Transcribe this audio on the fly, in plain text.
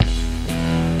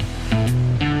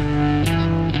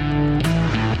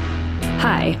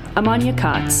Hi, I'm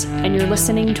Kaats, and you're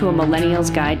listening to A Millennial's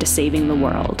Guide to Saving the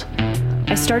World.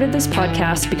 I started this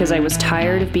podcast because I was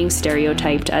tired of being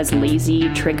stereotyped as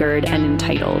lazy, triggered, and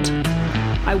entitled.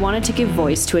 I wanted to give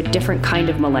voice to a different kind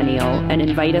of millennial and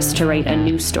invite us to write a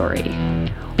new story.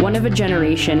 One of a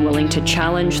generation willing to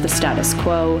challenge the status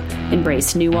quo,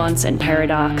 embrace nuance and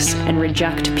paradox, and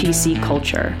reject PC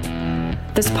culture.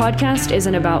 This podcast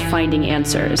isn't about finding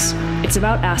answers. It's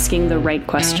about asking the right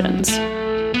questions.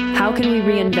 How can we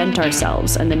reinvent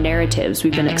ourselves and the narratives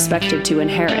we've been expected to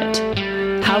inherit?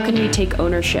 How can we take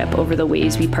ownership over the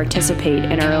ways we participate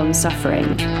in our own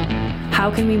suffering?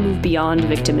 How can we move beyond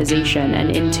victimization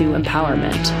and into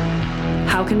empowerment?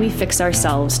 How can we fix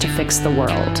ourselves to fix the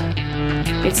world?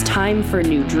 It's time for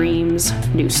new dreams,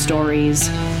 new stories,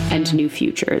 and new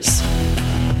futures.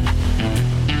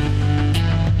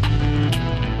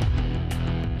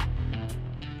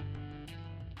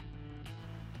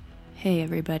 Hey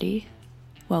everybody,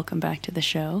 welcome back to the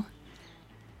show.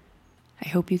 I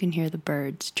hope you can hear the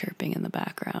birds chirping in the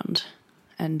background,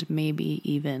 and maybe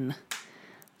even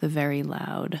the very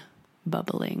loud,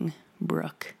 bubbling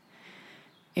brook.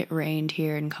 It rained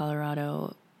here in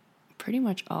Colorado pretty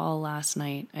much all last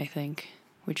night, I think,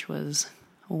 which was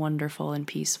wonderful and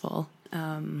peaceful.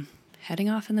 Heading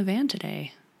off in the van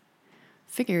today.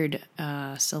 Figured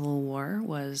Civil War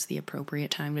was the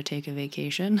appropriate time to take a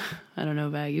vacation. I don't know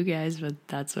about you guys, but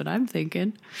that's what I'm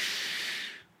thinking.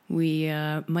 We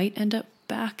might end up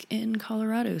back in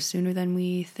Colorado sooner than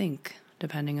we think,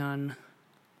 depending on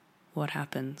what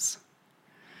happens.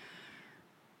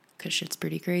 Because shit's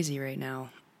pretty crazy right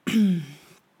now.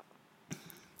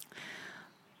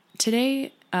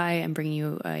 Today, I am bringing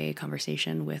you a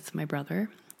conversation with my brother,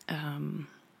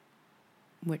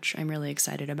 which I'm really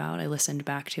excited about. I listened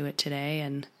back to it today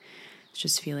and was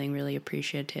just feeling really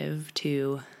appreciative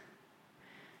to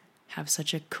have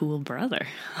such a cool brother,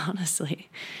 honestly.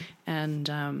 And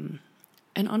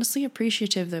honestly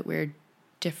appreciative that we're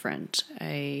different.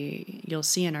 You'll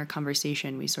see in our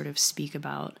conversation, we sort of speak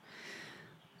about,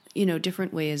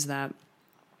 different ways that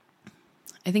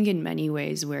I think in many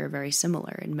ways we're very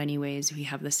similar. In many ways we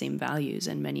have the same values.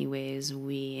 In many ways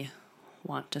we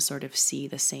want to sort of see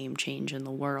the same change in the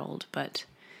world. But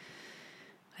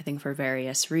I think for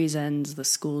various reasons, the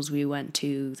schools we went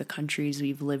to, the countries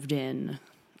we've lived in,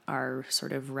 our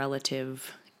sort of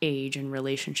relative age and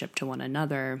relationship to one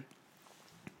another,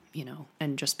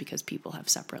 and just because people have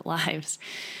separate lives,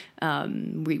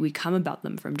 we come about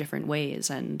them from different ways.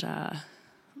 And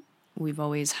we've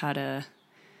always had a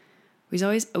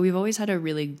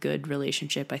really good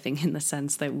relationship, I think, in the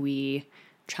sense that we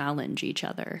challenge each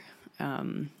other.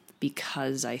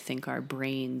 Because I think our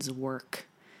brains work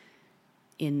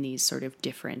in these sort of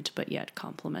different but yet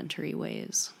complementary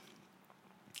ways.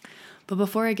 But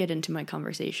before I get into my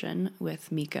conversation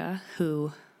with Micah,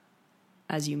 who,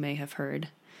 as you may have heard,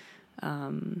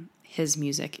 his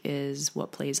music is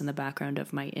what plays in the background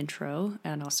of my intro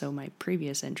and also my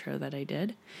previous intro that I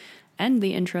did, and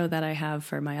the intro that I have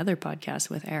for my other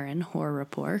podcast with Aaron, Horror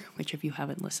Rapport, which if you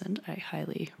haven't listened, I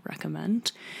highly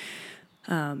recommend.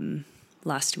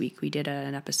 Last week we did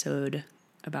an episode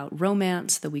about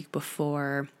romance. The week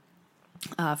before,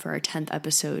 for our 10th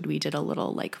episode, we did a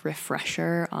little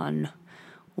refresher on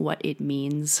what it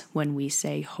means when we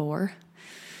say whore.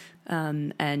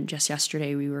 And just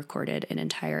yesterday we recorded an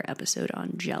entire episode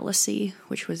on jealousy,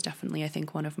 which was definitely, I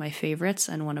think, one of my favorites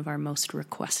and one of our most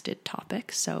requested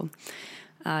topics. So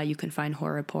you can find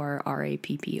Horror Rapport,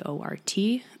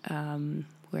 RAPPORT,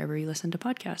 wherever you listen to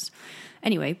podcasts.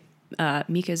 Anyway,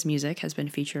 Micah's music has been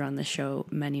featured on the show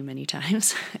many, many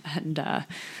times. And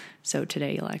so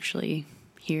today you'll actually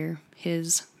hear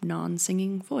his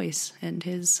non-singing voice and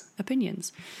his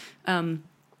opinions.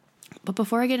 But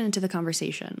before I get into the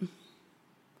conversation,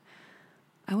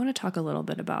 I want to talk a little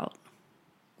bit about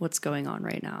what's going on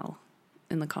right now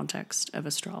in the context of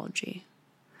astrology.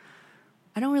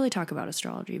 I don't really talk about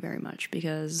astrology very much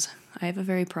because I have a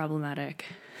very problematic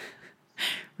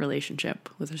relationship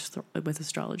with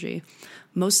astrology.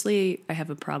 Mostly, I have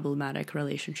a problematic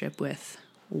relationship with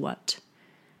what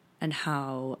and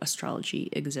how astrology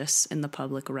exists in the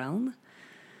public realm.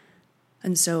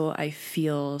 And so I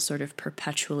feel sort of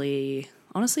perpetually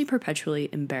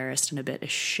embarrassed and a bit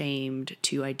ashamed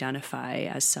to identify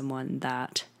as someone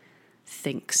that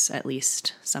thinks at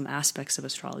least some aspects of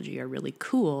astrology are really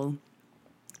cool.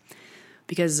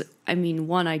 Because,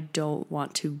 one, I don't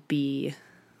want to be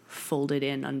folded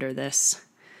in under this,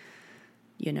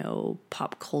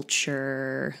 pop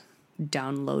culture,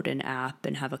 download an app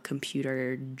and have a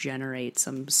computer generate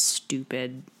some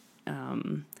stupid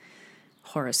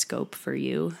horoscope for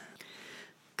you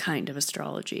kind of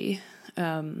astrology.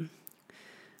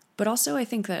 But also I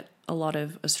think that a lot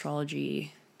of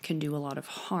astrology can do a lot of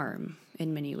harm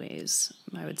in many ways.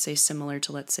 I would say similar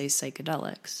to, let's say,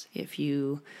 psychedelics. If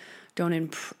you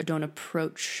don't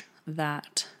approach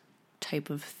that type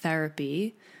of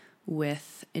therapy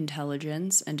with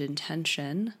intelligence and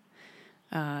intention,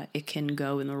 it can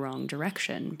go in the wrong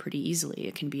direction pretty easily.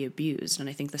 It can be abused. And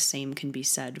I think the same can be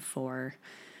said for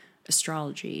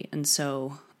astrology. And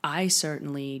so I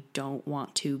certainly don't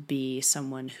want to be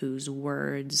someone whose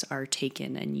words are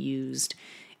taken and used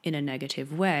in a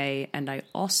negative way. And I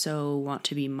also want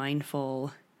to be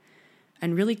mindful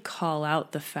and really call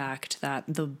out the fact that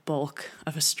the bulk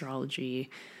of astrology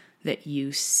that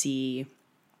you see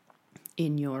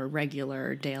in your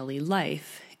regular daily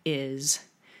life is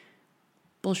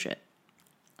bullshit.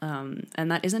 And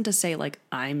that isn't to say like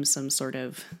I'm some sort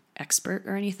of expert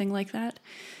or anything like that.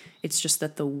 It's just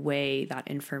that the way that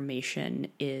information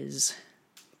is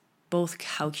both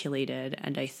calculated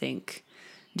and I think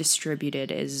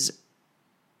distributed is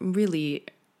really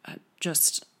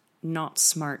just not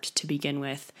smart to begin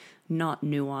with, not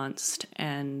nuanced,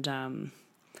 and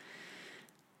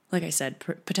like I said,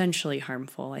 potentially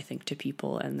harmful, I think, to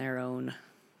people and their own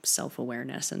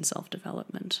self-awareness and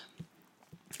self-development.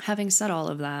 Having said all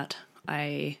of that,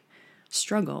 I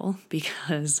struggle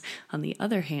because, on the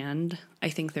other hand, I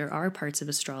think there are parts of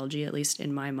astrology, at least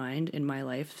in my mind, in my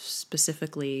life,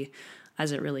 specifically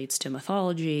as it relates to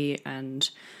mythology and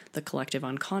the collective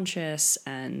unconscious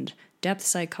and depth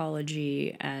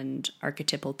psychology and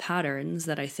archetypal patterns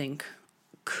that I think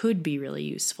could be really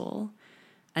useful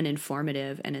and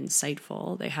informative and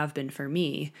insightful. They have been for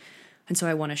me. And so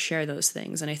I want to share those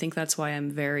things. And I think that's why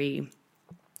I'm very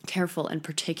careful and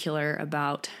particular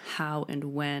about how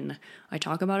and when I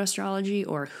talk about astrology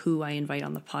or who I invite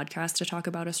on the podcast to talk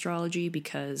about astrology,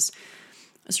 because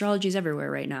astrology is everywhere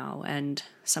right now, and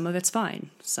some of it's fine,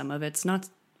 some of it's not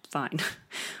fine.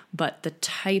 But the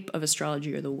type of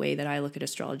astrology or the way that I look at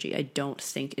astrology, I don't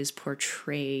think is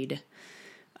portrayed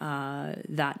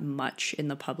that much in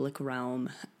the public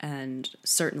realm. And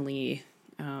certainly,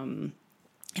 if I'm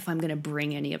going to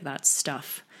bring any of that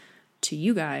stuff to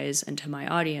you guys and to my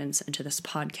audience and to this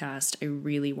podcast, I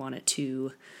really want it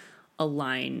to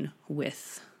align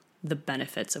with the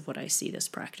benefits of what I see this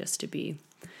practice to be.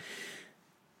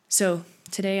 So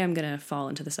today I'm going to fall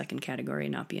into the second category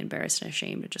and not be embarrassed and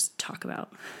ashamed to just talk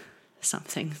about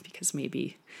something because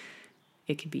maybe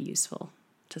it could be useful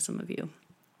to some of you.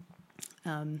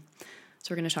 So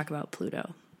we're going to talk about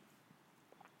Pluto.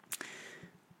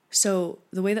 So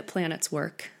the way that planets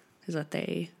work is that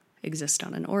they exist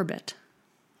on an orbit.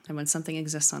 And when something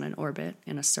exists on an orbit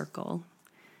in a circle,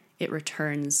 it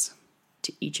returns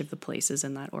to each of the places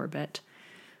in that orbit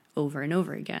over and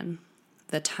over again.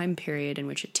 The time period in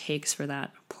which it takes for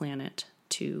that planet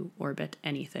to orbit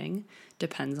anything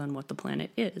depends on what the planet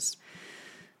is.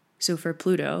 So for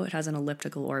Pluto, it has an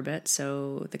elliptical orbit,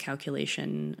 so the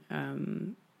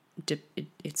calculation,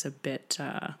 it's a bit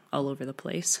all over the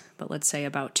place, but let's say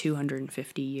about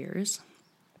 250 years.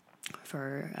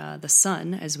 For the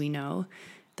sun, as we know,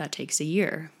 that takes a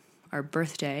year. Our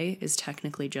birthday is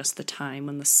technically just the time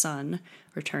when the sun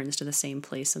returns to the same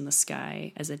place in the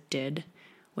sky as it did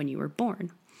when you were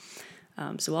born.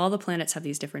 So all the planets have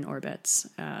these different orbits.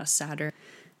 Saturn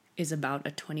is about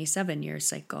a 27-year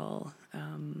cycle.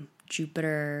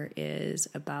 Jupiter is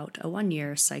about a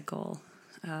 1-year cycle.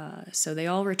 So they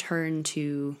all return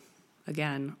to,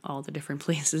 again, all the different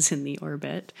places in the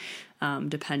orbit,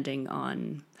 depending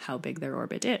on how big their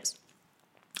orbit is.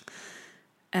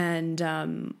 And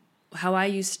how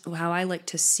I like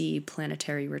to see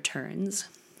planetary returns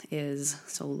is,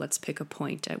 so let's pick a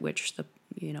point at which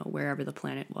wherever the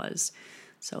planet was.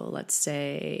 So let's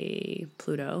say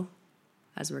Pluto,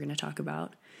 as we're going to talk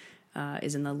about,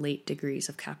 is in the late degrees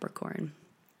of Capricorn.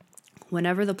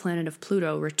 Whenever the planet of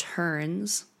Pluto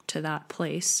returns to that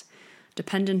place,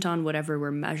 dependent on whatever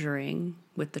we're measuring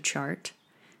with the chart,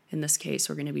 in this case,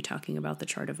 we're going to be talking about the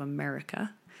chart of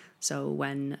America. So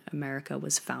when America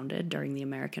was founded during the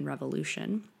American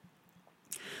Revolution,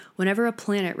 whenever a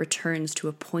planet returns to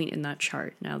a point in that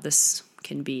chart, now this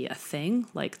can be a thing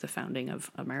like the founding of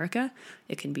America.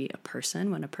 It can be a person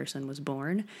when a person was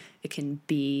born. It can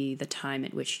be the time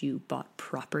at which you bought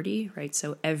property, right?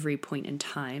 So every point in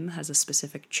time has a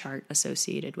specific chart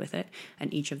associated with it,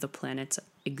 and each of the planets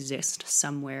exist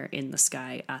somewhere in the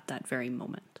sky at that very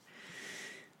moment.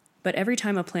 But every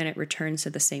time a planet returns to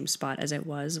the same spot as it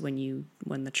was when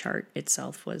the chart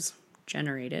itself was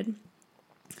generated,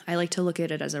 I like to look at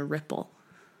it as a ripple.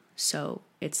 So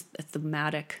it's a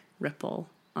thematic ripple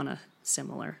on a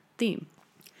similar theme.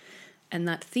 And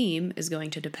that theme is going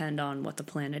to depend on what the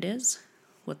planet is,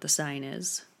 what the sign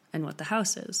is, and what the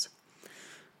house is,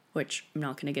 which I'm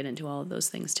not going to get into all of those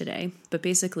things today. But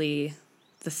basically,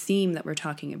 the theme that we're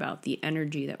talking about, the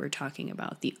energy that we're talking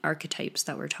about, the archetypes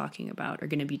that we're talking about are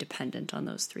going to be dependent on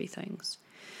those three things.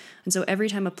 And so every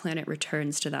time a planet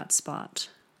returns to that spot,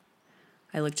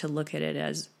 I like to look at it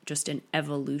as just an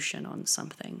evolution on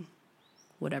something,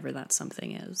 whatever that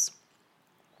something is.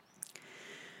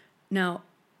 Now,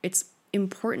 it's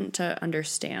important to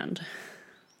understand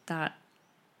that,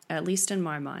 at least in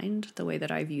my mind, the way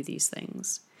that I view these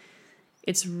things,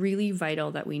 it's really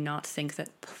vital that we not think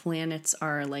that planets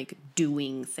are like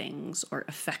doing things or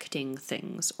affecting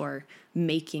things or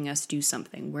making us do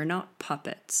something. We're not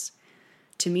puppets.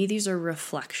 To me, these are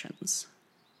reflections.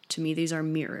 To me, these are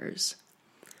mirrors.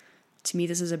 To me,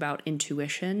 this is about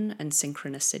intuition and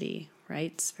synchronicity,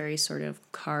 right? It's very sort of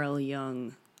Carl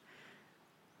Jung,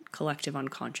 collective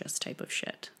unconscious type of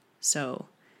shit. So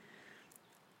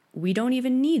we don't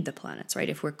even need the planets, right?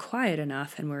 If we're quiet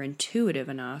enough and we're intuitive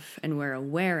enough and we're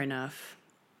aware enough,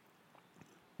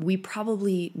 we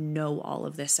probably know all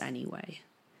of this anyway.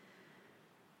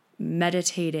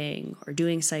 Meditating or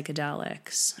doing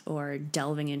psychedelics or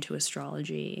delving into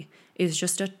astrology is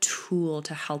just a tool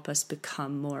to help us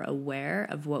become more aware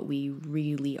of what we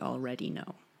really already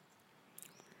know.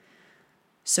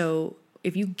 So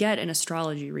if you get an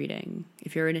astrology reading,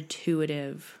 if you're an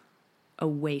intuitive,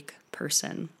 awake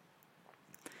person,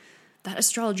 that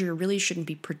astrologer really shouldn't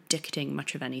be predicting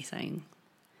much of anything.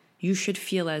 You should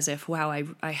feel as if, wow,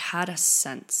 I had a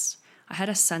sense. I had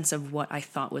a sense of what I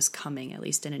thought was coming, at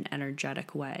least in an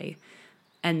energetic way.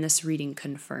 And this reading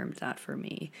confirmed that for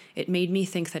me. It made me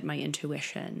think that my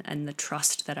intuition and the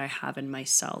trust that I have in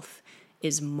myself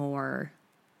is more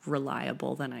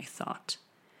reliable than I thought.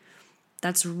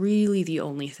 That's really the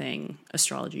only thing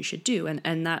astrology should do.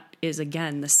 And that is,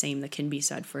 again, the same that can be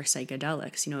said for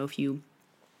psychedelics. You know, if you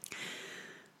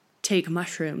take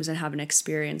mushrooms and have an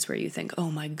experience where you think,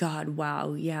 oh my God,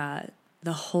 wow, yeah,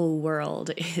 the whole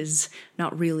world is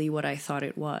not really what I thought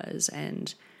it was.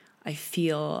 And I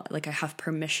feel like I have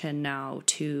permission now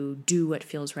to do what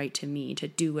feels right to me, to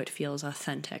do what feels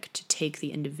authentic, to take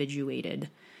the individuated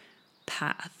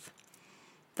path.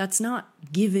 That's not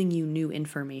giving you new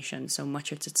information so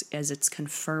much as it's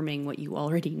confirming what you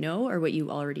already know or what you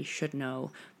already should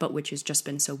know, but which has just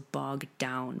been so bogged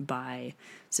down by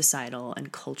societal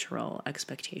and cultural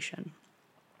expectation.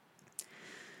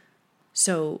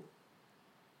 So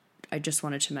I just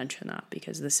wanted to mention that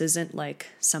because this isn't like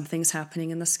something's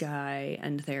happening in the sky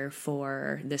and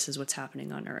therefore this is what's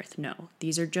happening on Earth. No,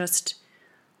 these are just,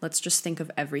 let's just think of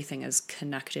everything as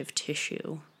connective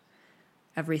tissue.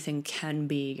 Everything can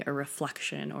be a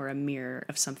reflection or a mirror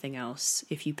of something else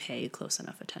if you pay close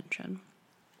enough attention.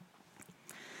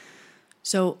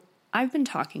 So I've been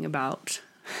talking about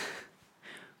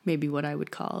maybe what I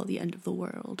would call the end of the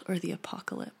world or the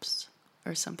apocalypse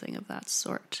or something of that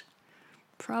sort,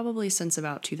 probably since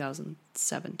about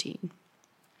 2017.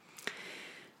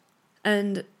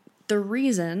 And the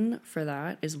reason for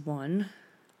that is, one,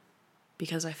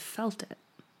 because I felt it,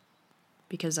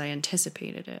 because I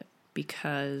anticipated it,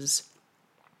 because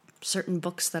certain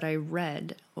books that I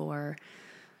read or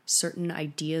certain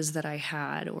ideas that I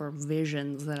had or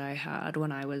visions that I had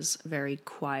when I was very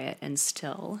quiet and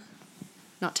still,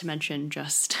 not to mention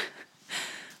just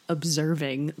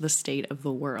observing the state of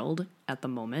the world at the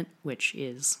moment, which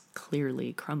is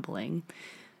clearly crumbling.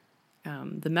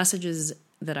 The messages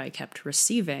that I kept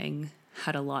receiving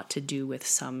had a lot to do with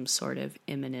some sort of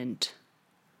imminent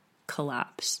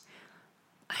collapse.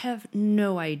 I have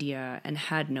no idea and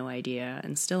had no idea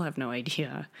and still have no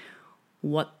idea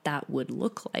what that would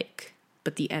look like.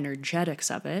 But the energetics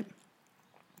of it,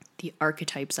 the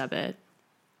archetypes of it,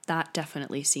 that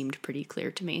definitely seemed pretty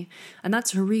clear to me. And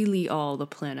that's really all the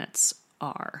planets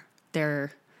are.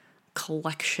 They're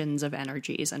collections of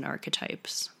energies and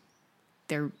archetypes.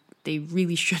 They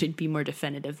really shouldn't be more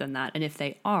definitive than that. And if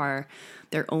they are,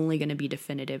 they're only going to be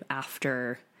definitive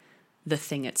after the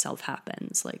thing itself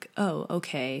happens. Like, oh,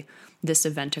 okay, this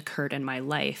event occurred in my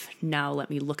life. Now let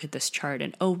me look at this chart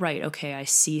and, oh, right, okay, I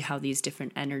see how these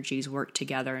different energies work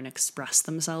together and express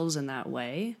themselves in that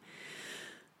way.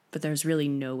 But there's really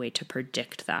no way to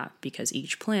predict that because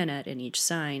each planet and each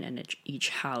sign and each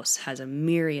house has a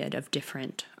myriad of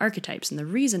different archetypes. And the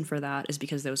reason for that is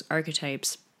because those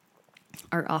archetypes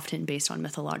are often based on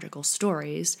mythological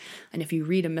stories. And if you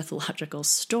read a mythological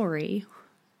story,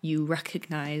 you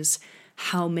recognize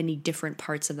how many different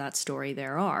parts of that story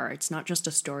there are. It's not just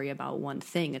a story about one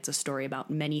thing, it's a story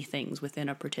about many things within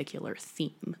a particular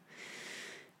theme.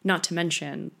 Not to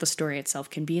mention, the story itself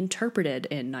can be interpreted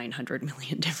in 900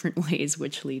 million different ways,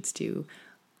 which leads to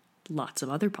lots of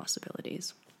other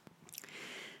possibilities.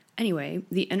 Anyway,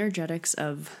 the energetics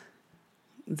of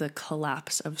the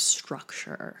collapse of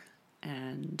structure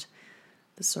and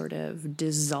the sort of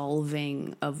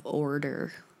dissolving of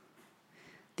order,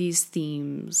 these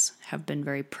themes have been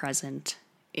very present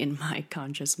in my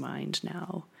conscious mind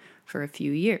now for a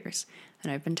few years,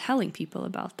 and I've been telling people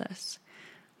about this.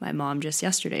 My mom just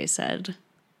yesterday said,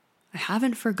 I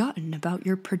haven't forgotten about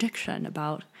your prediction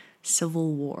about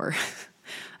civil war.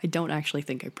 I don't actually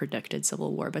think I predicted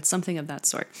civil war, but something of that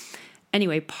sort.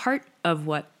 Anyway, part of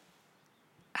what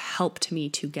helped me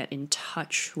to get in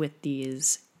touch with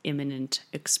these imminent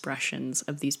expressions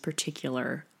of these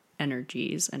particular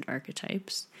energies and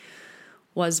archetypes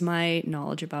was my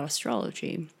knowledge about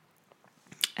astrology,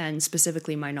 and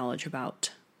specifically my knowledge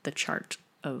about the chart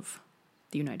of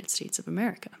the United States of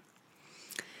America.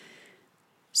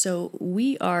 So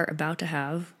we are about to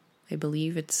have, I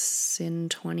believe it's in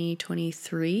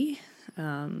 2023,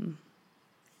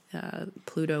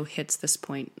 Pluto hits this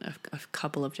point a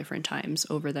couple of different times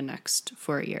over the next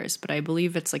 4 years, but I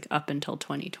believe it's like up until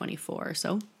 2024 or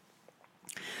so.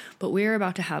 But we're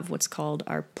about to have what's called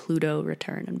our Pluto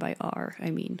return, and by our,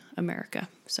 I mean America.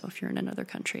 So if you're in another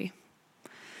country,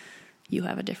 you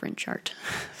have a different chart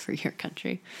for your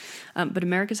country. But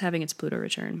America's having its Pluto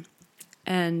return.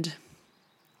 And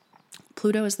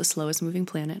Pluto is the slowest moving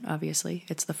planet, obviously.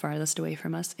 It's the farthest away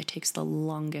from us. It takes the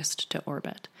longest to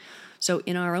orbit. So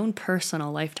in our own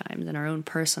personal lifetimes, in our own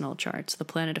personal charts, the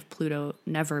planet of Pluto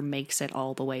never makes it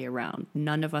all the way around.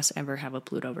 None of us ever have a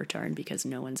Pluto return because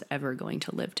no one's ever going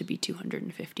to live to be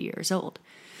 250 years old.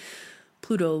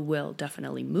 Pluto will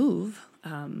definitely move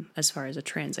as far as a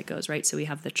transit goes, right? So we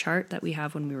have the chart that we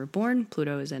have when we were born.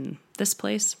 Pluto is in this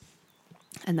place.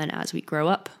 And then as we grow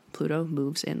up, Pluto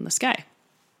moves in the sky.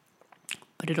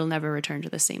 But it'll never return to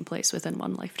the same place within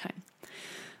one lifetime.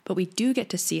 But we do get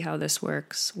to see how this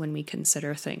works when we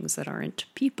consider things that aren't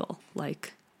people,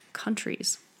 like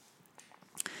countries.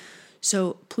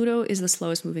 So Pluto is the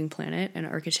slowest moving planet, and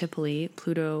archetypally,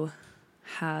 Pluto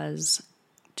has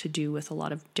to do with a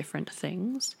lot of different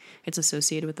things. It's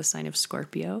associated with the sign of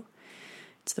Scorpio.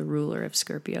 It's the ruler of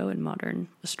Scorpio in modern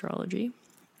astrology.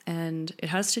 And it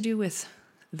has to do with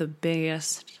the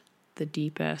biggest, the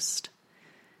deepest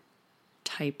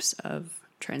types of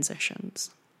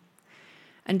transitions.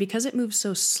 And because it moves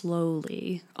so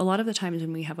slowly, a lot of the times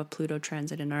when we have a Pluto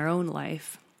transit in our own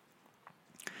life,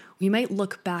 we might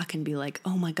look back and be like,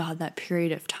 oh my God, that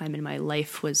period of time in my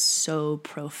life was so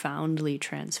profoundly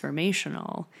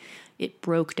transformational. It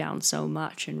broke down so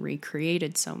much and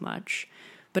recreated so much.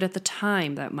 But at the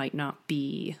time, that might not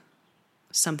be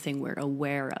something we're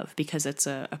aware of because it's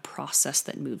a process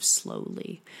that moves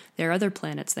slowly. There are other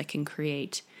planets that can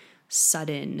create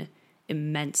sudden,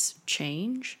 immense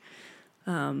change.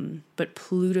 But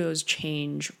Pluto's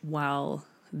change, while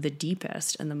the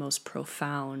deepest and the most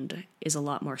profound, is a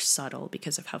lot more subtle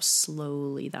because of how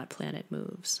slowly that planet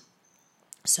moves.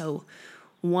 So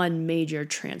one major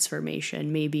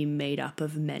transformation may be made up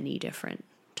of many different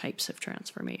types of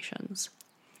transformations.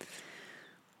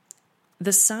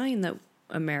 The sign that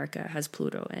America has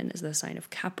Pluto in is the sign of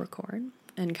Capricorn,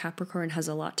 and Capricorn has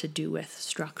a lot to do with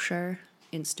structure,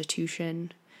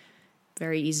 institution,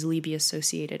 very easily be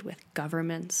associated with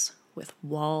governments, with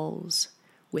walls,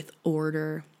 with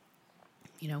order.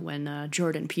 You know, when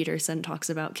Jordan Peterson talks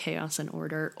about chaos and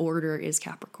order, order is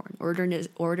Capricorn. Order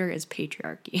is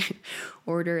patriarchy.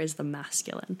 Order is the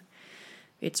masculine.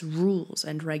 It's rules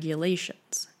and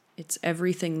regulations. It's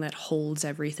everything that holds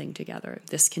everything together.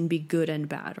 This can be good and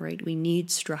bad, right? We need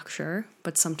structure,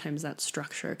 but sometimes that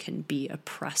structure can be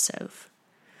oppressive.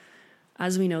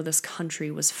 As we know, this country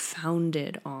was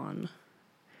founded on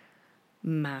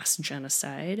mass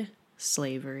genocide,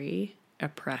 slavery,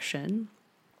 oppression,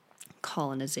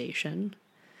 colonization.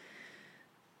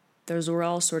 Those were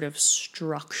all sort of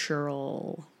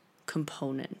structural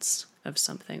components of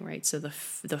something, right? So the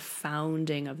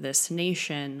founding of this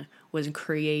nation was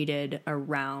created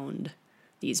around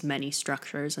these many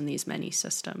structures and these many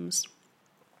systems.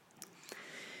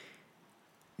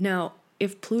 Now,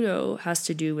 if Pluto has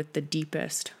to do with the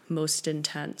deepest, most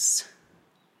intense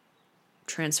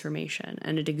transformation,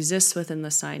 and it exists within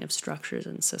the sign of structures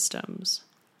and systems,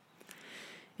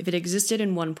 if it existed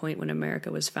in one point when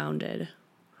America was founded,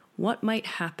 what might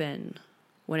happen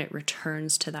when it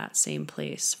returns to that same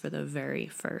place for the very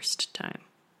first time?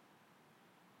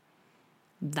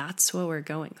 That's what we're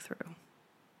going through.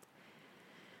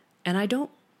 And I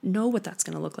don't know what that's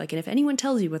going to look like. And if anyone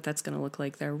tells you what that's going to look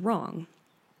like, they're wrong.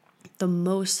 The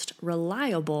most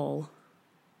reliable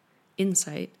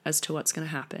insight as to what's going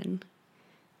to happen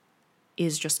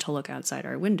is just to look outside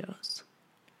our windows,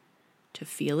 to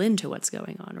feel into what's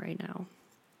going on right now.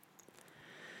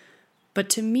 But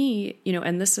to me,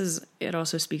 and it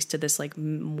also speaks to this like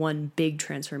one big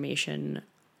transformation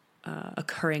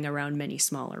occurring around many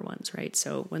smaller ones, right?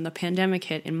 So when the pandemic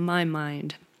hit, in my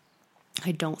mind,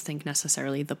 I don't think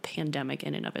necessarily the pandemic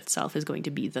in and of itself is going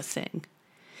to be the thing.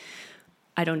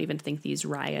 I don't even think these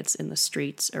riots in the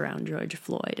streets around George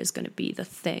Floyd is going to be the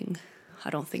thing. I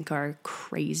don't think our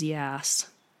crazy ass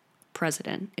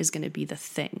president is going to be the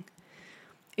thing.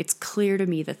 It's clear to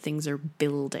me that things are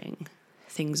building.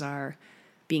 Things are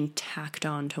being tacked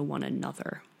on to one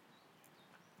another.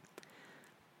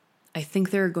 I think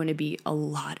there are going to be a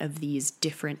lot of these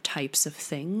different types of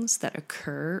things that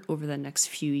occur over the next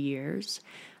few years,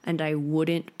 and I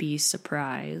wouldn't be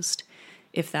surprised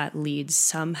if that leads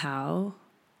somehow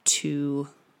to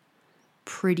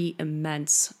pretty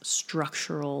immense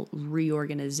structural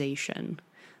reorganization,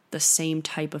 the same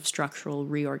type of structural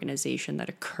reorganization that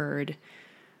occurred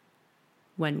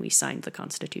when we signed the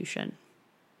Constitution.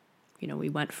 We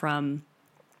went from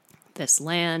this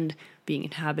land being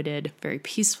inhabited very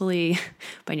peacefully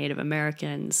by Native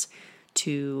Americans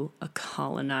to a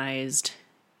colonized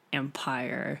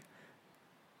empire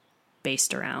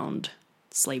based around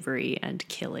slavery and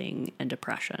killing and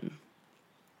oppression.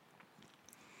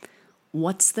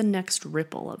 What's the next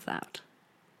ripple of that?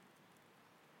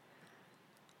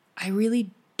 I really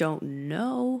don't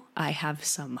know. I have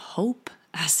some hope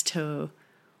as to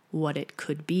what it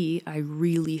could be. I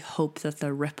really hope that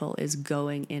the ripple is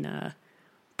going in a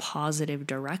positive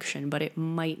direction, but it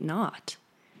might not.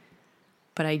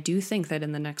 But I do think that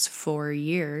in the next 4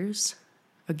 years,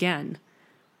 again,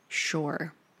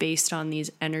 sure, based on these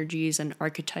energies and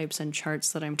archetypes and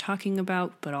charts that I'm talking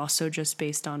about, but also just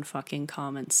based on fucking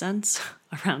common sense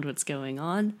around what's going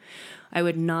on, I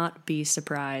would not be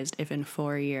surprised if in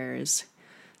 4 years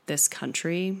this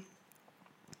country,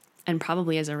 and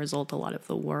probably as a result a lot of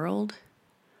the world,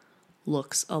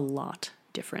 looks a lot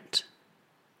different.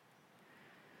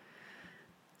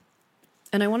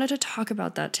 And I wanted to talk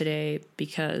about that today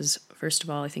because, first of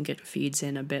all, I think it feeds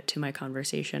in a bit to my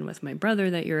conversation with my brother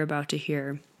that you're about to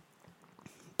hear.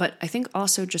 But I think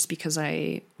also just because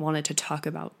I wanted to talk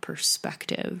about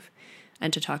perspective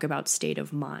and to talk about state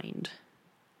of mind.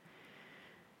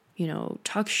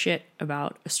 Talk shit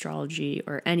about astrology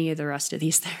or any of the rest of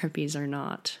these therapies or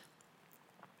not.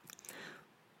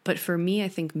 But for me, I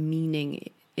think meaning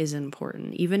is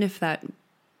important, even if that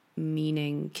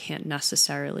meaning can't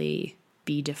necessarily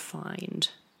be defined.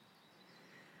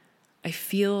 I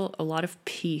feel a lot of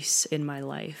peace in my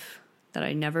life that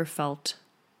I never felt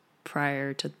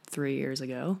prior to 3 years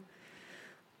ago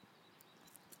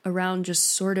around just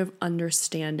sort of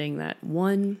understanding that,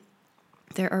 one,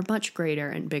 there are much greater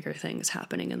and bigger things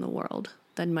happening in the world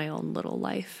than my own little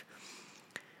life,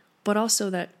 but also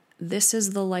that this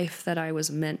is the life that I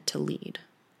was meant to lead.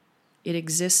 It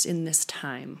exists in this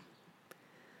time.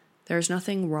 There's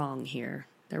nothing wrong here.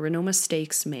 There were no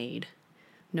mistakes made,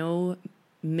 no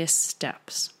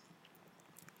missteps.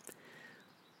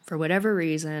 For whatever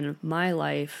reason, my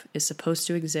life is supposed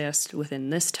to exist within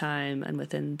this time and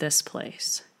within this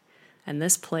place. And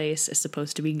this place is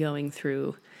supposed to be going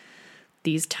through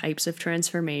these types of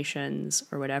transformations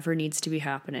or whatever needs to be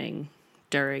happening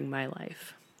during my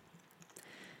life.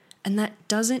 And that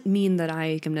doesn't mean that I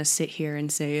am going to sit here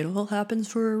and say it all happens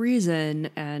for a reason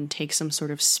and take some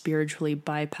sort of spiritually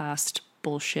bypassed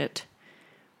bullshit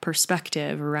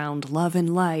perspective around love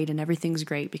and light and everything's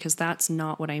great, because that's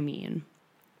not what I mean.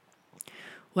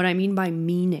 What I mean by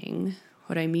meaning,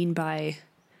 what I mean by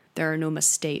there are no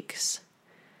mistakes,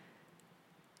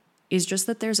 is just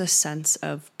that there's a sense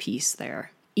of peace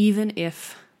there, even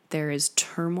if there is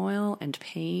turmoil and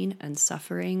pain and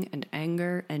suffering and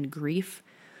anger and grief.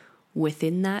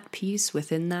 Within that peace,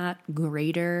 within that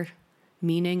greater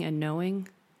meaning and knowing,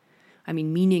 I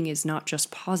mean, meaning is not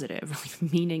just positive.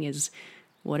 Meaning is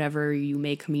whatever you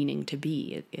make meaning to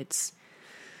be. It's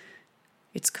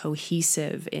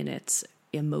cohesive in its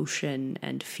emotion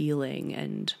and feeling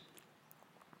and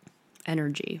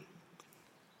energy.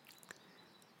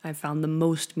 I've found the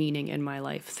most meaning in my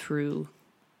life through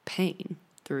pain,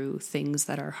 through things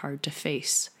that are hard to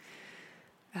face.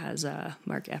 As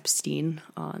Mark Epstein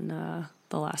on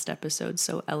the last episode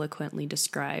so eloquently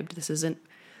described, this isn't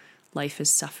life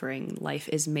is suffering. Life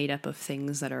is made up of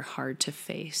things that are hard to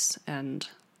face. And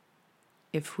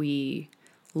if we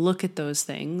look at those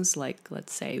things, like,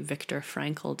 let's say, Viktor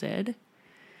Frankl did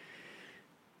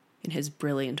in his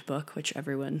brilliant book, which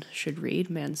everyone should read,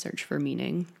 Man's Search for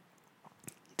Meaning,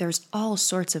 there's all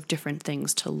sorts of different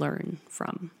things to learn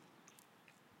from.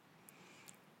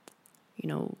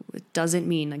 It doesn't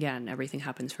mean, again, everything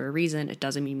happens for a reason. It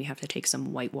doesn't mean we have to take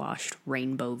some whitewashed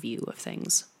rainbow view of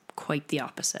things. Quite the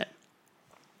opposite.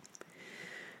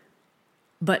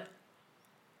 But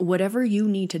whatever you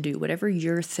need to do, whatever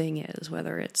your thing is,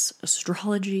 whether it's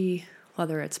astrology,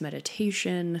 whether it's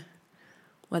meditation,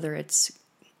 whether it's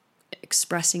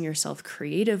expressing yourself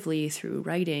creatively through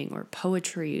writing or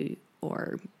poetry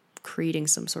or creating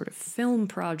some sort of film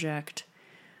project,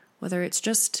 whether it's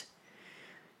just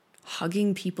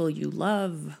hugging people you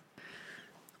love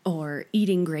or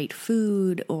eating great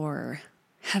food or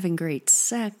having great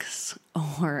sex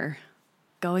or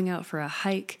going out for a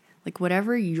hike, like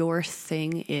whatever your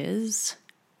thing is,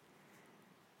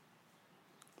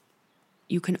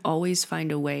 you can always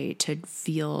find a way to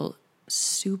feel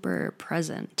super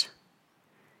present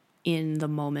in the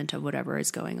moment of whatever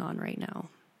is going on right now.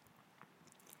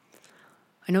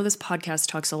 I know this podcast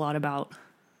talks a lot about,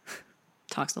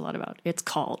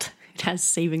 it has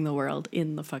saving the world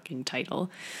in the fucking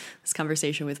title. This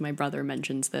conversation with my brother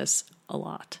mentions this a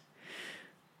lot.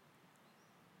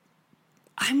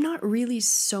 I'm not really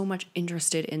so much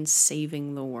interested in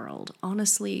saving the world.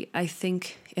 Honestly, I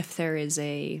think if there is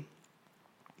a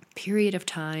period of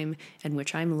time in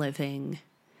which I'm living,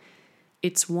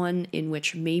 it's one in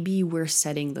which maybe we're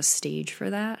setting the stage for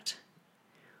that,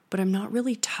 but I'm not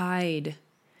really tied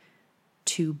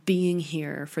to being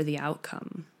here for the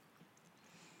outcome.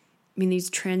 I mean, these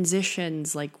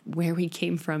transitions, like where we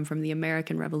came from the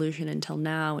American Revolution until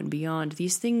now and beyond,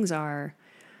 these things are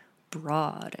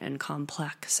broad and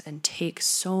complex and take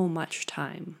so much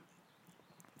time.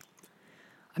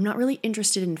 I'm not really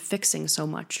interested in fixing so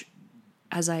much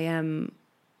as I am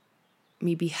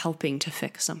maybe helping to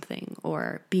fix something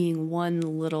or being one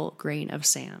little grain of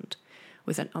sand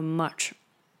within a much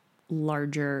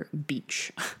larger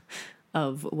beach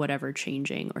of whatever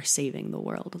changing or saving the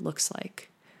world looks like.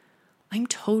 I'm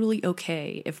totally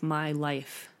okay if my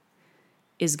life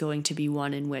is going to be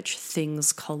one in which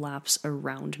things collapse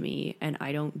around me and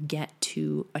I don't get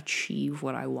to achieve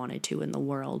what I wanted to in the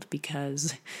world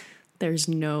because there's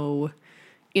no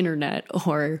internet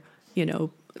or,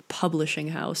 publishing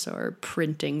house or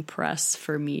printing press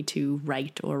for me to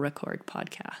write or record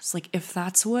podcasts. Like if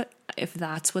that's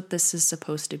what this is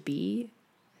supposed to be,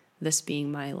 this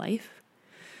being my life,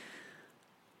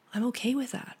 I'm okay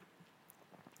with that.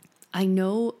 I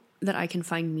know that I can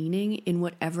find meaning in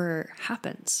whatever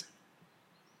happens.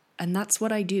 And that's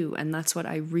what I do. And that's what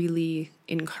I really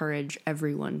encourage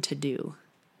everyone to do.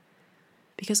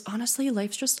 Because honestly,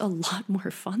 life's just a lot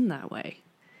more fun that way.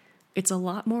 It's a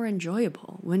lot more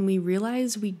enjoyable. When we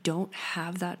realize we don't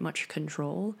have that much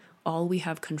control, all we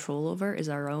have control over is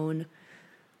our own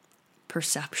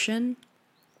perception,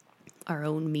 our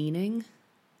own meaning.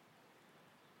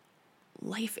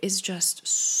 Life is just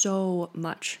so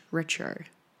much richer.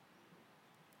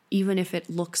 Even if it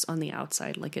looks on the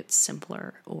outside like it's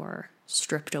simpler or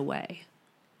stripped away,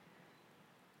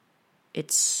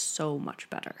 it's so much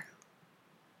better.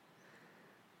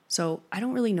 So I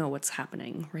don't really know what's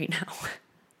happening right now.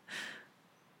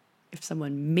 If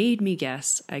someone made me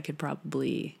guess, I could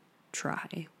probably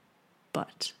try.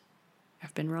 But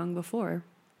I've been wrong before,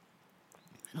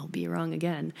 and I'll be wrong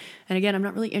again. And again, I'm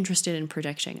not really interested in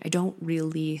predicting. I don't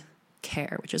really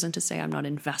care, which isn't to say I'm not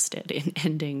invested in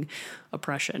ending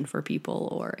oppression for people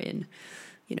or in,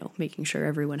 making sure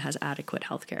everyone has adequate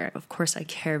healthcare. Of course, I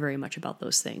care very much about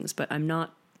those things, but I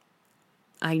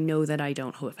know that I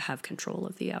don't have control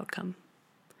of the outcome.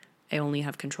 I only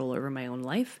have control over my own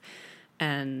life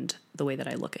and the way that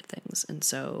I look at things. And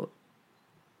so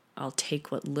I'll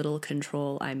take what little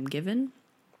control I'm given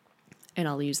and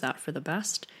I'll use that for the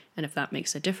best. And if that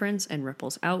makes a difference and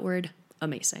ripples outward,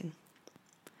 amazing.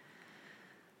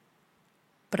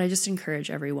 But I just encourage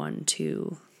everyone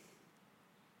to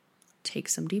take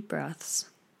some deep breaths.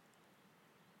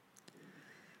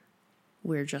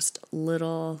 We're just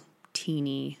little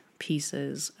teeny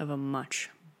pieces of a much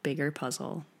bigger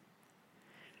puzzle.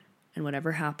 And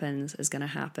whatever happens is going to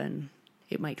happen.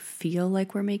 It might feel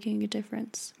like we're making a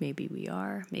difference. Maybe we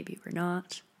are, maybe we're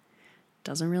not.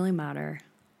 Doesn't really matter.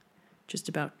 Just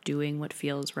about doing what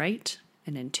feels right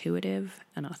and intuitive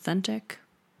and authentic.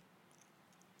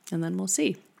 And then we'll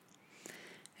see.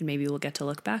 And maybe we'll get to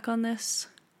look back on this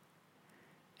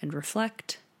and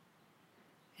reflect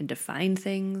and define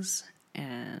things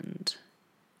and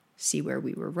see where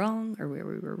we were wrong or where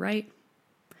we were right.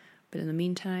 But in the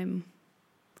meantime,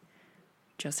 we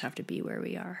just have to be where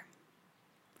we are.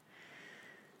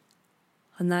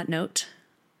 On that note,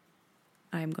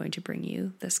 I am going to bring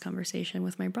you this conversation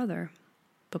with my brother.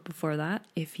 But before that,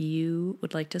 if you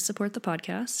would like to support the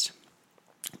podcast,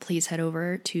 please head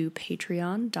over to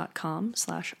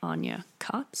patreon.com/Anya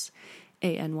Kaats,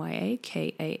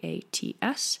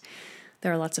 ANYAKAATS.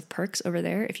 There are lots of perks over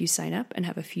there if you sign up and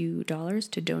have a few dollars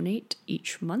to donate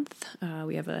each month.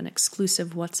 We have an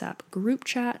exclusive WhatsApp group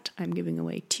chat. I'm giving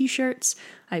away t-shirts.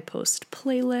 I post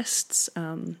playlists,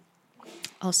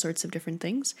 all sorts of different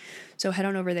things. So head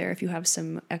on over there if you have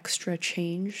some extra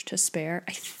change to spare.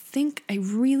 I think I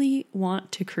really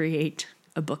want to create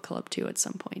a book club too at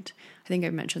some point. I think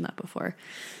I've mentioned that before.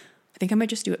 I think I might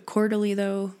just do it quarterly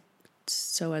though,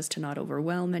 so as to not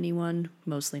overwhelm anyone,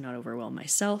 mostly not overwhelm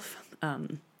myself.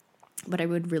 But I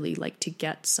would really like to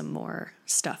get some more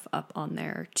stuff up on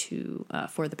there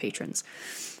for the patrons.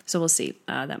 So we'll see.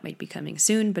 That might be coming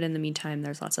soon, but in the meantime,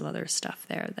 there's lots of other stuff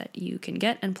there that you can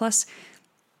get. And plus,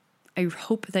 I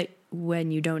hope that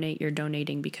when you donate, you're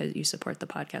donating because you support the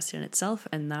podcast in itself,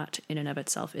 and that in and of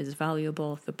itself is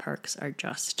valuable. The perks are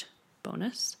just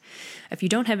bonus. If you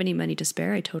don't have any money to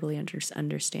spare, I totally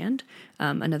understand.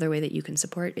 Another way that you can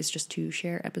support is just to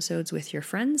share episodes with your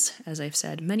friends. As I've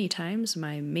said many times,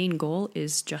 my main goal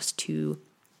is just to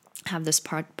have this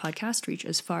podcast reach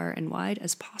as far and wide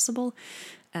as possible.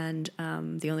 And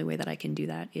the only way that I can do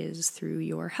that is through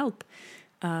your help.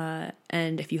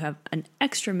 And if you have an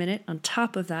extra minute on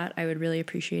top of that, I would really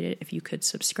appreciate it if you could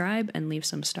subscribe and leave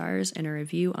some stars and a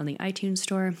review on the iTunes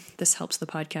store. This helps the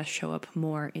podcast show up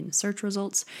more in search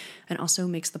results and also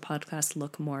makes the podcast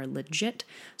look more legit,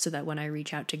 so that when I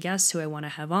reach out to guests who I want to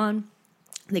have on,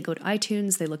 they go to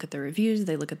iTunes, they look at the reviews,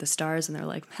 they look at the stars, and they're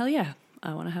like, hell yeah,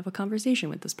 I want to have a conversation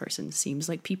with this person. Seems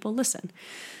like people listen.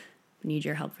 Need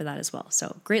your help for that as well.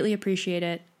 So greatly appreciate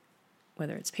it,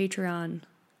 whether it's Patreon,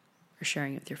 or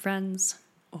sharing it with your friends,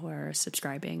 or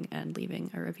subscribing and leaving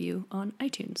a review on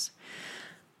iTunes.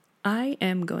 I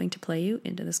am going to play you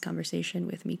into this conversation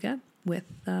with Micah with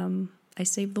I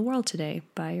Saved the World Today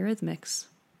by Eurythmics.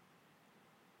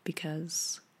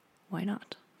 Because why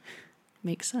not?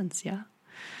 Makes sense, yeah?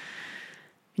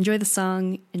 Enjoy the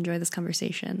song, enjoy this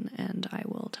conversation, and I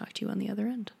will talk to you on the other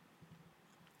end.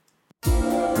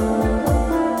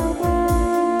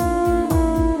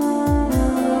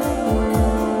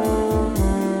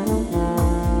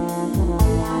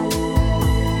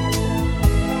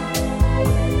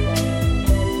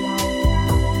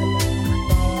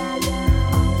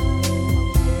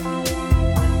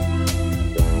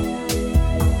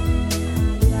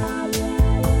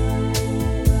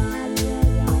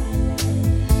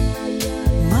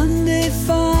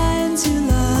 Finds you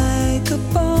like a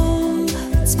bomb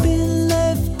that's been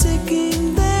left ticking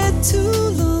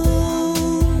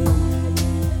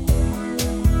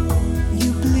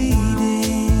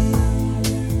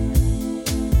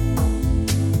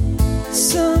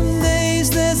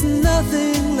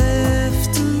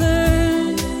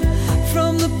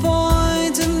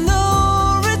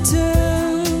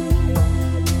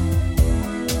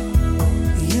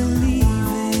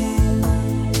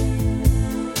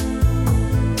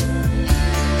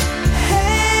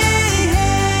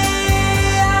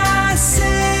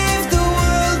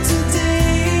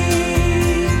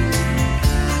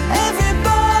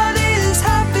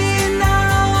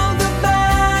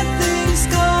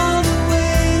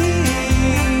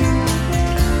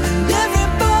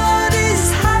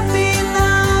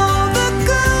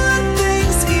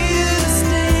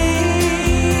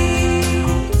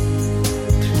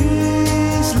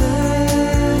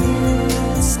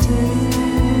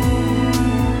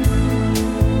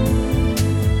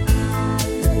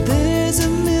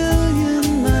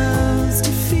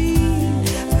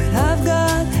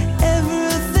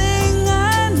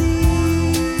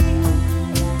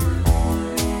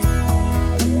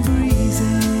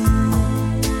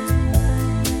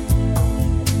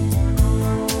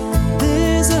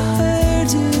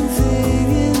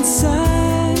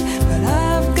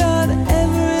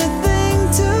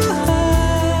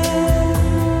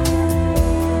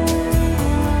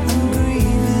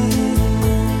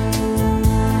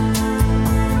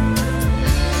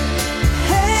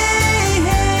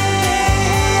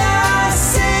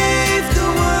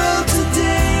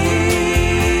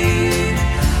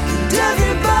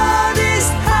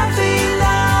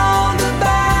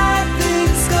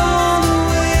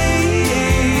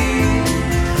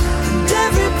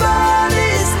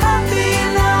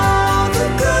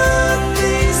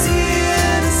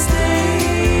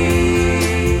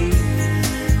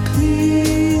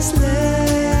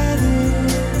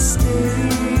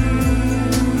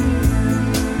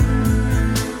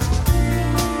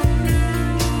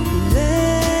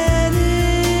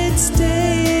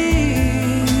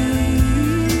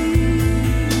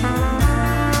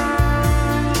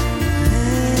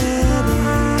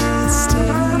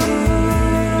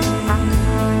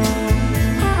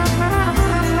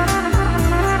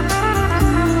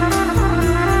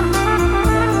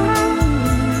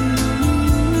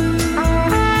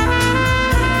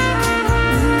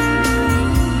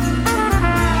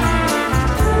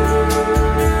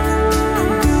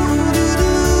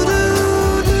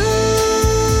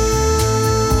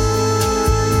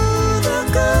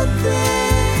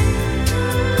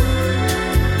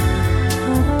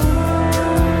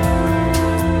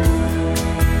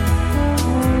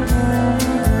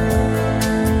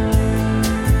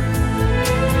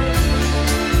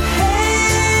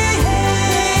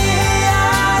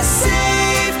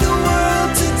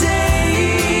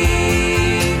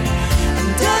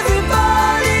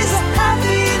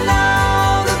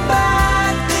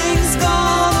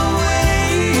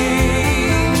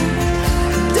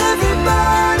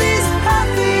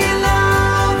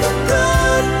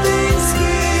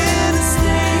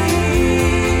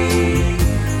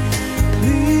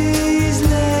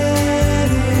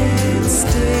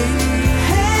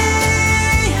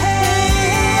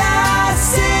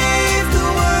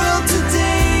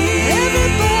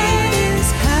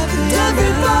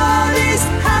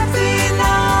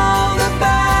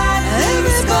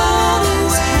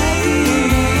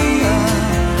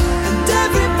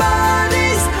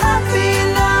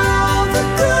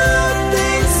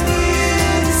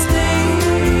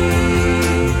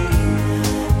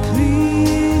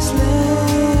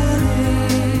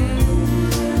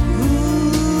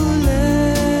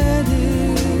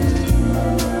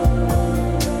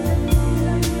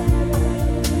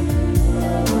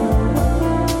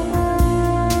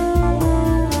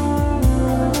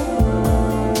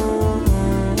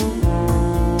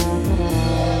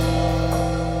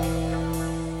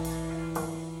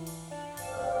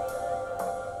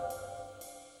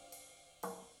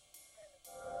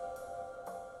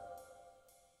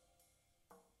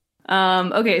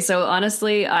Okay, so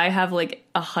honestly, I have like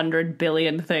 100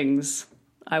 billion things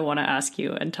I want to ask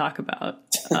you and talk about.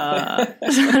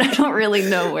 I don't really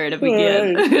know where to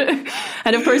begin.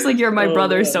 And of course, like, you're my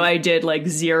brother, so I did like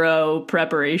zero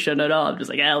preparation at all. I'm just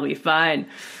like, I'll be fine.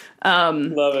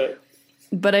 Love it.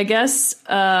 But I guess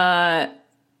I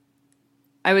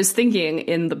was thinking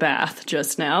in the bath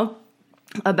just now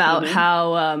about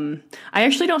how I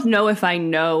actually don't know if I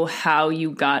know how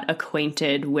you got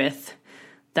acquainted with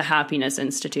the Happiness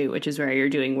Institute, which is where you're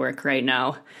doing work right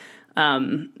now.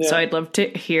 So I'd love to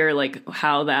hear like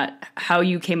how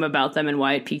you came about them and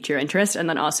why it piqued your interest. And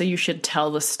then also you should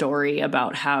tell the story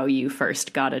about how you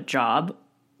first got a job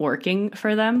working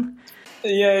for them.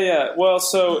 Yeah. Well,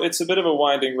 so it's a bit of a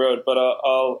winding road, but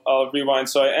I'll rewind.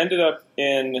 So I ended up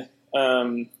in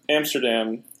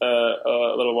Amsterdam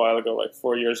a little while ago, like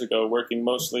 4 years ago, working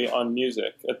mostly on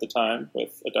music at the time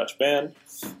with a Dutch band,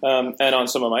 and on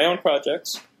some of my own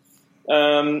projects.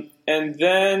 And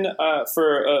then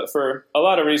for a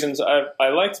lot of reasons, I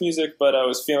liked music, but I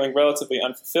was feeling relatively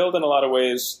unfulfilled in a lot of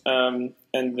ways. And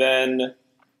then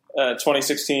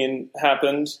 2016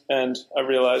 happened, and I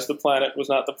realized the planet was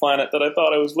not the planet that I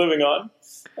thought I was living on.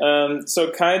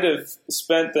 So kind of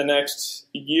spent the next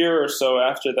year or so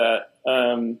after that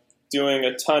doing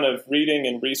a ton of reading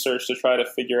and research to try to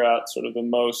figure out sort of the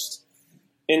most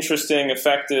interesting,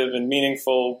 effective, and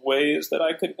meaningful ways that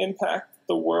I could impact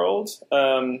the world.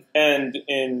 And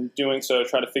in doing so,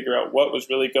 try to figure out what was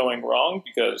really going wrong,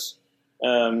 because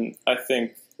I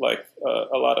think, like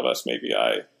a lot of us, maybe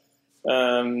I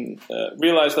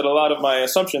realized that a lot of my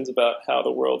assumptions about how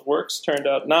the world works turned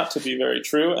out not to be very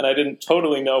true, and I didn't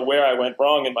totally know where I went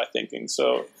wrong in my thinking.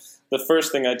 So the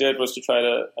first thing I did was to try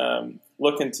to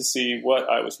look into see what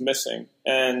I was missing,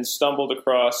 and stumbled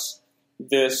across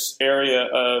this area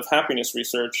of happiness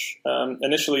research,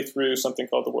 initially through something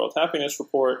called the World Happiness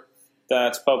Report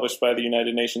that's published by the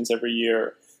United Nations every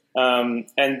year. And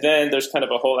then there's kind of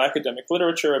a whole academic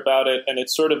literature about it, and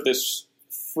it's sort of this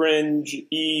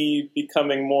fringe-y,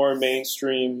 becoming more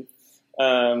mainstream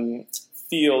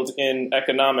field in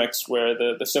economics, where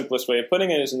the simplest way of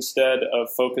putting it is, instead of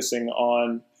focusing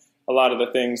on a lot of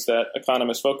the things that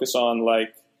economists focus on,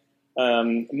 like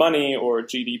money or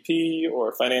GDP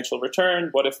or financial return,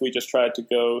 what if we just tried to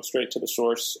go straight to the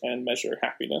source and measure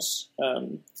happiness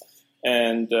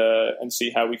and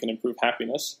see how we can improve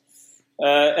happiness?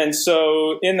 And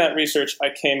so in that research, I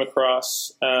came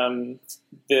across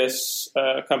this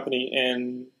company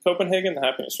in Copenhagen, the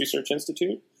Happiness Research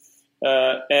Institute,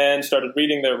 and started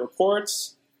reading their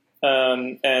reports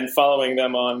and following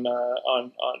them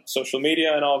on social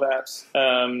media and all that.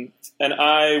 And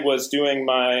I was doing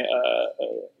my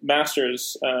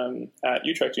master's at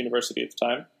Utrecht University at the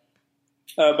time,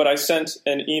 but I sent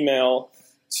an email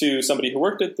to somebody who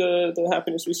worked at the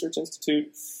Happiness Research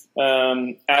Institute,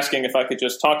 asking if I could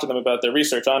just talk to them about their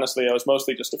research. Honestly, I was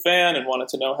mostly just a fan and wanted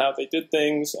to know how they did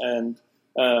things and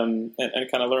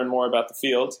kind of learn more about the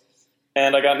field.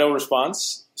 And I got no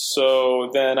response.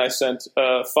 So then I sent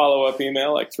a follow-up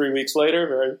email like 3 weeks later,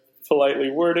 very politely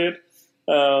worded,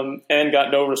 and got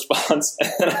no response.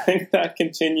 And I think that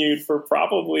continued for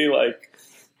probably like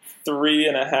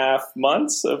 3.5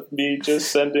 months of me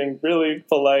just sending really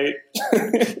polite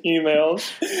emails,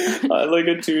 like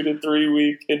a 2 to 3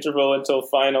 week interval, until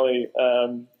finally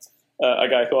a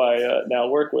guy who I now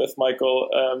work with, Michael,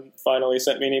 finally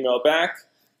sent me an email back.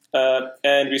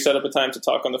 And we set up a time to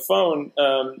talk on the phone.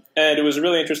 And it was a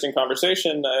really interesting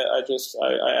conversation. I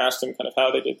asked him kind of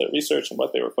how they did their research and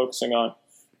what they were focusing on.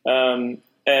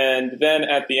 And then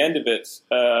at the end of it,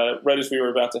 right as we were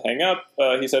about to hang up,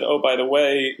 he said, "Oh, by the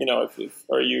way,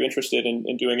 are you interested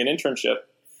in doing an internship?"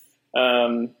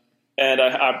 And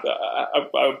I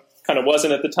kind of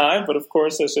wasn't at the time, but of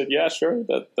course I said, "Yeah, sure,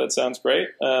 that sounds great."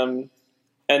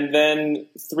 And then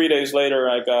 3 days later,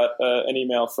 I got an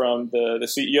email from the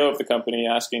CEO of the company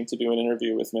asking to do an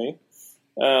interview with me.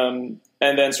 And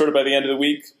then sort of by the end of the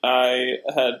week, I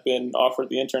had been offered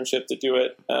the internship to do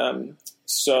it.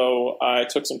 So I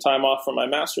took some time off from my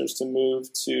master's to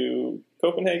move to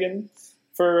Copenhagen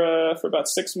for about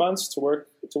 6 months to work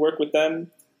with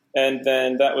them. And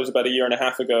then that was about 1.5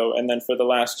 years ago. And then for the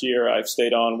last year, I've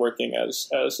stayed on working as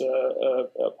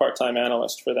a part-time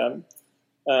analyst for them,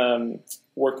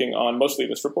 working on mostly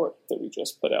this report that we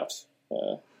just put out.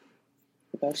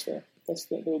 Those are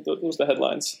the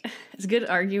headlines. It's a good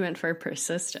argument for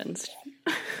persistence.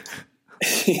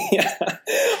 Yeah.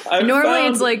 Normally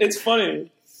it's like... It's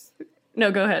funny.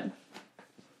 No, go ahead.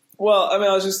 Well, I mean,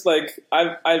 I was just like,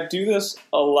 I do this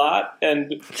a lot,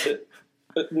 and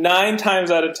 9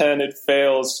 times out of 10, it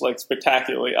fails like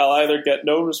spectacularly. I'll either get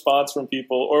no response from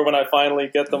people, or when I finally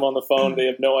get them on the phone, they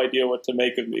have no idea what to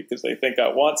make of me because they think I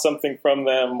want something from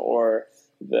them, or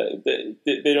they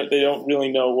don't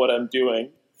really know what I'm doing.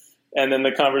 And then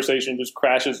the conversation just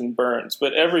crashes and burns.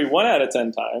 But every 1 out of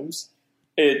 10 times,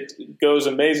 it goes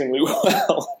amazingly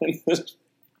well. And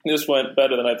this went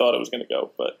better than I thought it was going to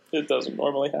go, but it doesn't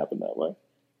normally happen that way.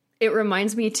 It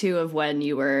reminds me, too, of when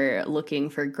you were looking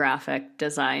for graphic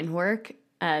design work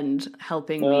and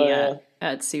helping me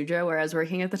at Suzhou, where I was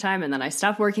working at the time. And then I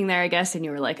stopped working there, I guess, and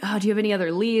you were like, oh, do you have any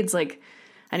other leads, like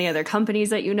any other companies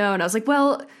that you know? And I was like,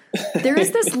 well, there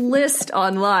is this list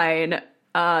online.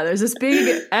 There's this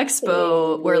big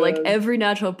expo where like every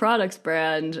natural products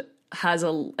brand has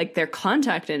their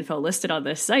contact info listed on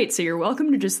this site. So you're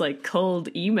welcome to just like cold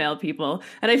email people.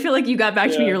 And I feel like you got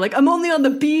back to me. You're like, I'm only on the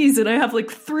bees and I have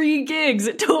like 3 gigs.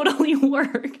 It totally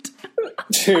worked.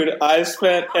 Dude, I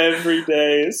spent every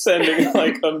day sending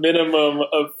like a minimum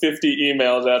of 50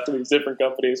 emails out to these different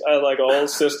companies. I had like a whole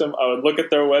system. I would look at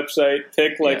their website,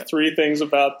 pick like 3 things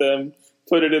about them,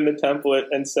 put it in the template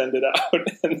and send it out.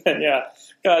 And then,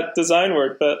 got design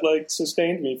work that like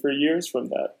sustained me for years from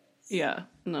that. Yeah,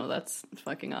 no, that's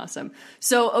fucking awesome.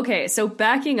 So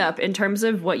backing up in terms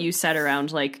of what you said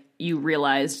around, like, you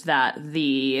realized that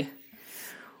the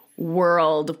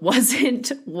world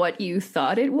wasn't what you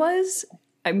thought it was.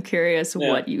 I'm curious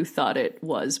what you thought it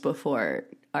was before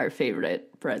our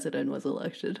favorite president was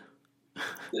elected.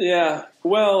 Yeah,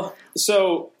 well,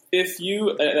 so if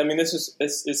you, I mean,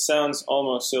 it sounds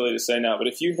almost silly to say now, but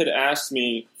if you had asked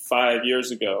me 5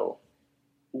 years ago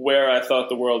where I thought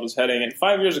the world was heading, and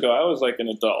 5 years ago I was like an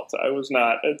adult. I was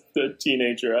not a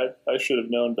teenager. I should have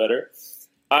known better.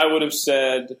 I would have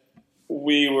said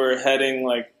we were heading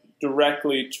like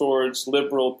directly towards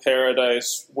liberal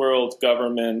paradise, world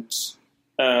government.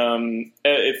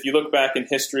 If you look back in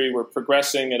history, we're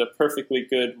progressing at a perfectly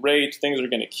good rate. Things are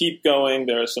going to keep going.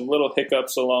 There are some little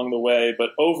hiccups along the way, but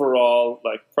overall,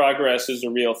 like, progress is a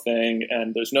real thing,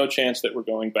 and there's no chance that we're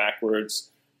going backwards.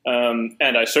 And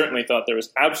I certainly thought there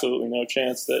was absolutely no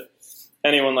chance that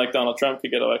anyone like Donald Trump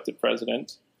could get elected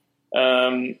president.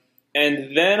 And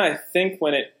then I think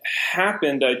when it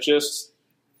happened, a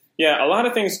lot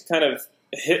of things kind of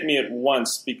hit me at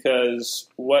once, because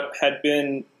what had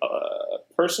been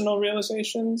personal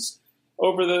realizations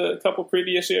over the couple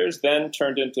previous years then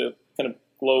turned into kind of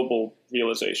global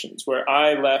realizations, where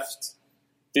I left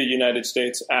the United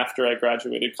States after I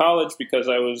graduated college because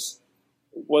I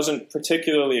wasn't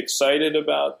particularly excited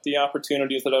about the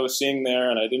opportunities that I was seeing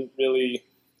there, and I didn't really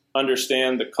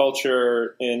understand the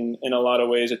culture in a lot of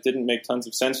ways. It didn't make tons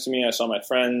of sense to me. I saw my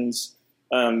friends,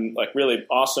 like really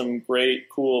awesome, great,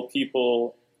 cool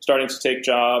people starting to take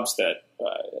jobs that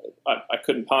I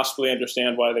couldn't possibly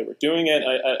understand why they were doing it.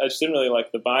 I just didn't really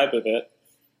like the vibe of it.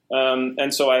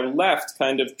 And so I left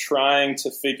kind of trying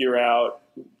to figure out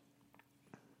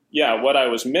what I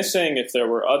was missing, if there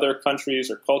were other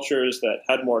countries or cultures that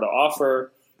had more to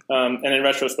offer. And in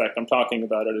retrospect, I'm talking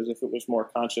about it as if it was more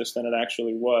conscious than it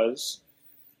actually was.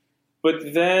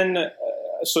 But then,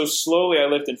 so slowly I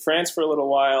lived in France for a little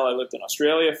while, I lived in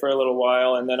Australia for a little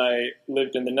while, and then I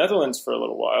lived in the Netherlands for a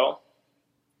little while.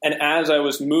 And as I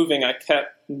was moving, I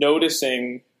kept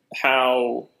noticing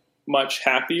how much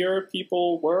happier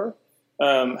people were.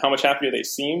 How much happier they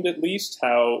seemed, at least,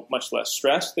 how much less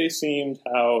stressed they seemed,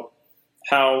 how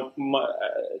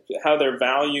their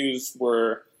values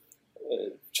were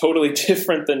totally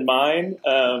different than mine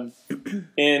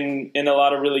in a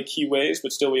lot of really key ways,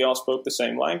 but still we all spoke the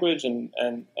same language and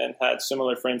had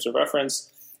similar frames of reference.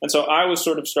 And so I was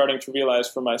sort of starting to realize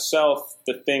for myself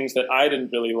the things that I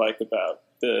didn't really like about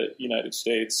the United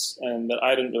States and that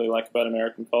I didn't really like about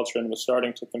American culture, and was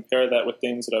starting to compare that with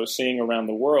things that I was seeing around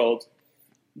the world.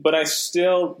 But I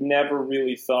still never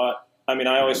really thought, I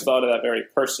always thought of that very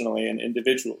personally and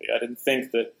individually. I didn't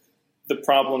think that the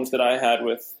problems that I had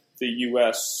with the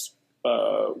U.S.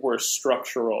 Were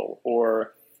structural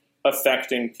or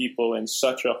affecting people in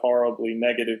such a horribly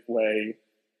negative way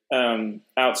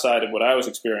outside of what I was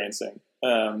experiencing,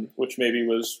 which maybe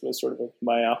was sort of a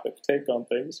myopic take on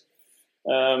things.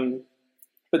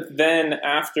 But then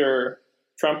after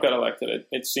Trump got elected,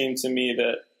 it seemed to me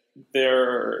that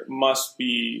there must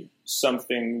be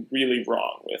something really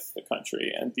wrong with the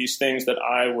country. And these things that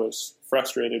I was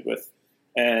frustrated with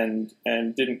and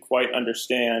didn't quite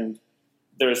understand,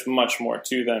 there's much more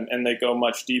to them, and they go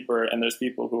much deeper, and there's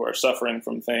people who are suffering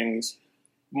from things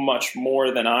much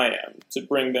more than I am, to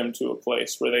bring them to a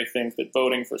place where they think that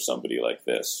voting for somebody like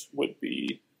this would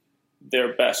be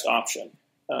their best option.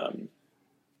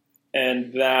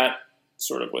 And that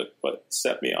sort of what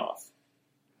set me off.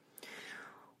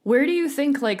 Where do you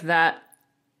think like that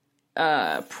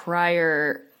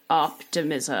prior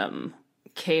optimism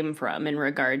came from in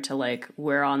regard to like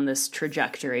we're on this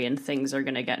trajectory and things are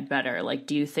going to get better? Like,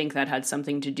 do you think that had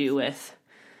something to do with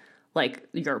like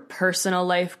your personal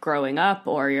life growing up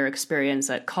or your experience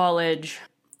at college?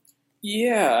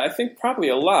 Yeah, I think probably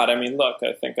a lot. I mean, look,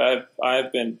 I think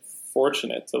I've been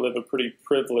fortunate to live a pretty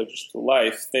privileged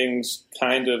life. Things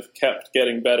kind of kept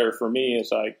getting better for me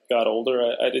as I got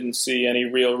older. I didn't see any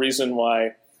real reason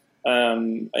why.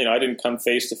 I didn't come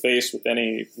face to face with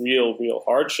any real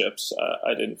hardships.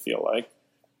 I didn't feel like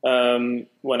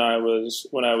when I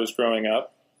was growing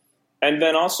up. And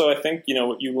then also, I think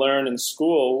what you learn in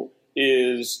school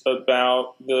is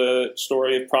about the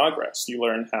story of progress. You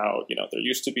learn how there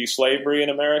used to be slavery in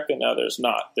America, now there's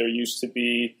not. There used to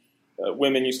be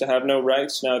women used to have no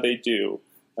rights, now they do.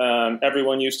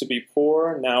 Everyone used to be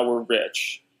poor, now we're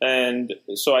rich. And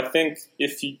so I think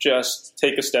if you just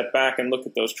take a step back and look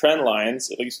at those trend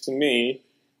lines, at least to me,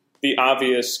 the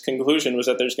obvious conclusion was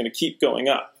that there's going to keep going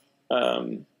up.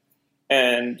 And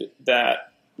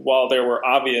that while there were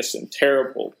obvious and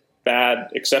terrible bad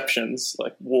exceptions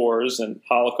like wars and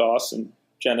holocausts and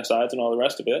genocides and all the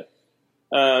rest of it,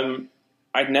 I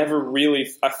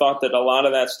thought that a lot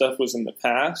of that stuff was in the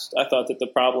past. I thought that the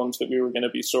problems that we were going to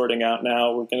be sorting out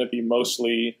now were going to be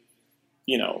mostly,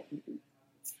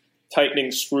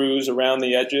 tightening screws around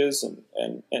the edges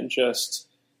and just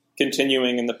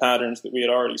continuing in the patterns that we had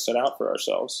already set out for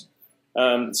ourselves.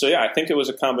 I think it was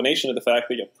a combination of the fact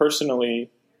that personally,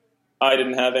 I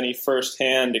didn't have any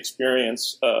firsthand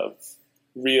experience of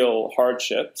real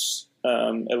hardships,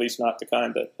 at least not the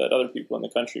kind that other people in the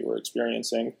country were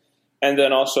experiencing. And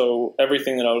then also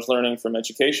everything that I was learning from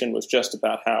education was just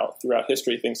about how throughout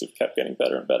history things have kept getting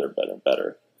better and better and better and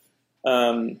better.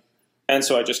 And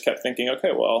so I just kept thinking,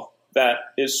 okay, well, that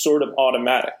is sort of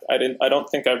automatic. I don't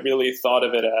think I really thought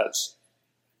of it as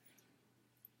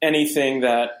anything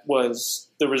that was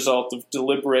the result of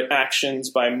deliberate actions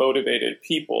by motivated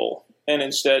people, and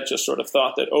instead just sort of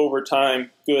thought that over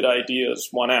time good ideas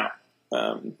won out,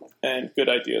 and good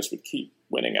ideas would keep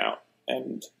winning out.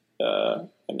 And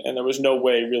there was no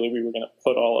way really we were going to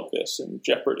put all of this in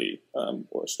jeopardy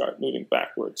or start moving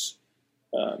backwards.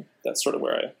 That's sort of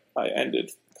where I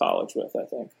ended college with, I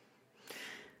think.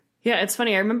 Yeah, it's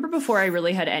funny. I remember before I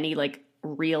really had any like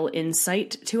real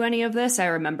insight to any of this, I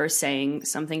remember saying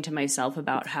something to myself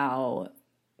about how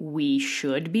we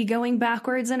should be going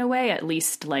backwards in a way, at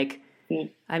least like,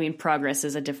 I mean, progress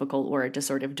is a difficult word to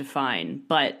sort of define,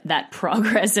 but that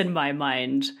progress in my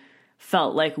mind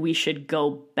felt like we should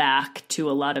go back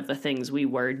to a lot of the things we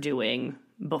were doing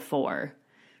before.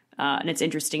 And it's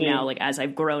interesting now, like as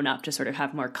I've grown up, to sort of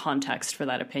have more context for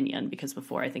that opinion, because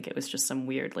before I think it was just some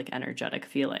weird, like energetic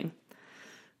feeling.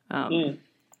 And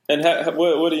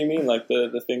what do you mean, like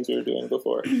the things we were doing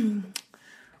before?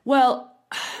 Well,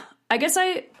 I guess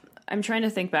I'm trying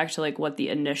to think back to like what the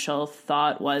initial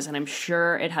thought was, and I'm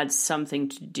sure it had something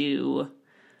to do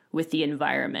with the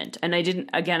environment. And I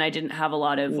didn't have a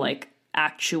lot of like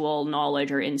actual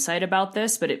knowledge or insight about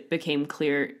this, but it became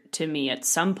clear to me at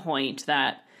some point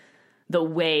that the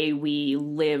way we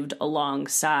lived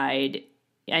alongside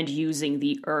and using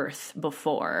the earth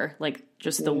before, like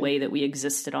just the way that we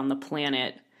existed on the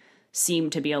planet,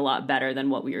 seemed to be a lot better than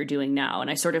what we were doing now.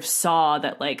 And I sort of saw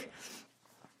that, like,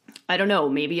 I don't know,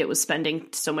 maybe it was spending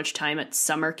so much time at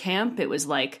summer camp. It was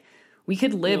like, we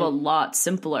could live a lot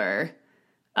simpler.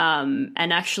 And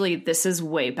actually this is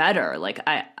way better. Like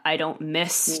I don't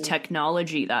miss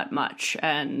technology that much.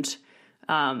 And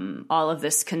all of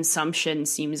this consumption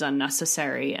seems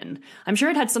unnecessary, and I'm sure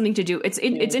it had something to do. It's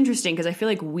interesting because I feel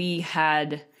like we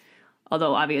had,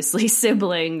 although obviously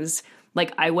siblings,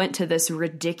 like I went to this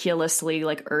ridiculously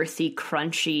like earthy,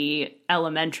 crunchy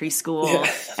elementary school,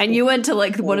 and you went to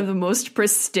like one of the most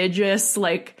prestigious,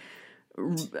 like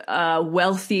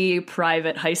wealthy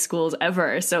private high schools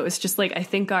ever. So it's just like I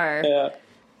think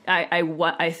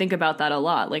I think about that a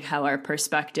lot, like how our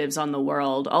perspectives on the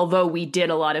world, although we did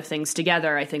a lot of things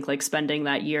together, I think like spending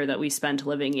that year that we spent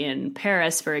living in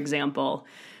Paris, for example,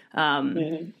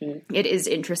 it is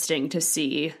interesting to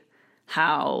see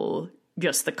how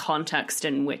just the context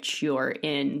in which you're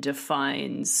in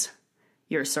defines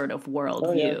your sort of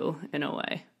worldview in a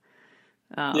way.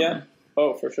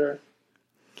 Oh, for sure.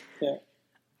 Yeah.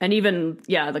 And even,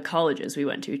 the colleges we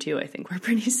went to, too, I think were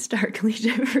pretty starkly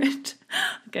different.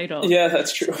 Yeah,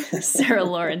 that's true. Sarah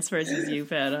Lawrence versus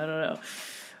UPenn, I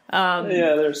don't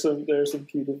know. There's some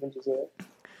key differences there.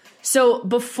 So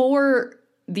before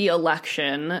the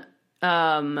election,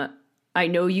 I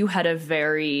know you had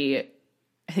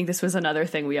I think this was another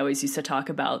thing we always used to talk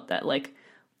about, that like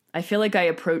I feel like I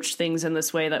approached things in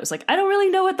this way that was like, I don't really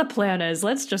know what the plan is.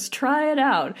 Let's just try it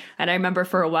out. And I remember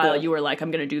for a while you were like, I'm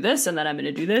going to do this, and then I'm going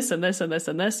to do this and this and this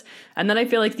and this. And then I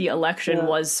feel like the election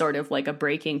was sort of like a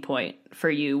breaking point for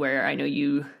you, where I know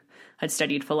you had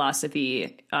studied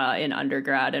philosophy in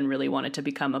undergrad and really wanted to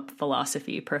become a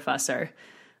philosophy professor.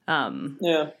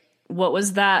 What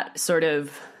was that sort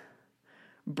of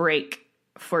break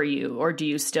for you? Or do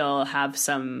you still have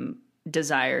some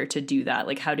desire to do that?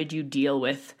 Like, how did you deal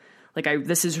with, like,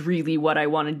 this is really what I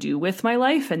want to do with my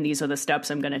life, and these are the steps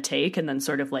I'm going to take, and then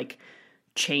sort of like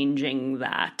changing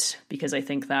that? Because I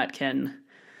think that can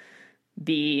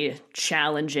be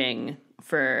challenging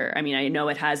for, I mean, I know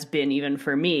it has been even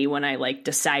for me when I like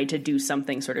decide to do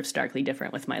something sort of starkly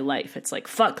different with my life. It's like,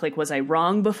 fuck, like, was I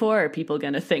wrong before? Are people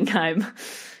going to think I'm,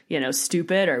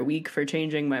 stupid or weak for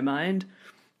changing my mind?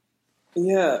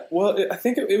 Yeah, well, I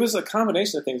think it was a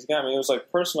combination of things. Again, I mean, it was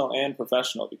like personal and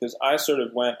professional, because I sort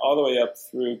of went all the way up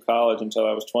through college until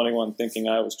I was 21 thinking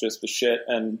I was just the shit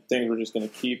and things were just going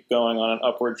to keep going on an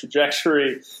upward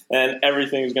trajectory and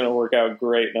everything was going to work out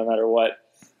great no matter what.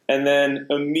 And then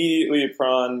immediately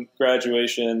upon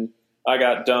graduation, I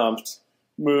got dumped,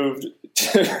 moved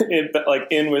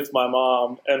in with my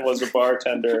mom and was a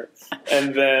bartender,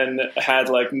 and then had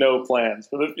like no plans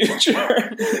for the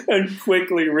future and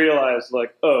quickly realized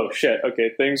like, oh shit, okay,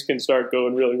 things can start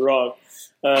going really wrong.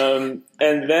 And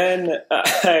then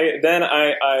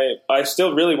I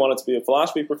still really wanted to be a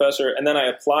philosophy professor, and then I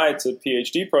applied to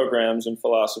PhD programs in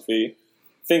philosophy,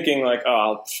 thinking like,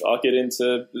 oh, I'll get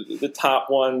into the top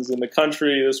ones in the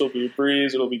country. This will be a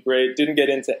breeze. It'll be great. Didn't get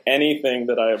into anything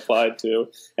that I applied to.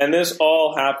 And this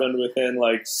all happened within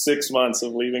like 6 months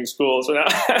of leaving school. So now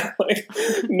I have like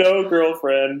no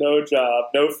girlfriend, no job,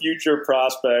 no future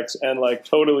prospects, and like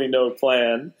totally no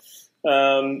plan.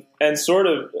 And sort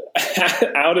of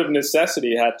out of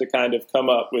necessity had to kind of come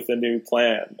up with a new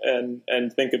plan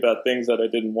and think about things that I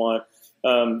didn't want.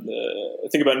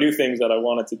 Think about new things that I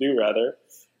wanted to do rather.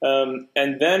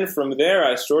 And then from there,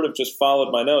 I sort of just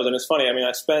followed my nose. And it's funny. I mean,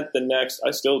 I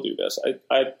still do this.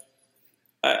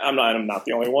 I'm not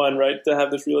the only one, right, to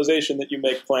have this realization that you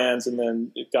make plans and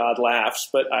then God laughs.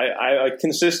 But I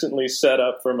consistently set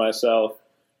up for myself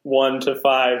 1 to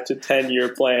 5 to 10 year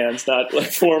plans, not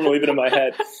like formally, but in my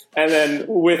head. And then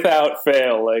without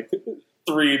fail, like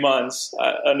 3 months,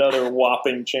 another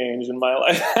whopping change in my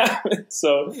life happened.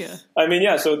 So, yeah. I mean,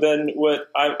 yeah. So then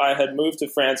I had moved to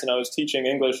France and I was teaching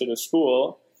English at a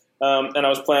school. And I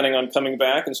was planning on coming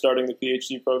back and starting the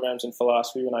PhD programs in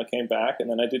philosophy when I came back. And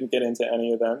then I didn't get into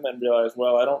any of them and realized,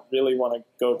 well, I don't really want to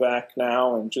go back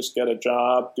now and just get a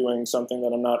job doing something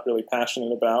that I'm not really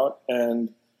passionate about. And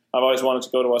I've always wanted to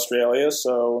go to Australia.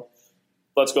 So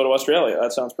let's go to Australia.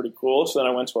 That sounds pretty cool. So then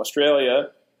I went to Australia.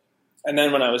 And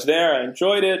then when I was there, I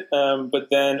enjoyed it. And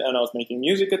I was making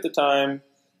music at the time,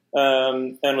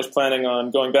 and was planning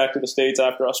on going back to the States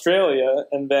after Australia.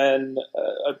 And then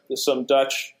some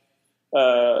Dutch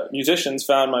musicians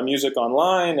found my music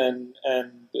online and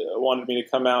wanted me to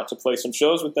come out to play some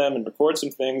shows with them and record some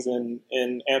things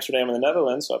in Amsterdam and the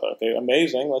Netherlands. So I thought, okay,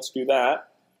 amazing, let's do that.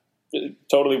 It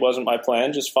totally wasn't my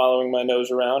plan, just following my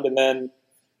nose around. And then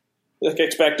like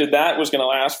expected that was going to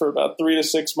last for about 3 to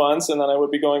 6 months, and then I would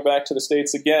be going back to the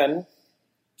States again.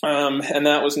 And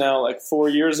that was now like 4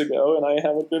 years ago, and I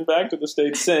haven't been back to the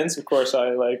States since. Of course, I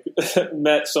like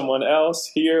met someone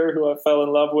else here who I fell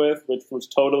in love with, which was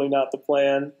totally not the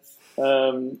plan.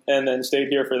 And then stayed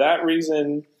here for that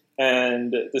reason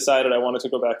and decided I wanted to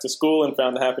go back to school and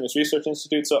found the Happiness Research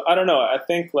Institute. So I don't know. I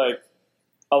think like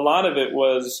a lot of it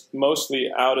was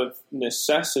mostly out of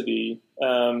necessity.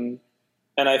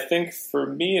 And I think for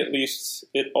me, at least,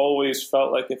 it always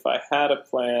felt like if I had a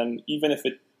plan, even if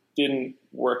it didn't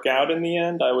work out in the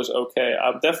end, I was okay.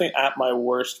 I'm definitely at my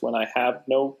worst when I have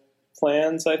no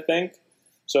plans, I think.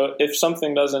 So if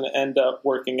something doesn't end up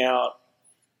working out,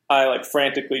 I like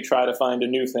frantically try to find a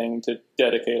new thing to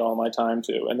dedicate all my time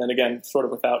to. And then again, sort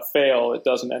of without fail, it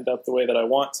doesn't end up the way that I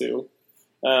want to.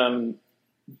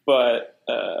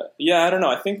 Yeah, I don't know.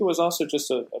 I think it was also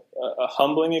just a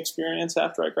humbling experience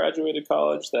after I graduated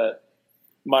college that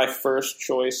my first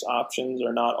choice options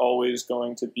are not always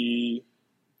going to be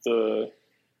the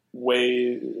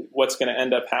way what's going to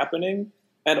end up happening.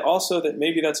 And also that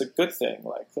maybe that's a good thing.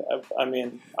 Like,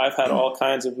 I've had all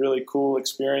kinds of really cool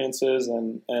experiences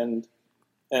and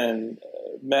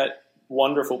met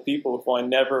wonderful people who I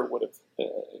never would have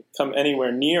come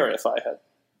anywhere near if I had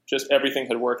just everything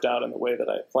had worked out in the way that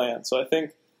I had planned. So I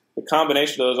think the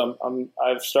combination of those,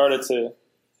 I've started to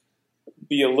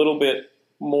be a little bit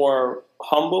more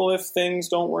humble if things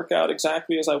don't work out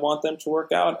exactly as I want them to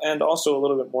work out, and also a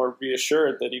little bit more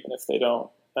reassured that even if they don't,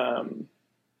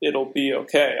 it'll be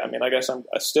okay. I mean, I guess I'm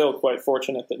still quite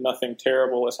fortunate that nothing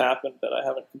terrible has happened, that I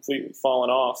haven't completely fallen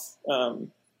off.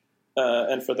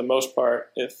 And for the most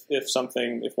part, if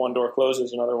one door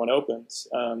closes, another one opens.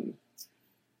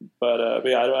 But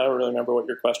yeah, I don't really remember what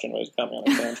your question was. Got me on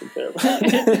a tangent there.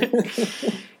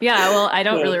 Yeah, well, I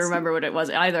don't really remember what it was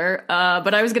either.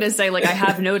 But I was going to say, like, I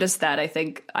have noticed that. I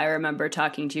think I remember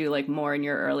talking to you, like, more in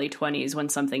your early 20s when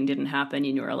something didn't happen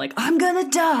and you were like, I'm going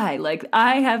to die. Like,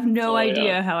 I have no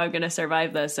idea how I'm going to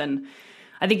survive this. And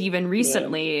I think even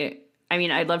recently, I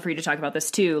mean, I'd love for you to talk about this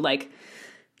too. Like,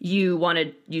 you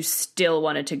still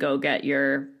wanted to go get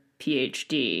your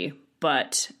PhD,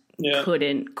 but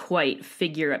couldn't quite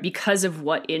figure out, because of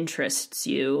what interests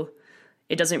you,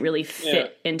 it doesn't really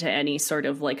fit into any sort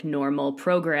of like normal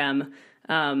program.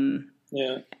 And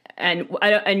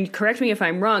correct me if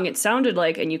I'm wrong, it sounded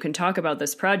like, and you can talk about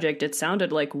this project, it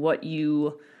sounded like what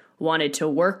you wanted to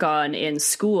work on in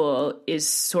school is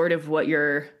sort of what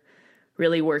you're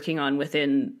really working on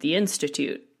within the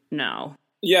Institute now.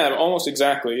 Yeah, almost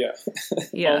exactly.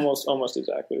 Yeah. almost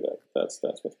exactly that. That's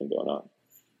what's been going on.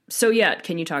 So yeah,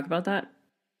 can you talk about that?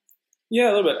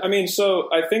 Yeah, a little bit. I mean,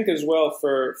 so I think as well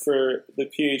for the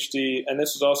PhD, and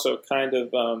this is also kind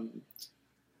of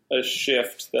a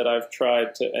shift that I've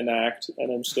tried to enact,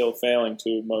 and I'm still failing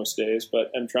to most days,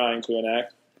 but I'm trying to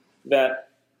enact that.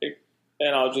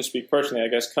 And I'll just speak personally, I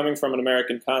guess, coming from an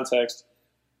American context,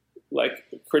 like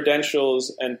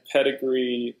credentials and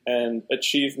pedigree and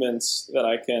achievements that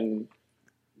I can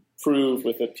prove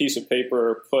with a piece of paper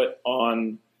or put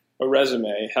on a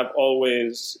resume have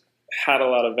always had a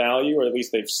lot of value, or at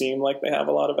least they've seemed like they have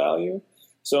a lot of value.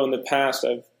 So in the past,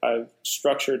 I've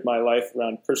structured my life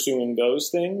around pursuing those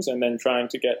things and then trying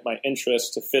to get my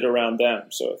interests to fit around them.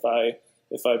 So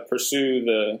if I pursue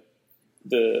the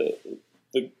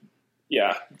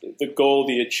goal,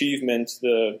 the achievement,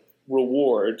 the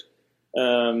reward,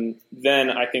 then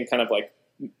I can kind of like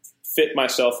fit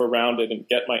myself around it and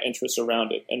get my interests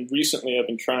around it. And recently I've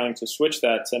been trying to switch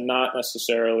that to not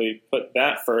necessarily put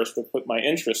that first, but put my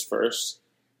interests first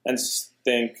and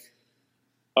think,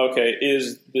 okay,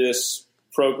 is this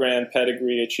program,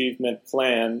 pedigree, achievement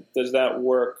plan, does that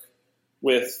work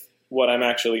with what I'm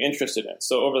actually interested in?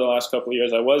 So over the last couple of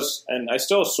years I was, and I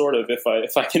still sort of, if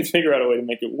I can figure out a way to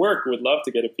make it work, would love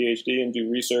to get a PhD and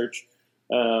do research.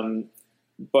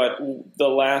 But the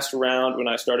last round, when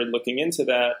I started looking into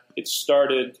that, it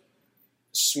started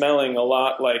smelling a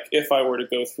lot like if I were to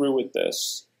go through with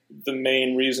this, the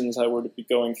main reasons I were to be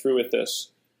going through with this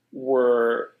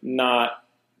were not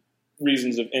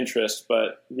reasons of interest,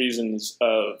 but reasons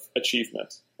of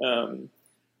achievement. And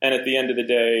at the end of the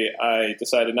day, I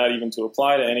decided not even to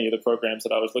apply to any of the programs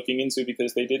that I was looking into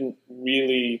because they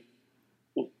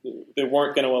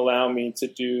weren't going to allow me to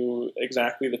do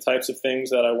exactly the types of things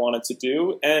that I wanted to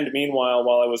do. And meanwhile,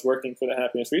 while I was working for the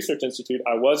Happiness Research Institute,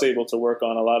 I was able to work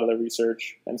on a lot of the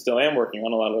research, and still am working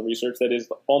on a lot of the research that is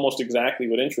almost exactly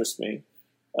what interests me.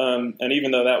 And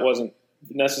even though that wasn't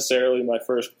necessarily my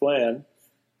first plan,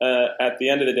 at the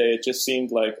end of the day, it just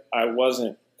seemed like I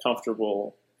wasn't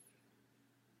comfortable.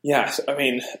 Yeah, I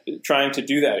mean, trying to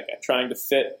do that again, trying to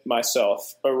fit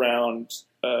myself around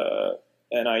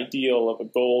an ideal of a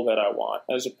goal that I want,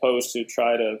 as opposed to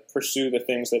try to pursue the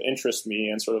things that interest me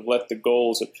and sort of let the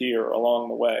goals appear along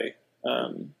the way.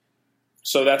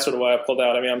 So that's sort of why I pulled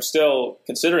out. I mean, I'm still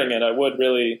considering it. I would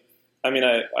really, I mean,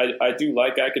 I do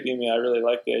like academia. I really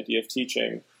like the idea of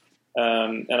teaching.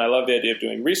 And I love the idea of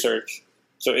doing research.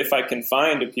 So if I can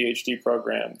find a PhD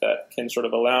program that can sort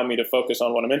of allow me to focus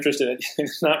on what I'm interested in,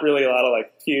 it's not really a lot of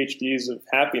like PhDs of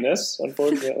happiness,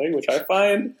 unfortunately, which I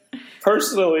find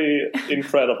personally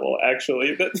incredible,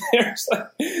 actually. That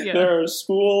there are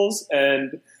schools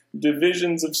and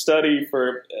divisions of study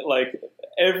for like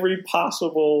every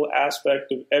possible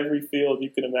aspect of every field you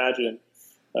can imagine.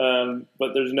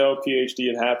 But there's no PhD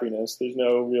in happiness. There's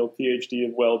no real PhD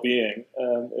of well-being.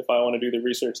 If I want to do the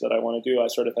research that I want to do, I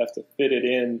sort of have to fit it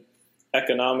in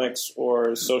economics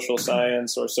or social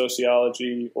science or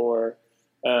sociology or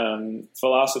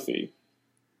philosophy.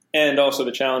 And also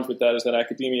the challenge with that is that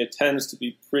academia tends to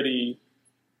be pretty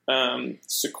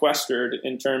sequestered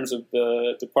in terms of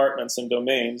the departments and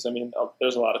domains. I mean,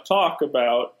 there's a lot of talk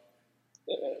about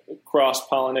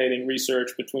cross-pollinating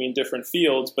research between different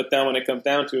fields, but then when it comes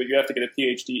down to it, you have to get a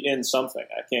PhD in something.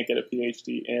 I can't get a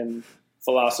PhD in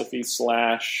philosophy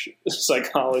 /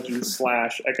 psychology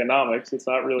 / economics. It's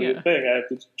not really a thing. I have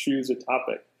to choose a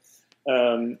topic.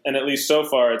 And at least so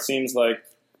far, it seems like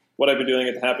what I've been doing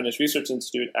at the Happiness Research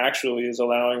Institute actually is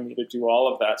allowing me to do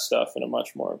all of that stuff in a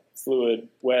much more fluid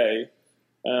way.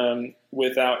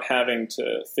 without having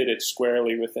to fit it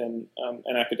squarely within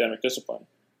an academic discipline,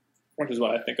 which is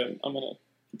why I think I'm going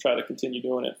to try to continue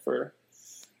doing it for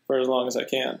as long as I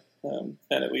can, and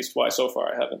at least why so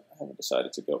far I haven't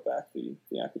decided to go back the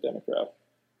academic route.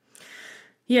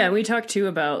 Yeah, we talked too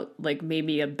about like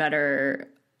maybe a better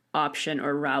option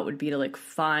or route would be to like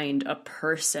find a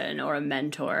person or a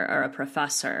mentor or a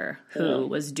professor who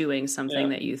was doing something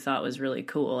that you thought was really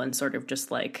cool and sort of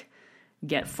just like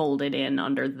get folded in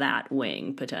under that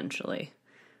wing potentially.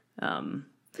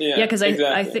 Because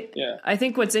I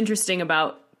think what's interesting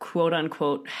about quote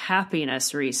unquote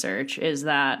happiness research is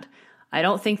that I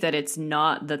don't think that it's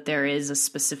not that there is a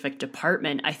specific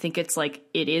department. I think it's like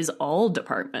it is all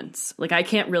departments. Like I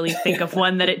can't really think of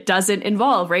one that it doesn't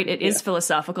involve, right? It is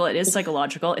philosophical, it is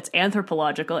psychological, it's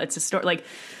anthropological, it's like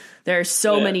there are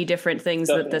so many different things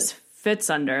that this fits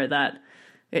under that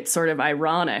it's sort of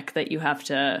ironic that you have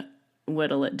to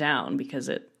whittle it down because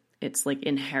it's like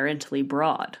inherently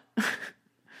broad.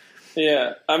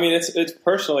 Yeah, I mean, it's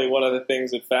personally one of the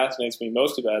things that fascinates me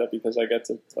most about it because I get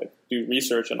to like do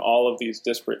research in all of these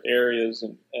disparate areas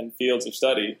and fields of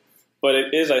study. But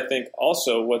it is, I think,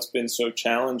 also what's been so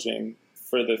challenging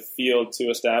for the field to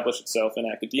establish itself in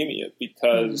academia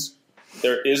because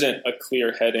there isn't a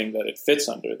clear heading that it fits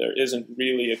under. There isn't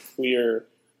really a clear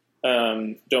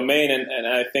domain, and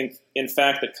I think, in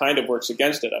fact, it kind of works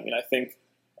against it. I mean, I think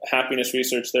happiness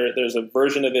research, there's a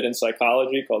version of it in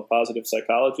psychology called positive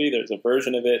psychology. There's a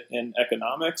version of it in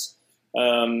economics.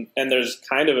 And there's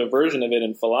kind of a version of it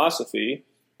in philosophy.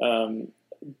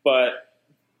 But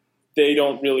they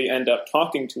don't really end up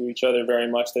talking to each other very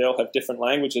much. They all have different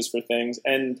languages for things.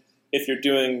 And if you're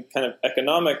doing kind of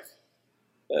economic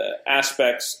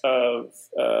aspects of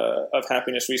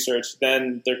happiness research,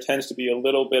 then there tends to be a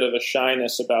little bit of a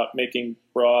shyness about making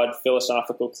broad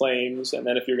philosophical claims. And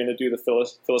then if you're going to do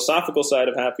the philosophical side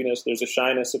of happiness, there's a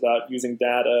shyness about using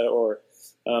data or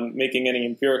making any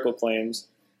empirical claims.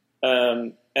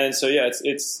 And so, yeah,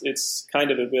 it's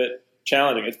kind of a bit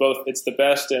challenging. It's the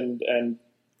best and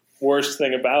worst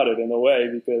thing about it in a way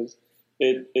because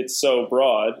it's so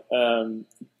broad,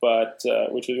 but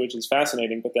which is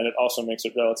fascinating. But then it also makes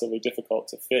it relatively difficult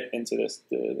to fit into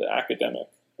the academic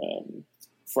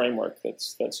framework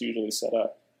that's usually set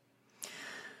up.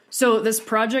 So this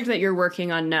project that you're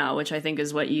working on now, which I think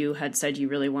is what you had said you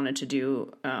really wanted to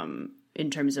do in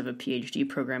terms of a PhD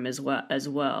program as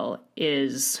well,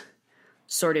 is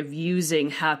sort of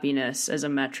using happiness as a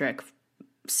metric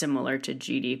similar to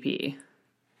GDP.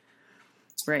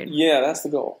 Right. Yeah, that's the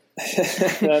goal.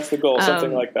 That's the goal,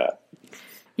 something like that.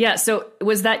 Yeah, so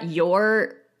was that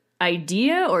your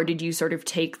idea, or did you sort of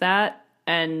take that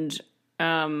and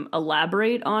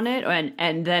elaborate on it?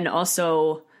 And then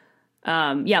also,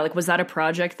 was that a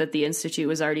project that the Institute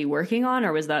was already working on,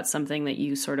 or was that something that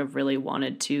you sort of really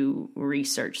wanted to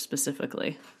research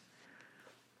specifically?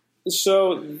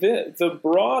 So the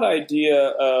broad idea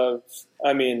of,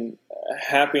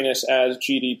 happiness as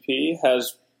GDP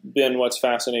has been what's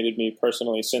fascinated me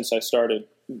personally since I started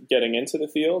getting into the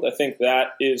field. I think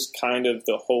that is kind of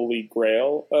the holy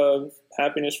grail of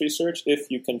happiness research.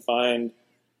 If you can find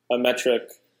a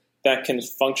metric that can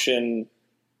function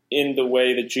in the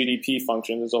way that GDP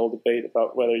functions, there's a whole debate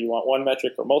about whether you want one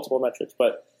metric or multiple metrics,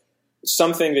 but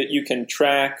something that you can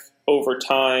track over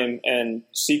time and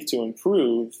seek to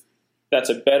improve, that's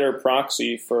a better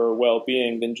proxy for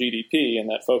well-being than GDP,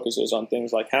 and that focuses on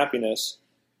things like happiness,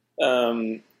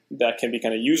 that can be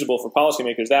kind of usable for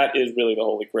policymakers. That is really the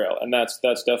holy grail. And that's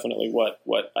definitely what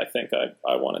I think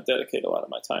I want to dedicate a lot of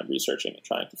my time researching and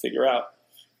trying to figure out.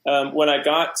 When I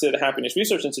got to the Happiness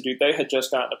Research Institute, they had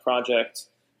just gotten a project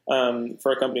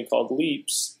for a company called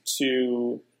Leaps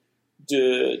to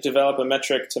develop a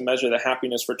metric to measure the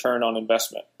happiness return on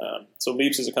investment. So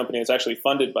Leaps is a company that's actually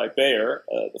funded by Bayer,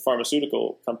 the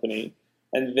pharmaceutical company.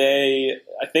 And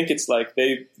I think it's like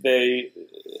they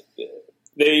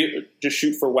just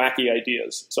shoot for wacky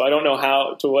ideas. So I don't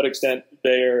know to what extent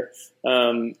Bayer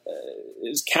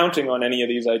is counting on any of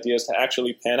these ideas to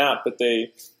actually pan out, but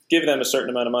they give them a certain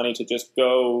amount of money to just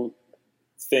go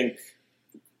think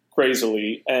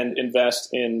crazily and invest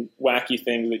in wacky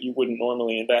things that you wouldn't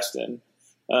normally invest in.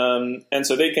 And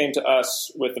so they came to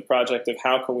us with the project of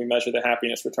how can we measure the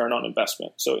happiness return on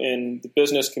investment. So in the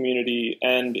business community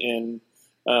and in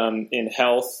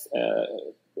health,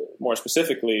 more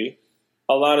specifically,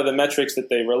 a lot of the metrics that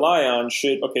they rely on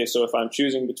so if I'm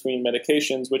choosing between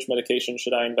medications, which medication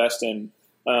should I invest in?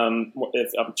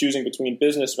 If I'm choosing between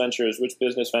business ventures, which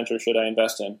business venture should I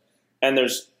invest in? And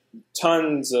there's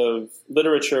tons of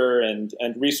literature and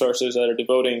resources that are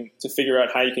devoting to figure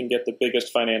out how you can get the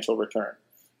biggest financial return.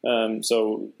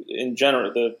 So in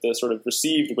general, the sort of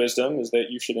received wisdom is that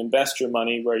you should invest your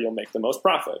money where you'll make the most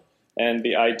profit. And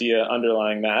the idea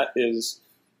underlying that is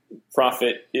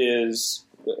profit is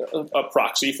a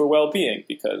proxy for well-being,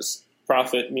 because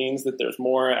profit means that there's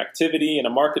more activity in a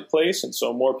marketplace, and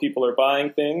so more people are buying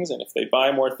things, and if they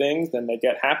buy more things, then they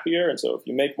get happier, and so if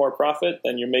you make more profit,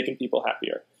 then you're making people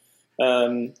happier.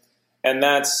 And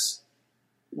that's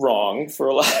wrong for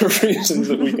a lot of reasons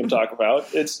that we can talk about.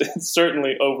 It's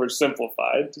certainly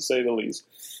oversimplified, to say the least.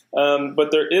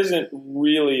 But there isn't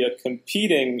really a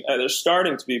competing, there's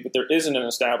starting to be, but there isn't an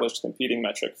established competing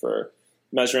metric for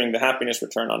measuring the happiness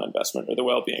return on investment or the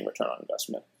well-being return on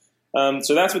investment.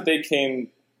 So that's what they came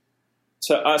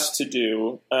to us to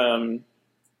do. And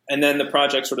then the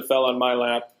project sort of fell on my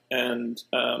lap and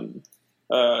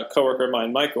a coworker of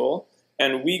mine, Michael,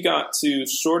 and we got to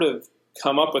sort of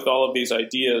come up with all of these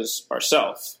ideas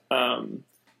ourselves,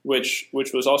 which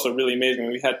was also really amazing.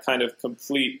 We had kind of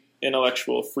complete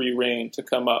intellectual free reign to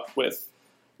come up with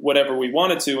whatever we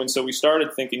wanted to, and so we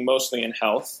started thinking mostly in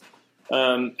health.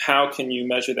 How can you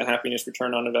measure the happiness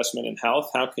return on investment in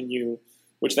health? How can you,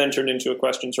 which then turned into a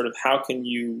question sort of how can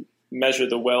you measure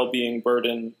the well-being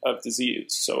burden of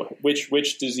disease? So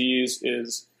which disease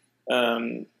is,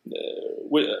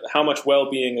 how much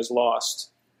well-being is lost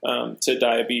to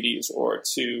diabetes or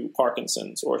to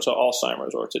Parkinson's or to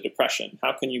Alzheimer's or to depression?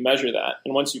 How can you measure that?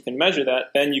 And once you can measure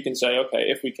that, then you can say, okay,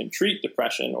 if we can treat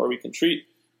depression or we can treat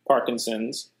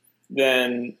Parkinson's,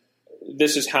 then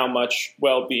this is how much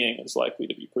well-being is likely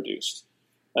to be produced.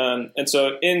 And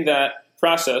so in that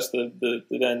process, the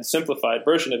then simplified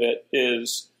version of it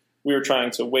is we were trying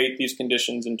to weight these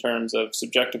conditions in terms of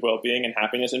subjective well-being and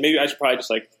happiness. And maybe I should probably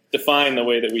just define the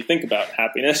way that we think about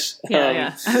happiness.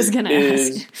 Yeah. I was going to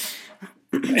ask.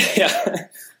 Yeah.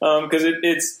 Because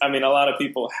it's, I mean, a lot of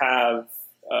people have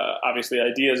obviously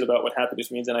ideas about what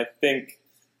happiness means. And I think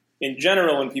in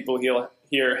general, when people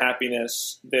hear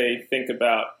happiness, they think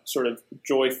about sort of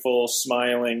joyful,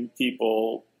 smiling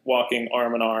people walking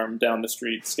arm in arm down the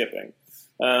street, skipping.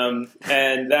 And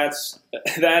that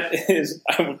is,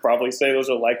 I would probably say those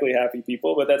are likely happy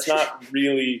people, but that's not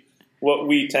really what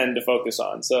we tend to focus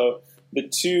on. So the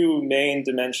two main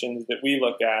dimensions that we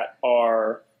look at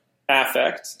are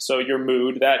affect, so your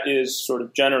mood. That is sort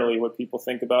of generally what people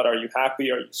think about. Are you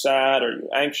happy? Are you sad? Are you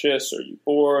anxious? Are you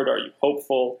bored? Are you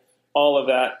hopeful? All of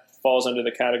that falls under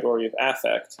the category of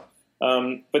affect.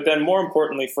 But then more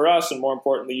importantly for us, and more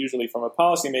importantly usually from a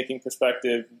policymaking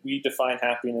perspective, we define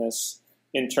happiness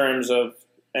in terms of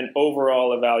an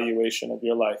overall evaluation of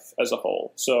your life as a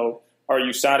whole. So are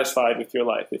you satisfied with your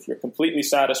life? If you're completely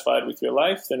satisfied with your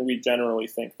life, then we generally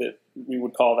think that we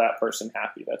would call that person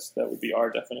happy. That would be our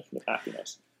definition of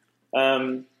happiness.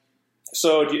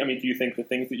 So do you think the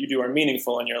things that you do are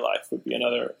meaningful in your life would be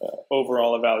another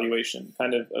overall evaluation,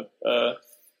 kind of a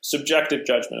subjective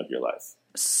judgment of your life?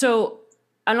 So,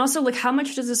 and also, how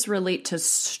much does this relate to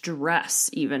stress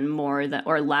even more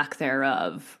or lack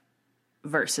thereof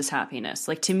versus happiness?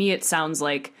 To me, it sounds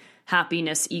like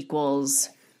happiness equals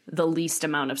the least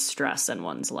amount of stress in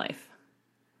one's life.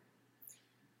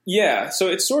 Yeah, so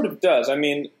it sort of does. I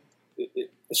mean,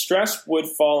 stress would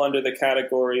fall under the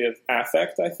category of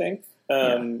affect, I think.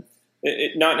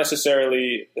 Not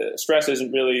necessarily, stress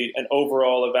isn't really an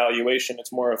overall evaluation.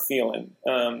 It's more a feeling.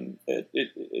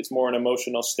 It's more an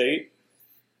emotional state.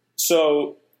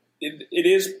 So it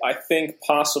is, I think,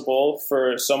 possible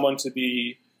for someone to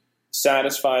be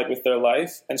satisfied with their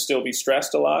life and still be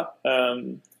stressed a lot. I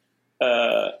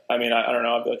don't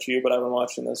know about you, but I've been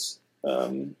watching this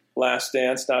Last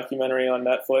Dance documentary on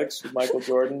Netflix with Michael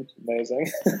Jordan.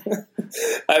 Amazing.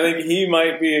 I think he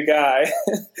might be a guy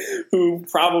who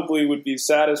probably would be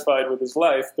satisfied with his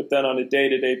life, but then on a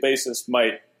day-to-day basis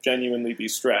might genuinely be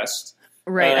stressed.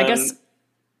 Right.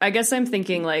 I guess I'm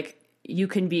thinking you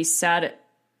can be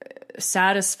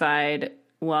satisfied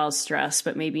while stressed,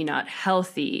 but maybe not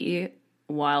healthy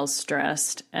while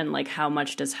stressed, and how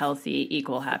much does healthy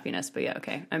equal happiness? But yeah,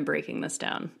 okay, I'm breaking this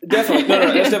down. Definitely,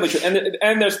 no, that's definitely true.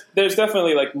 And there's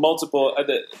definitely multiple.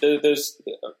 There's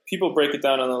people break it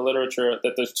down in the literature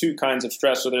that there's two kinds of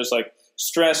stress. So there's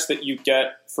stress that you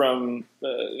get from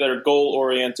that are goal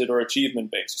oriented or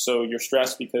achievement based. So you're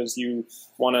stressed because you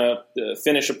want to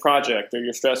finish a project, or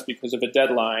you're stressed because of a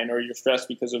deadline, or you're stressed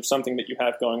because of something that you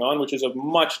have going on, which is a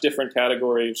much different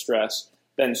category of stress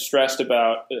than stressed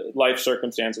about life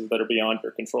circumstances that are beyond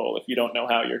your control. If you don't know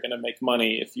how you're going to make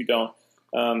money, if you don't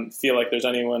feel like there's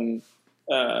anyone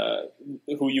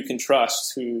who you can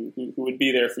trust, who would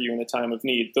be there for you in the time of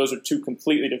need. Those are two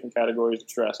completely different categories of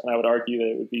stress. And I would argue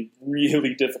that it would be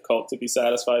really difficult to be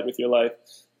satisfied with your life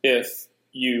if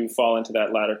you fall into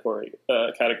that latter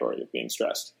category of being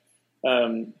stressed.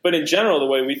 But in general, the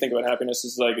way we think about happiness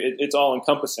is like it's all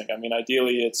encompassing. I mean,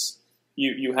 ideally, it's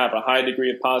you have a high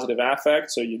degree of positive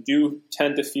affect, so you do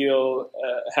tend to feel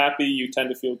happy. You tend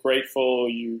to feel grateful.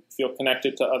 You feel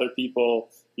connected to other people.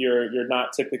 You're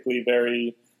not typically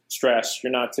very stressed.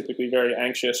 You're not typically very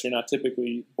anxious. You're not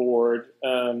typically bored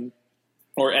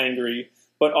or angry.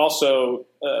 But also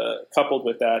coupled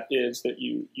with that is that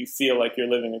you feel like you're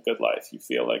living a good life. You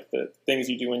feel like the things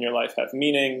you do in your life have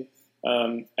meaning,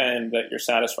 and that you're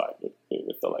satisfied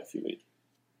with the life you lead.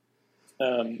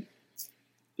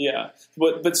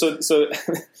 But so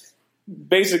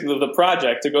basically the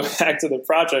project, to go back to the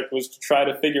project, was to try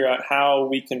to figure out how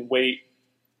we can weight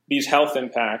these health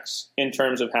impacts in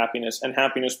terms of happiness, and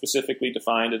happiness specifically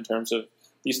defined in terms of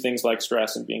these things like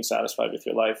stress and being satisfied with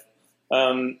your life.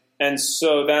 And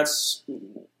so that's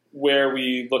where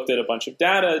we looked at a bunch of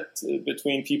data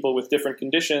between people with different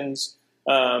conditions,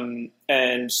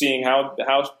 and seeing how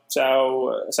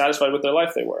satisfied with their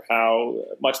life they were, how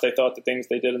much they thought the things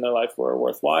they did in their life were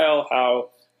worthwhile,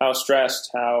 how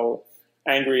stressed, how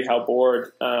angry, how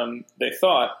bored they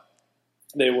thought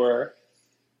they were.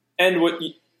 And what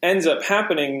ends up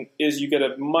happening is you get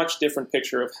a much different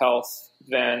picture of health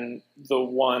than the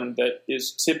one that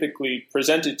is typically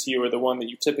presented to you or the one that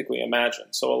you typically imagine.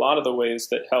 So a lot of the ways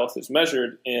that health is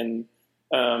measured in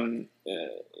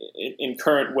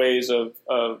current ways of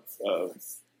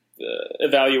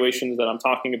evaluations that I'm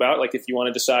talking about, like if you want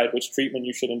to decide which treatment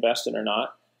you should invest in or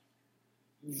not,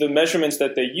 the measurements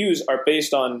that they use are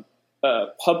based on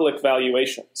public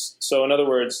valuations. So in other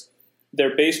words,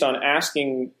 they're based on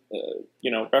asking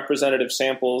representative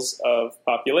samples of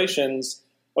populations,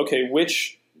 okay,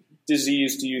 which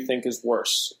disease do you think is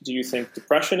worse? Do you think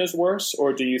depression is worse,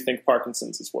 or do you think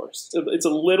Parkinson's is worse? It's a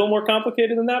little more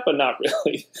complicated than that, but not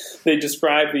really. They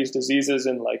describe these diseases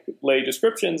in like lay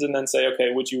descriptions and then say,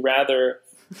 okay, would you rather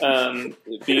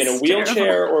be in a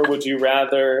wheelchair, or would you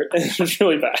rather, it's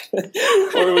really bad,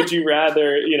 or would you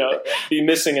rather, be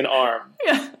missing an arm?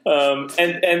 Yeah.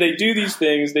 And they do these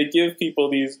things. They give people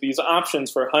these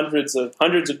options for hundreds of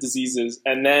diseases,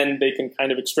 and then they can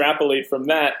kind of extrapolate from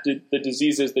that the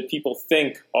diseases that people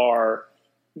think are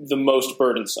the most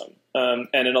burdensome.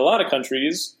 And in a lot of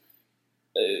countries,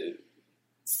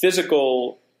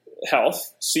 physical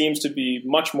health seems to be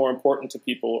much more important to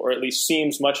people, or at least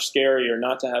seems much scarier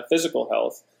not to have physical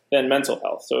health than mental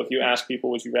health. So if you ask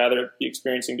people, would you rather be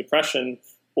experiencing depression,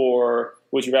 or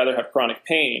would you rather have chronic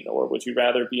pain, or would you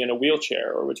rather be in a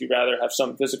wheelchair, or would you rather have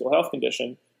some physical health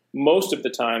condition? Most of the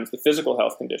times, the physical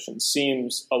health condition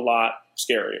seems a lot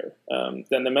scarier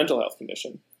than the mental health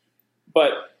condition.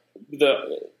 But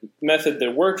the method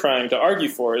that we're trying to argue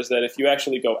for is that if you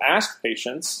actually go ask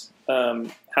patients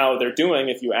how they're doing,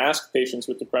 if you ask patients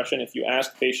with depression, if you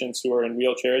ask patients who are in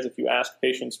wheelchairs, if you ask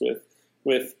patients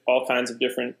with all kinds of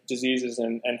different diseases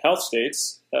and health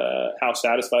states, how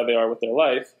satisfied they are with their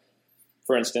life,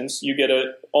 for instance, you get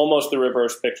almost the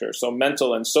reverse picture. So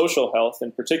mental and social health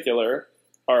in particular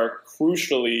are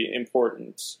crucially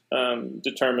important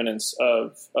determinants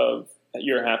of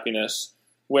your happiness.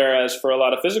 Whereas for a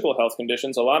lot of physical health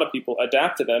conditions, a lot of people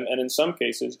adapt to them, and in some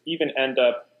cases even end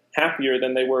up happier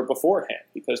than they were beforehand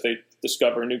because they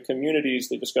discover new communities,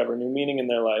 they discover new meaning in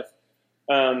their life.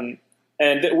 And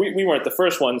we weren't the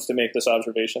first ones to make this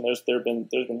observation. There's been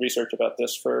research about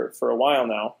this for a while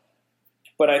now.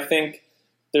 But I think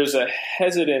there's a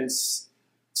hesitance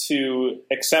to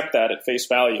accept that at face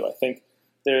value. I think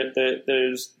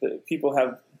people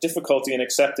have difficulty in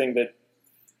accepting that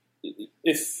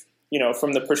if,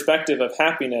 from the perspective of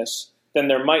happiness, then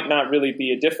there might not really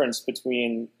be a difference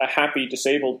between a happy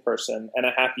disabled person and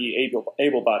a happy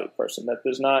able-bodied person. That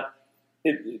there's not,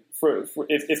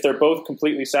 if they're both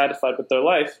completely satisfied with their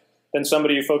life, then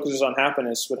somebody who focuses on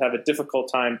happiness would have a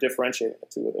difficult time differentiating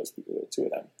the two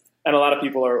of them. And a lot of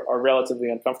people are relatively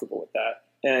uncomfortable with that.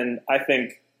 And I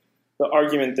think the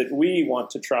argument that we want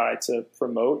to try to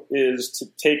promote is to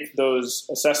take those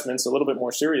assessments a little bit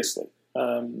more seriously.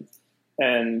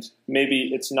 And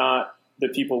maybe it's not the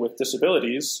people with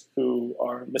disabilities who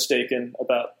are mistaken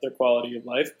about their quality of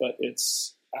life, but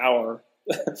it's our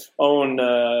own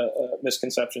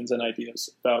misconceptions and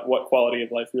ideas about what quality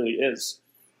of life really is.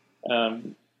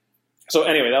 So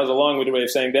anyway, that was a long-winded way of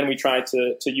saying then we tried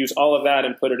to use all of that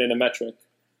and put it in a metric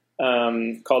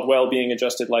called well-being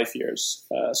adjusted life years.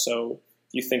 So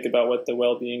you think about what the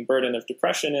well-being burden of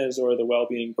depression is or the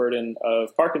well-being burden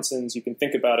of Parkinson's, you can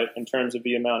think about it in terms of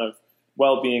the amount of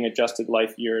well-being adjusted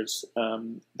life years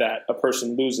that a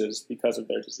person loses because of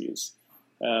their disease.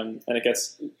 And it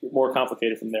gets more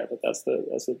complicated from there, but that's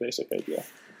the basic idea.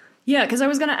 Yeah, because I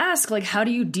was gonna ask, like, how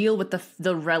do you deal with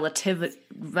the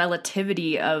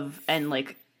relativity of and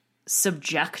like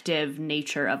subjective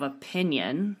nature of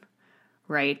opinion,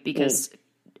 right? Because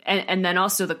and then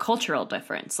also the cultural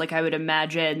difference. Like, I would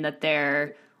imagine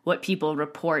that what people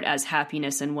report as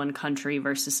happiness in one country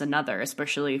versus another,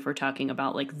 especially if we're talking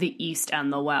about like the East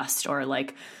and the West, or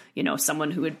like, someone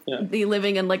who would be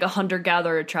living in like a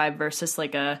hunter-gatherer tribe versus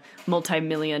like a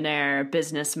multimillionaire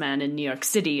businessman in New York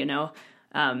City,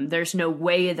 there's no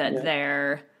way that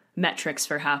their metrics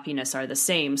for happiness are the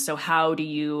same. So how do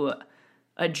you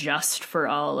adjust for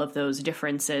all of those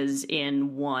differences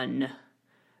in one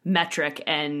metric,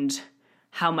 and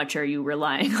how much are you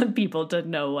relying on people to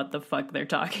know what the fuck they're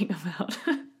talking about?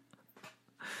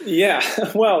 Yeah,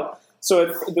 well,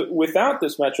 so without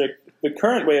this metric, the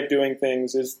current way of doing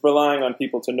things is relying on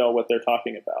people to know what they're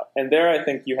talking about. And there I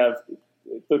think you have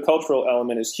the cultural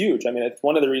element is huge. I mean, it's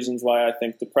one of the reasons why I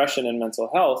think depression and mental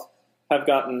health have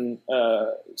gotten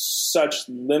such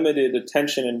limited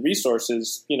attention and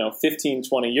resources, 15,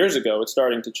 20 years ago. It's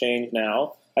starting to change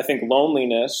now. I think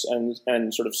loneliness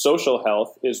and sort of social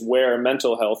health is where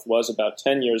mental health was about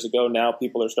 10 years ago. Now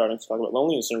people are starting to talk about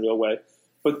loneliness in a real way.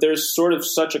 But there's sort of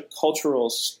such a cultural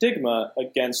stigma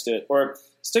against it, or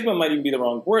stigma might even be the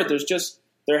wrong word.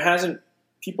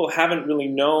 People haven't really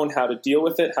known how to deal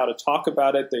with it, how to talk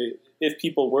about it. If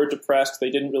people were depressed, they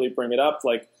didn't really bring it up.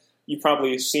 Like, you've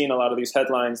probably seen a lot of these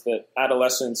headlines that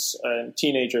adolescents and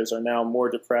teenagers are now more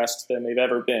depressed than they've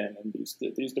ever been. And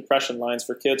these depression lines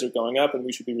for kids are going up, and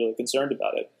we should be really concerned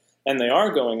about it. And they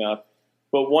are going up.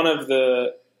 But one of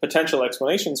the potential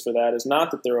explanations for that is not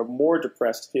that there are more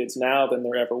depressed kids now than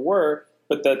there ever were,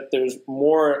 but that there's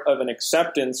more of an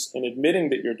acceptance in admitting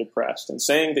that you're depressed and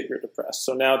saying that you're depressed.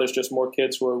 So now there's just more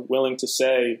kids who are willing to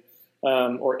say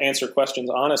or answer questions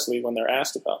honestly when they're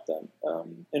asked about them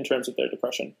in terms of their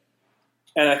depression.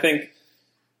 And I think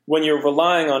when you're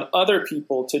relying on other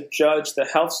people to judge the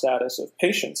health status of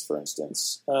patients, for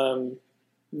instance,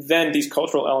 then these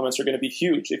cultural elements are going to be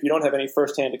huge. If you don't have any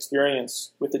firsthand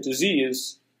experience with the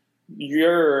disease,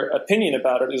 your opinion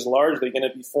about it is largely going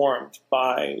to be formed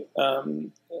by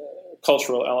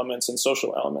cultural elements and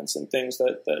social elements and things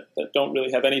that don't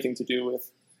really have anything to do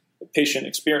with patient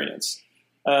experience.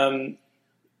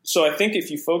 So I think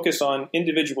if you focus on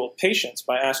individual patients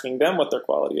by asking them what their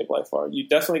quality of life are, you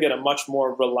definitely get a much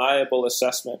more reliable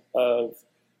assessment of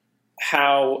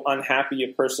how unhappy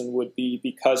a person would be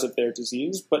because of their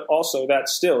disease. But also that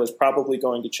still is probably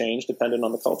going to change depending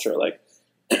on the culture. Like,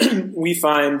 we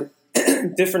find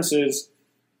differences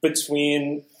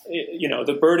between,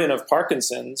 the burden of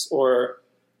Parkinson's, or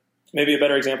maybe a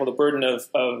better example, the burden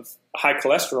of high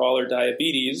cholesterol or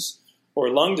diabetes or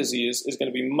lung disease is going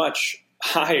to be much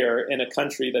higher in a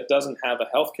country that doesn't have a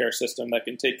healthcare system that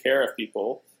can take care of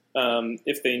people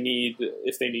if they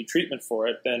need treatment for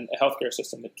it than a healthcare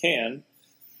system that can.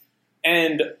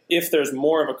 And if there's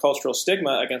more of a cultural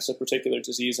stigma against a particular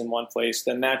disease in one place,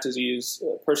 then that disease,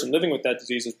 a person living with that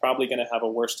disease is probably going to have a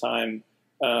worse time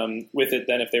with it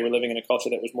than if they were living in a culture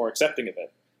that was more accepting of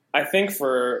it. I think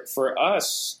for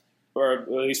us, or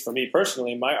at least for me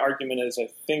personally, my argument is I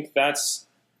think that's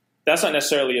not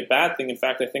necessarily a bad thing. In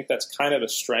fact, I think that's kind of a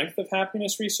strength of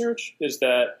happiness research, is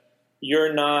that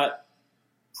you're not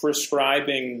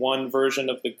prescribing one version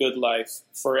of the good life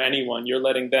for anyone. You're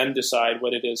letting them decide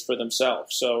what it is for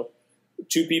themselves. So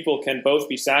two people can both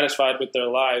be satisfied with their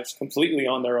lives completely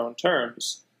on their own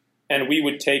terms, and we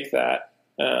would take that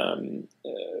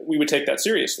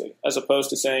seriously, as opposed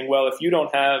to saying, well, if you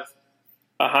don't have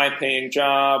a high-paying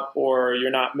job, or you're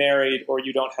not married, or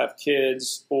you don't have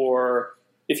kids, or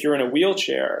if you're in a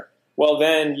wheelchair, well,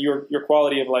 then your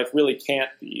quality of life really can't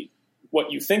be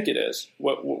what you think it is.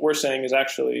 What we're saying is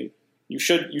actually you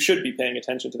should be paying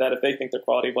attention to that. If they think their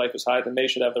quality of life is high, then they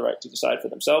should have the right to decide for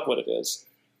themselves what it is.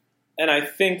 And I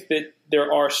think that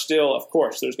there are still, of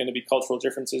course, there's going to be cultural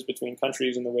differences between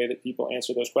countries in the way that people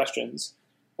answer those questions.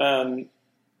 And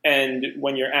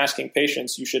when you're asking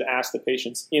patients, you should ask the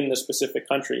patients in the specific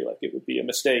country. Like, it would be a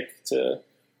mistake to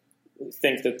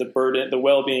think that the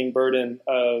well-being burden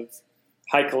of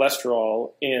high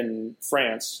cholesterol in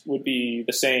France would be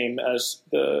the same as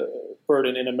the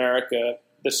burden in America,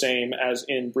 the same as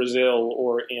in Brazil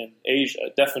or in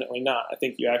Asia. Definitely not. I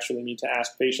think you actually need to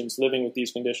ask patients living with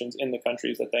these conditions in the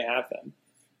countries that they have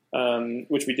them,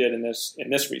 which we did in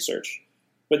this research.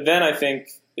 But then I think,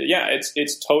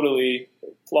 it's totally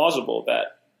plausible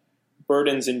that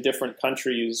burdens in different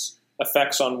countries,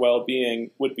 effects on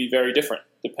well-being would be very different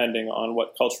depending on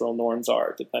what cultural norms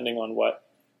are, depending on what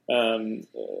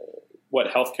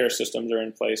healthcare systems are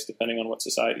in place, depending on what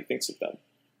society thinks of them.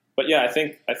 But I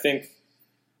think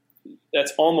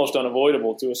that's almost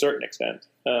unavoidable to a certain extent.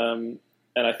 And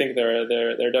I think there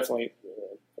are definitely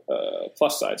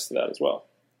plus sides to that as well.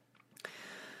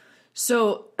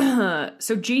 So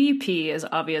GDP is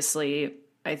obviously,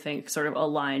 I think, sort of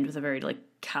aligned with a very like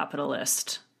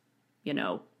capitalist,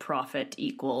 profit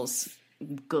equals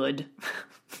good,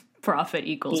 profit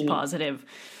equals positive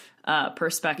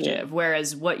perspective. Yeah.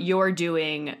 Whereas what you're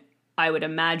doing, I would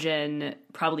imagine,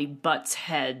 probably butts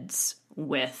heads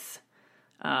with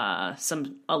a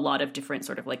lot of different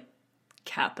sort of like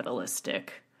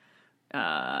capitalistic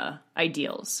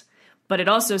ideals. But it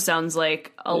also sounds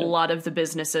like a lot of the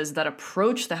businesses that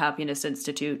approach the Happiness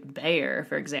Institute, Bayer,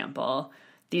 for example,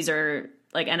 these are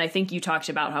like, and I think you talked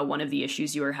about how one of the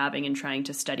issues you were having in trying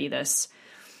to study this,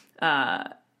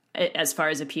 as far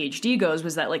as a PhD goes,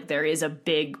 was that like there is a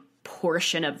big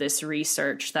portion of this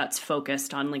research that's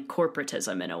focused on like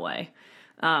corporatism in a way,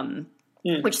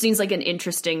 which seems like an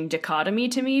interesting dichotomy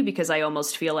to me, because I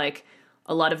almost feel like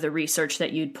a lot of the research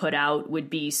that you'd put out would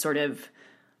be sort of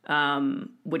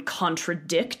would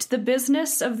contradict the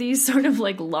business of these sort of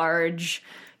like large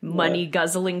money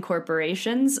guzzling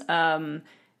corporations.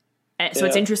 So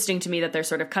it's interesting to me that they're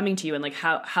sort of coming to you, and like,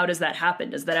 how does that happen?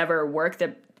 Does that ever work,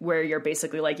 that where you're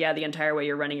basically like, yeah, the entire way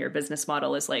you're running your business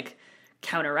model is like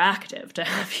counteractive to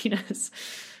happiness?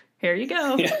 Here you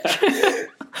go.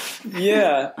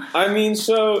 Yeah. I mean,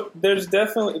 so there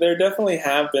definitely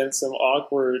have been some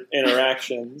awkward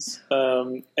interactions,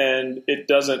 and it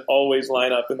doesn't always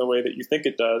line up in the way that you think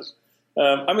it does.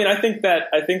 I mean, I think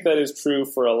that is true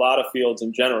for a lot of fields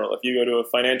in general. If you go to a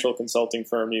financial consulting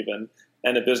firm even,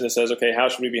 and a business says, okay, how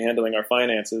should we be handling our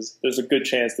finances? There's a good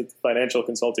chance that the financial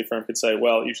consulting firm could say,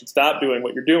 well, you should stop doing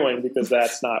what you're doing because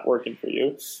that's not working for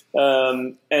you.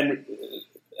 And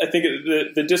I think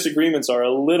the disagreements are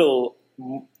a little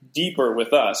deeper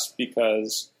with us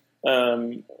because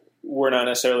we're not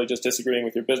necessarily just disagreeing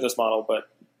with your business model, but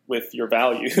with your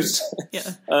values.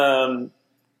 And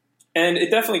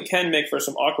it definitely can make for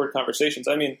some awkward conversations.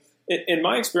 I mean, in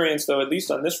my experience, though, at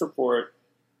least on this report,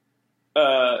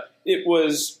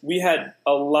 we had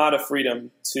a lot of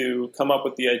freedom to come up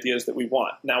with the ideas that we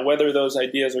want. Now, whether those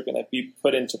ideas are going to be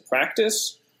put into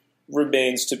practice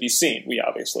remains to be seen. We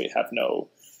obviously have no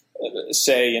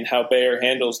say in how Bayer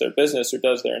handles their business or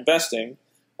does their investing.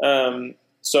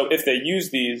 So if they use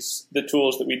the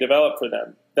tools that we develop for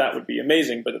them, that would be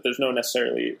amazing, but there's no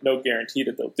guarantee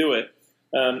that they'll do it.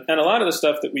 And a lot of the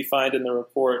stuff that we find in the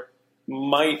report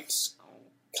might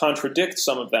contradict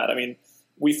some of that. I mean,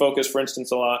 we focus, for instance,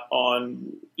 a lot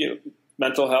on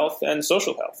mental health and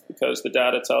social health, because the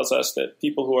data tells us that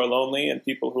people who are lonely and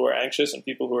people who are anxious and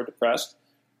people who are depressed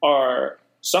are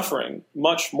suffering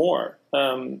much more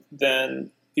than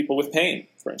people with pain,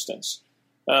 for instance,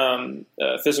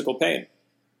 physical pain.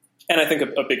 And I think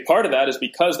a big part of that is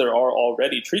because there are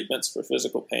already treatments for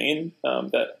physical pain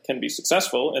that can be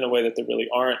successful in a way that there really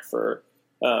aren't for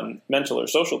mental or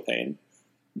social pain.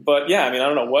 But yeah, I mean, I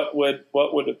don't know, what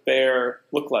would a Bayer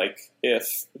look like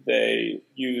if they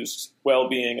used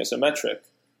well-being as a metric?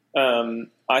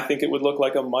 I think it would look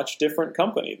like a much different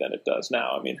company than it does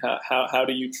now. I mean, how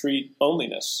do you treat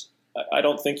loneliness? I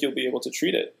don't think you'll be able to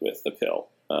treat it with the pill.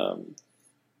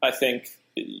 I think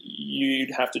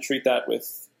you'd have to treat that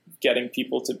with getting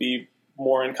people to be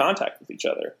more in contact with each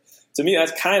other. To me,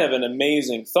 that's kind of an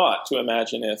amazing thought to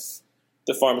imagine if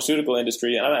the pharmaceutical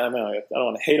industry, and I don't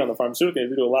want to hate on the pharmaceutical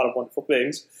industry, they do a lot of wonderful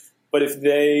things, but if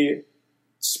they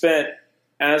spent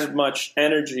as much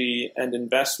energy and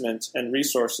investment and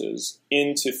resources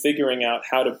into figuring out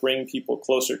how to bring people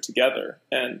closer together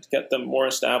and get them more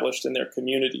established in their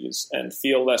communities and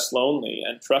feel less lonely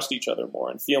and trust each other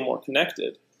more and feel more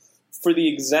connected, for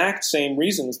the exact same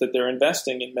reasons that they're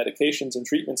investing in medications and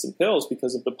treatments and pills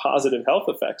because of the positive health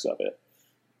effects of it.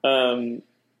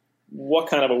 What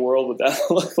kind of a world would that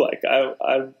look like?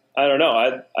 I don't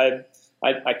know.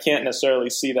 I can't necessarily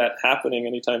see that happening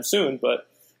anytime soon, but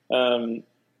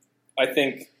I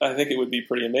think it would be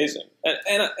pretty amazing.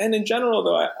 And in general,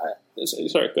 though,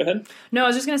 sorry, go ahead. No, I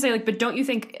was just gonna say, like, but don't you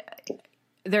think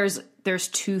there's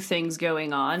two things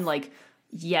going on? Like,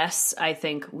 yes, I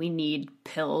think we need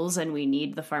pills and we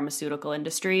need the pharmaceutical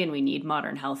industry and we need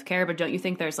modern healthcare, but don't you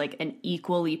think there's like an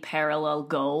equally parallel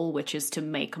goal, which is to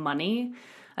make money?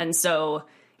 And so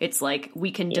it's like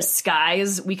we can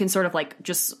sort of like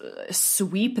just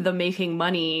sweep the making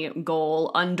money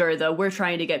goal under the we're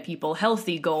trying to get people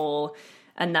healthy goal.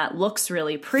 And that looks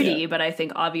really pretty. Yeah. But I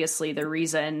think obviously the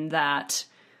reason that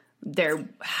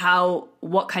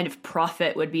what kind of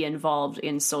profit would be involved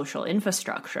in social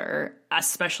infrastructure,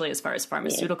 especially as far as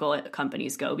pharmaceutical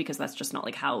companies go, because that's just not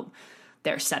like how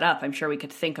they're set up. I'm sure we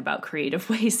could think about creative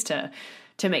ways to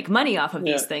to make money off of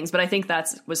these things. But I think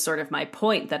was sort of my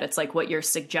point, that it's like what you're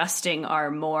suggesting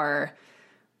are more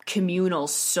communal,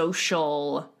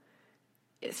 social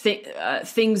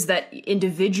things that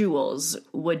individuals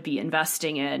would be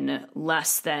investing in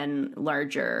less than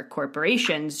larger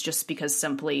corporations, just because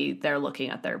simply they're looking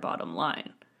at their bottom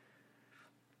line.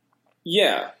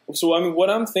 Yeah. So, I mean, what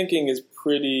I'm proposing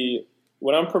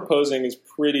is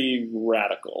pretty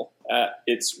radical at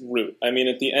its root. I mean,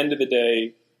 at the end of the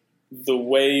day, the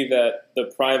way that the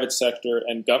private sector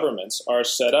and governments are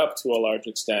set up to a large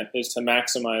extent is to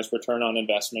maximize return on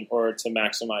investment or to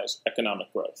maximize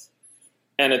economic growth.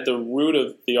 And at the root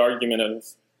of the argument of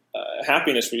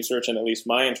happiness research, and at least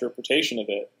my interpretation of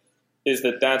it, is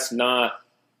that that's not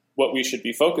what we should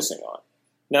be focusing on.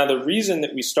 Now, the reason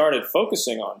that we started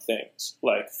focusing on things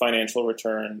like financial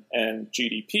return and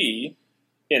GDP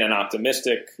in an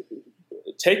optimistic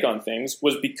take on things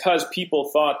was because people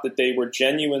thought that they were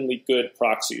genuinely good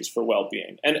proxies for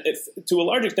well-being. And to a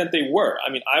large extent, they were.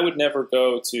 I mean, I would never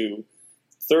go to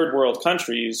third world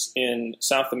countries in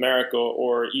South America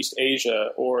or East Asia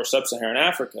or Sub-Saharan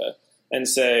Africa and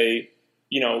say,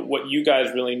 you know, what you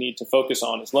guys really need to focus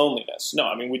on is loneliness. No,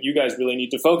 I mean, what you guys really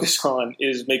need to focus on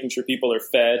is making sure people are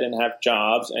fed and have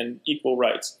jobs and equal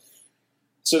rights.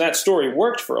 So that story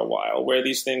worked for a while, where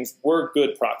these things were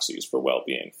good proxies for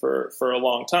well-being for a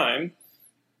long time.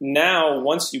 Now,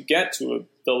 once you get to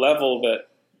the level that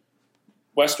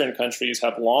Western countries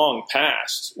have long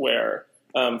passed, where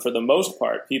for the most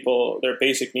part, people, their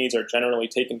basic needs are generally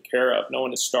taken care of. No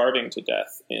one is starving to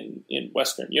death in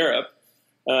Western Europe.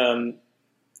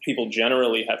 People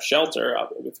generally have shelter,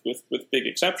 with big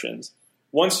exceptions.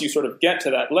 Once you sort of get to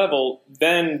that level,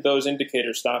 then those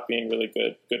indicators stop being really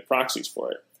good proxies for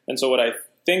it. And so what I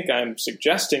think I'm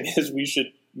suggesting is we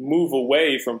should move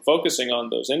away from focusing on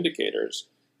those indicators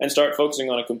and start focusing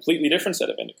on a completely different set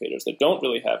of indicators that don't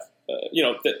really have,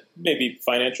 that maybe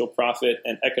financial profit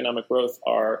and economic growth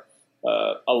are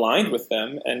aligned with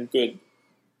them and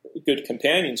good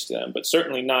companions to them, but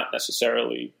certainly not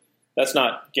necessarily. That's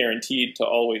not guaranteed to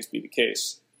always be the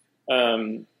case.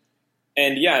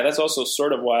 And yeah, that's also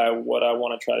sort of what I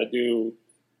want to try to do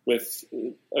with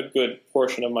a good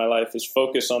portion of my life is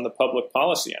focus on the public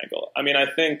policy angle. I mean, I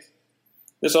think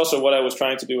this is also what I was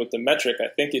trying to do with the metric. I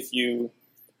think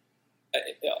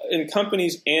in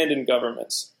companies and in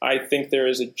governments, I think there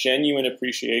is a genuine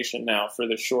appreciation now for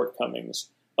the shortcomings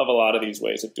of a lot of these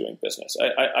ways of doing business.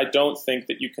 I don't think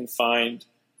that you can find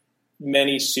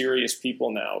many serious people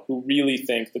now who really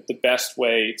think that the best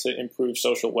way to improve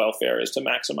social welfare is to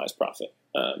maximize profit,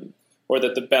 or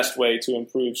that the best way to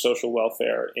improve social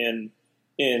welfare in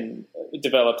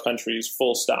developed countries,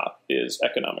 full stop, is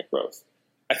economic growth.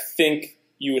 I think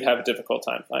you would have a difficult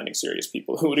time finding serious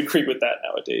people who would agree with that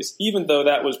nowadays, even though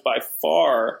that was by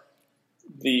far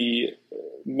the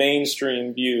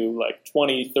mainstream view like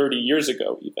 20, 30 years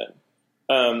ago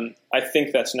even. I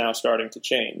think that's now starting to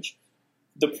change.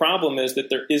 The problem is that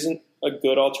there isn't a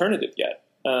good alternative yet.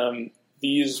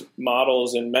 These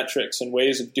models and metrics and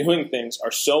ways of doing things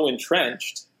are so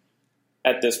entrenched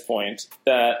at this point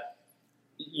that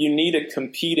you need a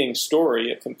competing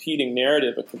story, a competing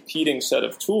narrative, a competing set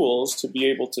of tools to be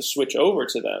able to switch over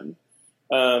to them.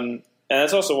 And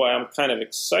that's also why I'm kind of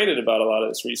excited about a lot of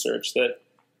this research, that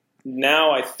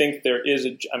now I think there is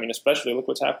especially look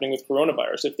what's happening with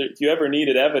coronavirus. If you ever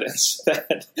needed evidence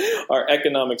that our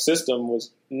economic system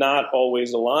was not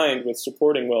always aligned with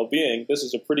supporting well-being, this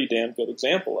is a pretty damn good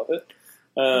example of it.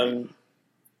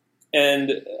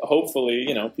 And hopefully,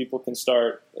 people can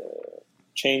start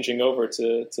changing over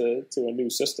to a new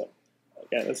system.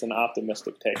 Again, it's an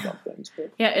optimistic take on things.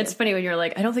 But, yeah, it's funny when you're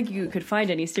like, I don't think you could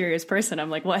find any serious person. I'm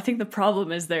like, well, I think the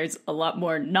problem is there's a lot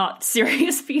more not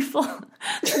serious people.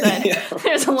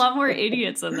 There's a lot more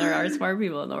idiots than there are smart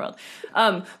people in the world.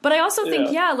 But I also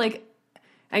think,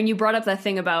 and you brought up that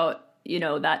thing about,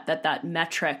 that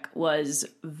metric was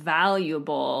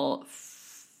valuable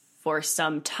for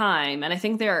some time. And I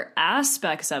think there are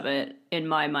aspects of it in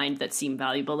my mind that seem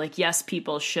valuable. Like, yes,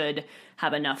 people should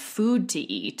have enough food to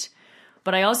eat.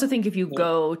 But I also think if you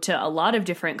go to a lot of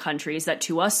different countries that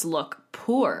to us look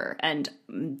poor, and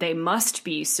they must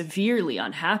be severely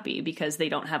unhappy because they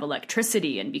don't have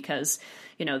electricity, and because,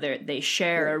 they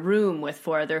share a room with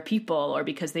 4 other people, or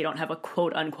because they don't have a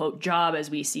quote unquote job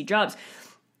as we see jobs,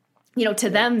 to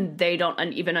them, they don't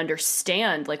even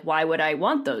understand, like, why would I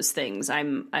want those things?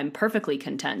 I'm perfectly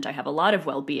content. I have a lot of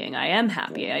well-being. I am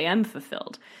happy. I am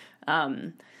fulfilled.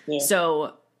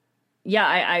 So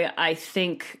yeah, I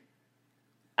think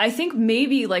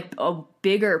maybe like a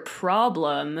bigger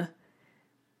problem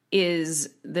is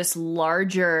this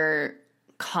larger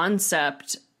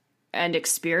concept and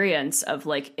experience of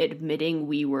like admitting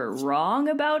we were wrong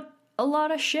about a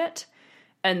lot of shit,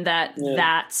 and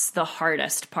that's the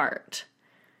hardest part,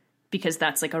 because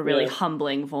that's like a really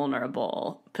humbling,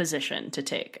 vulnerable position to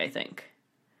take, I think.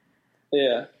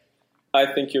 Yeah. I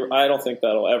don't think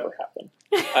that'll ever happen.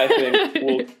 I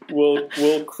think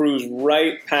we'll cruise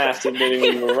right past admitting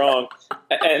we were wrong,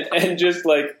 and just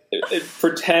like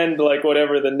pretend like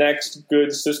whatever the next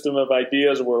good system of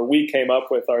ideas were, we came up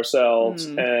with ourselves,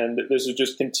 and this is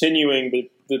just continuing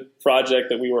the project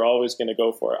that we were always going to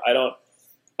go for.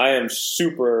 I am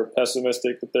super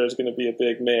pessimistic that there's going to be a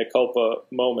big mea culpa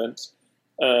moment.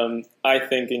 I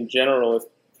think in general, if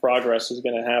progress is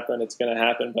going to happen, it's going to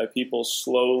happen by people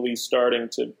slowly starting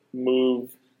to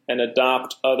move and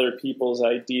adopt other people's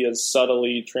ideas,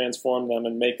 subtly transform them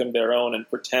and make them their own and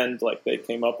pretend like they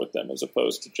came up with them, as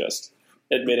opposed to just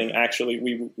admitting, actually,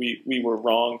 we were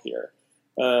wrong here.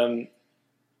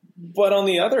 But on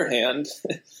the other hand,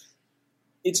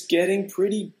 it's getting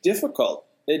pretty difficult.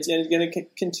 It's going to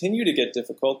continue to get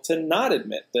difficult to not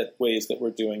admit that ways that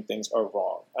we're doing things are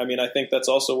wrong. I mean, I think that's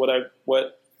also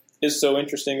what is so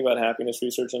interesting about happiness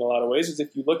research in a lot of ways, is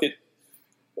if you look at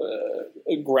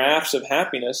graphs of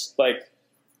happiness, like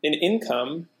in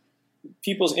income,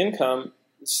 people's income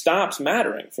stops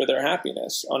mattering for their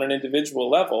happiness on an individual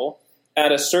level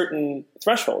at a certain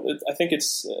threshold. I think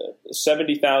it's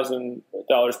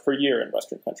 $70,000 per year in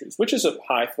Western countries, which is a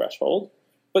high threshold.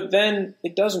 But then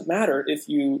it doesn't matter if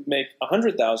you make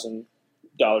 $100,000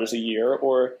 a year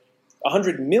or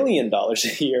 $100 million a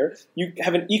year. You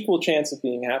have an equal chance of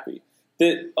being happy.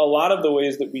 That a lot of the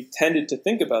ways that we tended to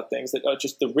think about things, that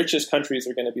just the richest countries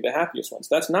are going to be the happiest ones.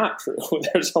 That's not true.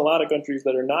 There's a lot of countries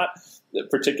that are not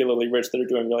particularly rich that are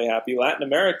doing really happy. Latin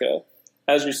America,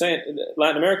 as you're saying,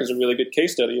 Latin America is a really good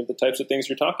case study of the types of things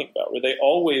you're talking about, where they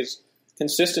always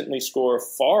consistently score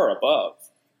far above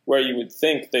where you would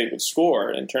think they would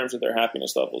score in terms of their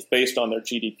happiness levels based on their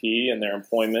GDP and their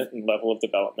employment and level of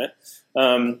development.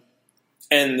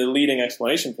 And the leading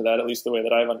explanation for that, at least the way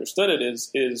that I've understood it,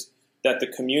 is that the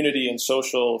community and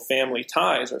social family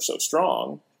ties are so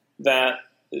strong that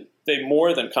they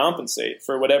more than compensate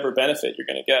for whatever benefit you're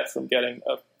going to get from getting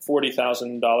a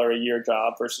 $40,000 a year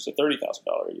job versus a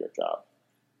 $30,000 a year job.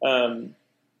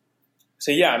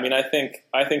 So yeah, I mean, I think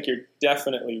you're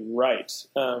definitely right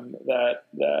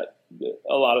that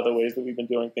a lot of the ways that we've been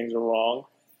doing things are wrong,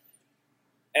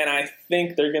 and I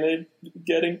think they're going to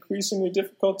get increasingly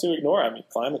difficult to ignore. I mean,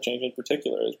 climate change in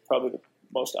particular is probably the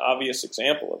most obvious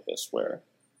example of this, where,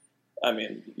 I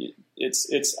mean,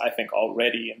 it's I think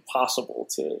already impossible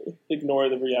to ignore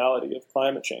the reality of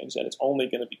climate change, and it's only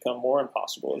going to become more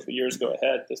impossible as the years go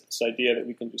ahead. This idea that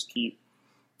we can just keep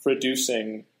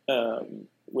producing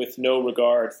with no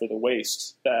regard for the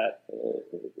waste that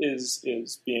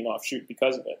is being offshoot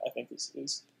because of it, I think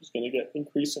is going to get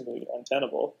increasingly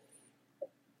untenable.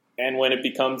 And when it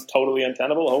becomes totally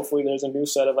untenable, hopefully there's a new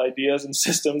set of ideas and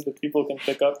systems that people can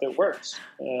pick up that works.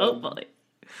 Hopefully.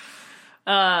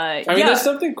 I mean, there's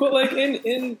something cool, like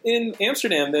in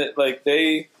Amsterdam, that like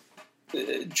they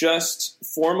just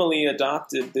formally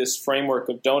adopted this framework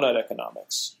of donut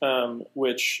economics,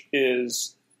 which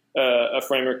is a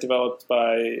framework developed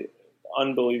by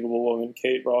unbelievable woman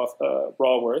Kate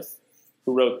Raworth,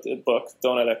 who wrote the book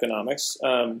Donut Economics,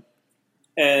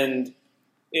 and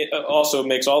it also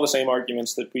makes all the same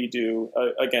arguments that we do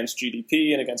against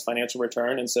GDP and against financial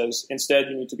return, and says instead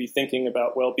you need to be thinking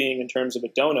about well-being in terms of a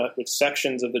donut, with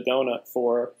sections of the donut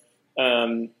for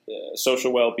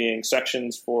social well-being,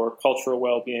 sections for cultural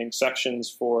well-being, sections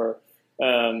for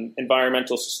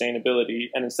environmental sustainability.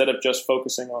 And instead of just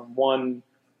focusing on one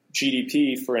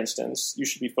GDP, for instance, you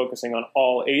should be focusing on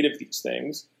all 8 of these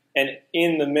things. And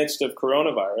in the midst of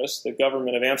coronavirus, the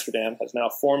government of Amsterdam has now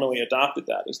formally adopted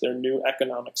that as their new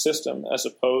economic system, as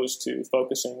opposed to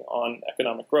focusing on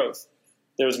economic growth.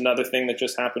 There was another thing that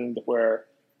just happened where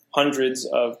hundreds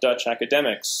of Dutch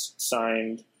academics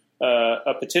signed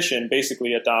a petition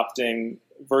basically adopting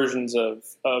versions of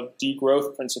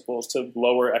degrowth principles to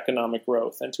lower economic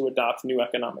growth and to adopt new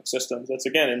economic systems. That's,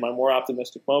 again, in my more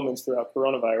optimistic moments throughout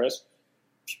coronavirus,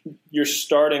 you're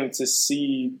starting to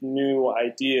see new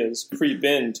ideas creep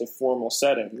into formal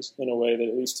settings in a way that,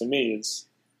 at least to me, is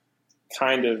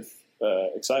kind of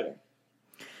exciting.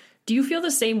 Do you feel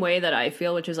the same way that I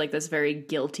feel, which is like this very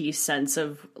guilty sense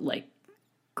of like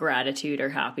gratitude or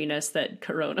happiness that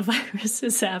coronavirus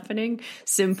is happening,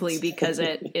 simply because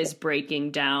it is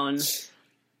breaking down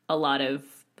a lot of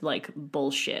like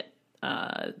bullshit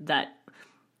that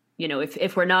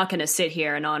if we're not going to sit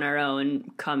here and on our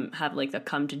own have like the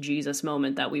come to Jesus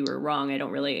moment that we were wrong, I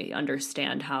don't really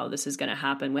understand how this is going to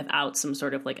happen without some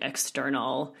sort of like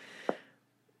external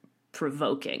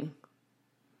provoking.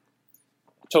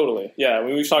 Totally. Yeah. I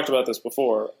mean, we've talked about this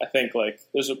before. I think like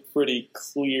there's a pretty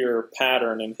clear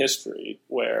pattern in history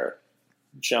where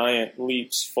giant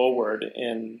leaps forward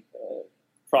in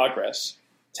progress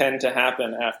tend to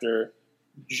happen after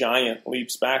giant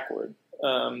leaps backward.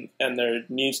 And there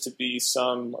needs to be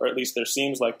some, or at least there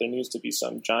seems like there needs to be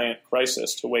some giant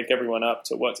crisis to wake everyone up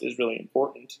to what is really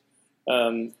important,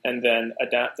 and then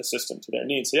adapt the system to their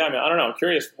needs. So yeah, I mean, I don't know. I'm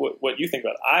curious what you think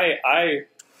about it. I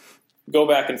go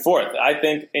back and forth. I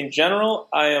think in general,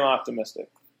 I am optimistic.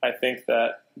 I think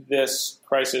that this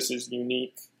crisis is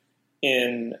unique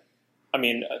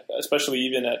especially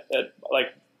even at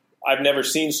like, I've never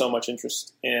seen so much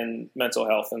interest in mental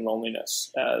health and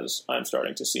loneliness as I'm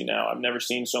starting to see now. I've never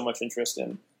seen so much interest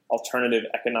in alternative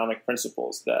economic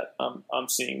principles that I'm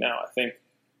seeing now. I think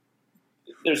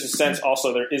there's a sense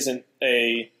also there isn't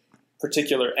a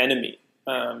particular enemy.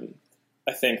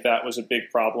 I think that was a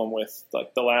big problem with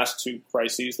like the last two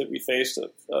crises that we faced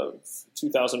of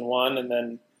 2001 and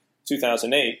then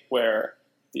 2008, where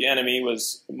the enemy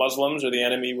was Muslims or the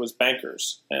enemy was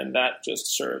bankers, and that just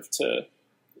served to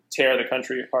tear the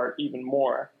country apart even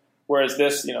more. Whereas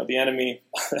this, the enemy,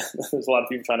 there's a lot of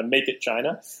people trying to make it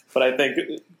China, but I think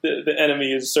the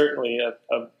enemy is certainly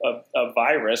a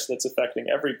virus that's affecting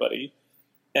everybody.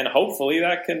 And hopefully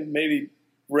that can maybe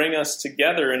bring us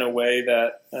together in a way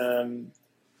that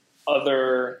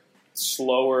other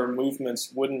slower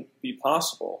movements wouldn't be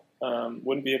possible,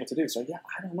 wouldn't be able to do. So yeah,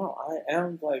 I don't know. I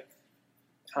am like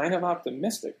kind of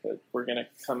optimistic that we're going to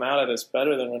come out of this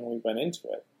better than when we went into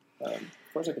it.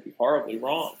 Of course, I could be horribly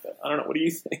wrong, but I don't know. What do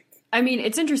you think? I mean,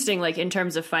 it's interesting, like, in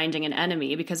terms of finding an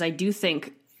enemy, because I do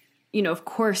think, of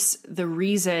course, the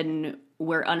reason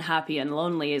we're unhappy and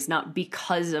lonely is not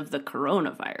because of the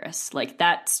coronavirus. Like,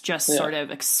 that's just sort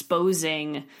of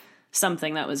exposing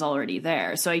something that was already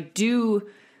there. So I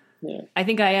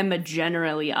think I am a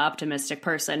generally optimistic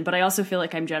person, but I also feel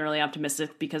like I'm generally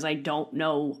optimistic because I don't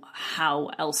know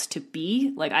how else to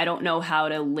be. Like, I don't know how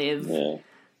to live. Yeah.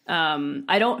 I'm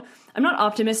not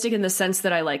optimistic in the sense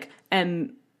that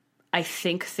I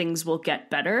think things will get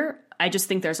better. I just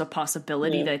think there's a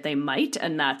possibility that they might,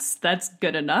 and that's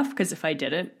good enough, because if I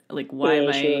didn't, like, why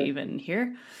am I even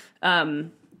here?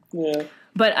 But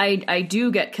I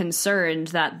do get concerned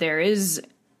that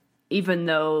even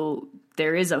though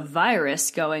there is a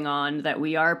virus going on, that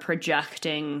we are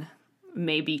projecting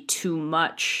maybe too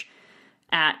much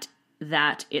at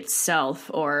that itself,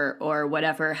 or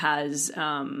whatever has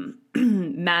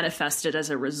manifested as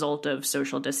a result of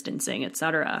social distancing,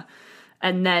 etc.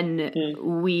 And then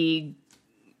we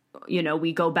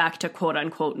go back to quote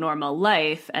unquote normal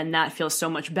life, and that feels so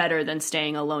much better than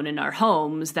staying alone in our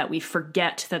homes that we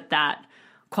forget that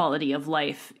quality of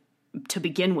life to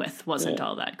begin with wasn't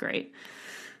all that great.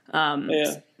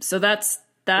 So that's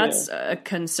a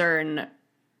concern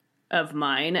of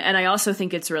mine. And I also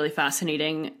think it's really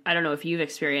fascinating. I don't know if you've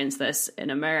experienced this in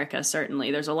America.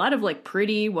 Certainly there's a lot of like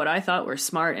pretty, what I thought were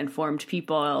smart, informed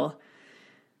people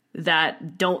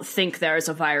that don't think there's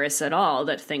a virus at all,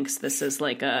 that thinks this is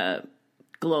like a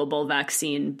global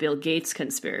vaccine Bill Gates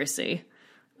conspiracy.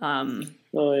 The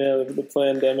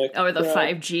pandemic. Or the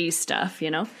 5G stuff,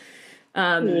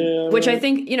 which I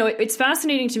think, it's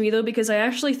fascinating to me though, because I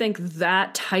actually think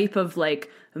that type of like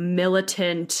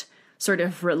militant sort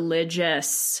of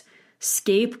religious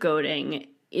scapegoating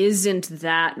isn't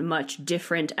that much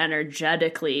different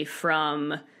energetically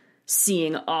from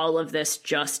seeing all of this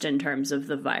just in terms of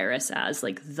the virus as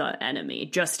like the enemy,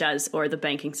 just as, or the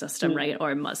banking system, right?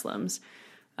 Or Muslims.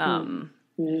 I'm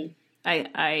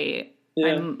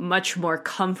much more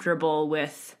comfortable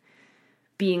with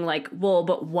being like, well,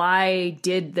 but why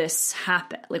did this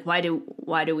happen? Like, why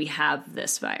do we have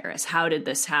this virus? How did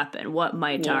this happen? What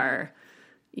might our,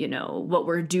 what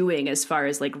we're doing as far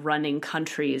as like running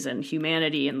countries and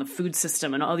humanity and the food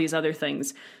system and all these other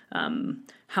things,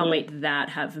 how might that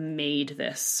have made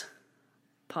this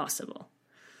possible?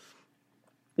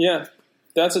 Yeah,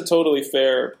 that's a totally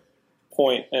fair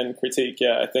point and critique.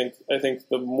 Yeah, I think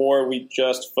the more we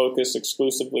just focus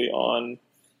exclusively on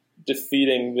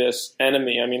defeating this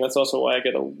enemy, I mean, that's also why I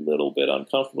get a little bit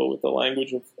uncomfortable with the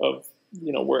language of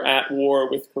we're at war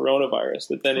with coronavirus.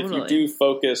 That then if you do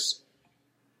focus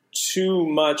too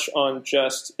much on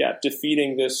just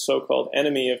defeating this so-called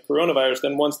enemy of coronavirus,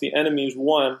 then once the enemy's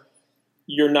won,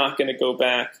 you're not going to go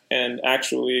back and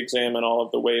actually examine all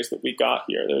of the ways that we got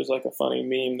here. There's like a funny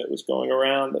meme that was going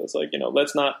around that was like,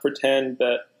 let's not pretend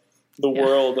that the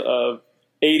world of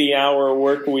 80-hour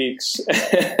work weeks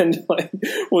and like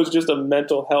was just a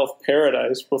mental health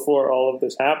paradise before all of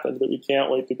this happened that we can't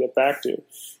wait to get back to.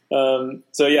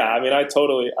 So yeah, I mean, I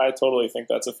totally think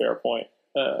that's a fair point.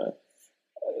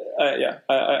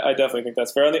 I definitely think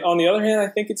that's fair. On the other hand, I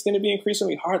think it's going to be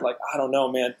increasingly hard. Like, I don't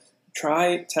know, man.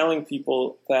 Try telling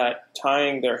people that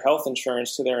tying their health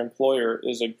insurance to their employer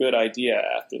is a good idea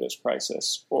after this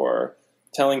crisis, or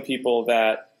telling people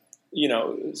that, you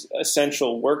know,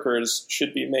 essential workers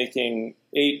should be making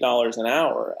 $8 an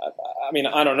hour. I mean,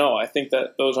 I don't know. I think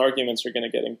that those arguments are going to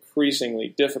get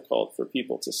increasingly difficult for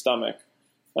people to stomach.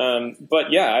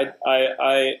 But yeah,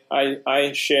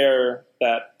 I share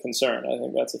that concern. I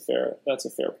think that's a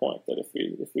fair point, that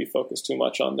if we focus too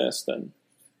much on this, then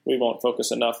we won't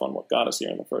focus enough on what got us here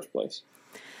in the first place.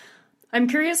 I'm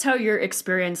curious how your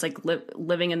experience, like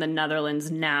living in the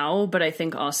Netherlands now, but I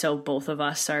think also both of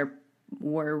us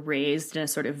were raised in a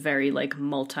sort of very like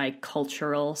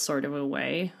multicultural sort of a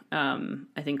way.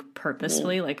 I think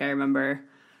purposefully. Like I remember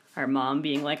our mom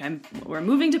being like, we're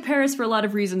moving to Paris for a lot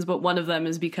of reasons, but one of them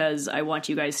is because I want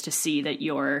you guys to see that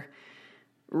your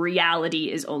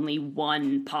reality is only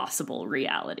one possible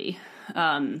reality.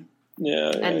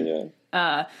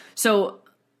 So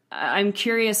I'm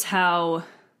curious how,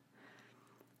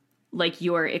 like,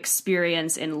 your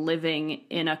experience in living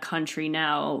in a country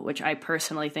now, which I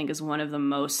personally think is one of the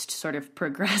most sort of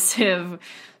progressive,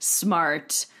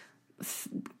 smart,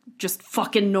 just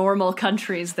fucking normal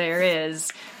countries there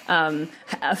is,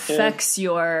 affects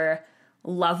your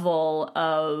level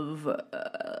of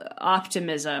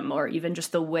optimism, or even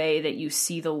just the way that you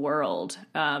see the world,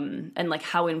 and like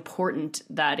how important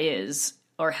that is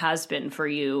or has been for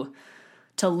you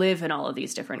to live in all of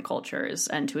these different cultures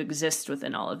and to exist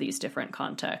within all of these different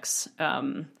contexts,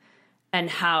 and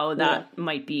how that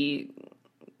might be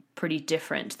pretty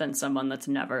different than someone that's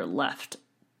never left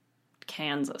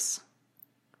Kansas.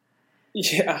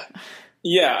 Yeah.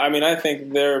 I mean, I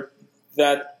think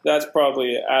that's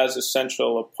probably as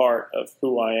essential a part of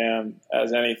who I am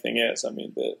as anything is. I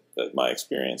mean, my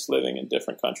experience living in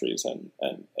different countries and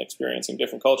experiencing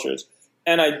different cultures.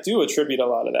 And I do attribute a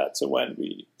lot of that to when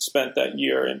we spent that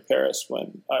year in Paris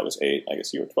when I was 8, I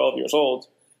guess you were 12 years old.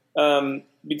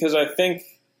 Because I think,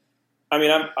 I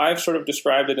mean, I've sort of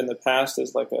described it in the past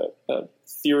as like a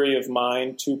theory of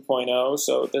mind 2.0.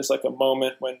 So there's like a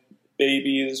moment when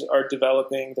babies are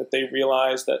developing that they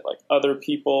realize that like other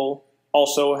people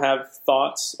also have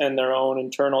thoughts and their own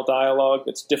internal dialogue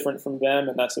that's different from them.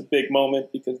 And that's a big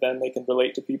moment because then they can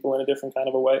relate to people in a different kind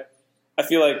of a way. I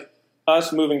feel like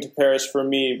us moving to Paris for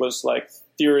me was like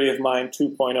theory of mind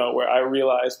 2.0, where I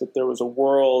realized that there was a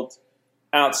world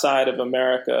outside of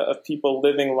America of people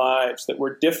living lives that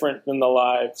were different than the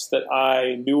lives that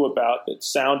I knew about, that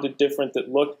sounded different, that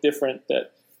looked different,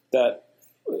 that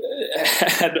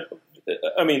had,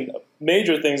 I mean,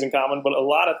 major things in common, but a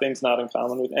lot of things not in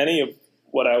common with any of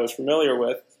what I was familiar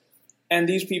with. And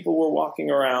these people were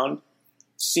walking around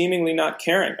seemingly not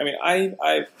caring. I mean,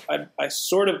 I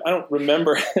sort of, I don't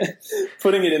remember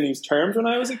putting it in these terms when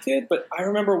I was a kid, but I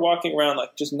remember walking around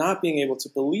like just not being able to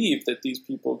believe that these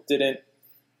people didn't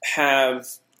have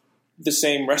the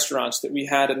same restaurants that we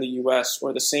had in the US,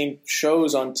 or the same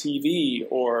shows on TV,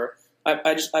 or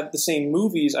the same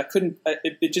movies.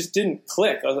 It just didn't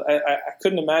click. I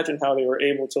couldn't imagine how they were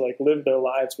able to like live their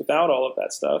lives without all of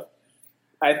that stuff.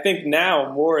 I think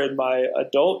now more in my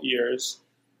adult years,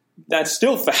 that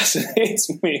still fascinates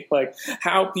me, like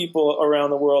how people around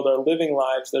the world are living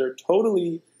lives that are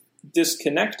totally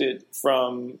disconnected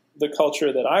from the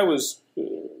culture that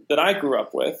I grew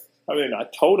up with. I mean,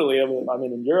 not totally. I'm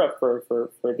in Europe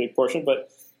for a big portion, but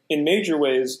in major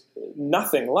ways,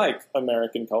 nothing like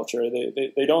American culture.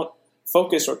 They don't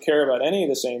focus or care about any of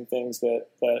the same things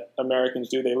that Americans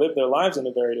do. They live their lives in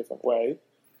a very different way,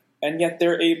 and yet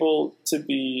they're able to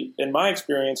be, in my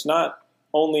experience, not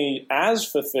only as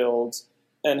fulfilled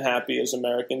and happy as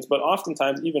Americans, but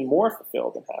oftentimes even more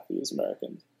fulfilled and happy as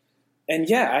Americans. And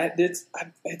yeah,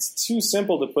 it's too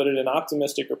simple to put it in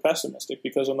optimistic or pessimistic,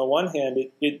 because on the one hand,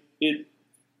 it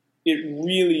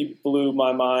really blew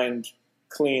my mind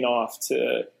clean off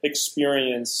to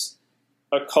experience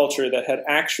a culture that had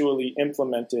actually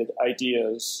implemented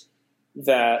ideas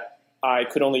that I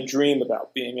could only dream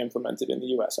about being implemented in the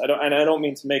U.S. I don't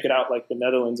mean to make it out like the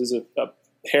Netherlands is a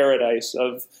paradise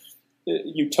of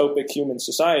utopic human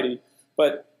society,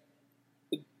 but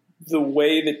the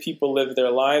way that people live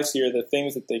their lives here, the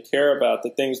things that they care about, the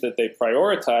things that they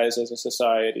prioritize as a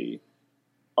society,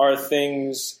 are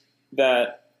things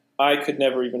that I could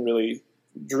never even really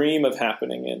dream of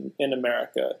happening in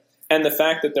America. And the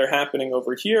fact that they're happening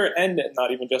over here, and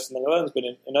not even just in the Netherlands, but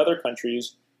in other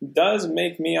countries, does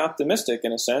make me optimistic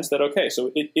in a sense that, okay,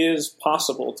 so it is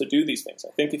possible to do these things.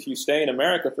 I think if you stay in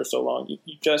America for so long,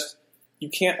 you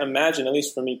can't imagine, at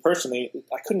least for me personally,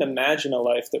 I couldn't imagine a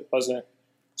life that wasn't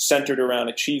centered around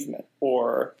achievement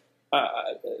or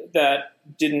that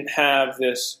didn't have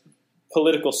this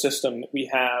political system that we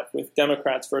have with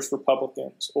Democrats versus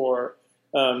Republicans, or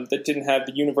that didn't have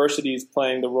the universities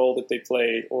playing the role that they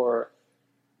played, or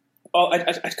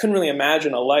I couldn't really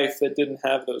imagine a life that didn't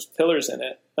have those pillars in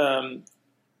it.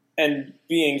 And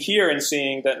being here and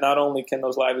seeing that not only can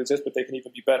those lives exist, but they can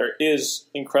even be better is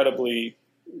incredibly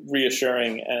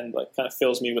reassuring and like kind of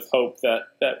fills me with hope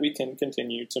that we can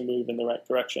continue to move in the right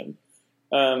direction.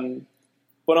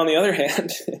 But on the other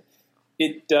hand,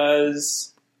 it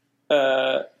does.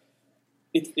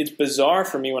 It's bizarre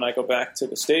for me when I go back to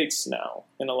the States now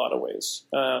in a lot of ways,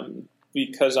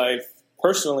 because I've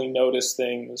personally noticed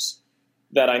things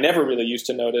that I never really used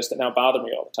to notice that now bother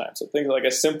me all the time. So things like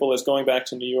as simple as going back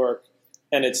to New York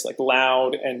and it's like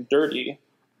loud and dirty.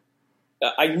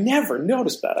 I never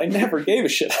noticed that. I never gave a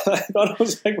shit. I thought it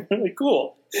was like really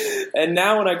cool. And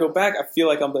now when I go back, I feel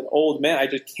like I'm an old man. I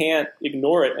just can't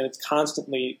ignore it. And it's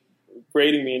constantly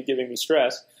grating me and giving me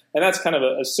stress. And that's kind of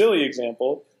a silly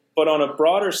example. But on a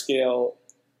broader scale,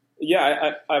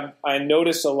 yeah, I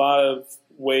notice a lot of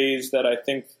ways that I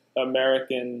think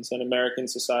Americans and American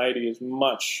society is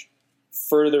much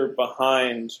further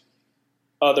behind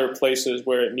other places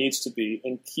where it needs to be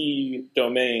in key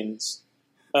domains.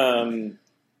 And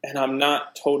I'm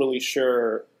not totally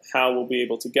sure how we'll be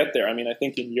able to get there. I mean, I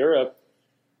think in Europe,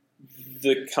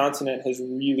 the continent has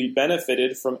really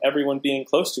benefited from everyone being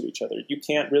close to each other. You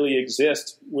can't really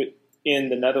exist in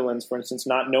the Netherlands, for instance,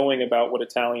 not knowing about what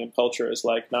Italian culture is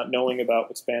like, not knowing about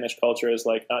what Spanish culture is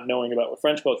like, not knowing about what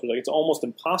French culture is like. It's almost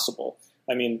impossible.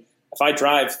 I mean, if I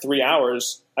drive 3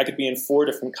 hours, I could be in 4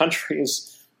 different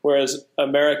countries, whereas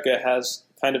America has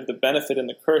kind of the benefit and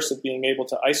the curse of being able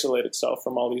to isolate itself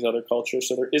from all these other cultures.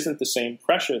 So there isn't the same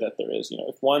pressure that there is. You know,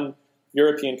 if one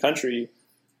European country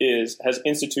has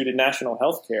instituted national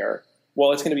health care,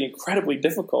 well, it's going to be incredibly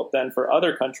difficult then for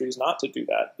other countries not to do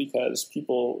that because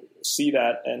people see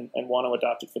that and want to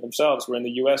adopt it for themselves. Where in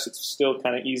the U.S., it's still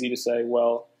kind of easy to say,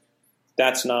 well,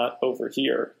 that's not over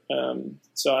here.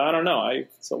 So I don't know.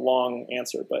 It's a long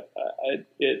answer, but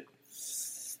it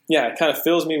kind of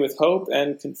fills me with hope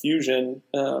and confusion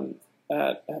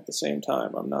at the same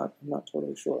time. I'm not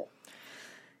totally sure.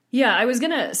 Yeah, I was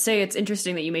going to say it's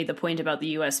interesting that you made the point about the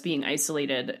U.S. being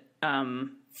isolated,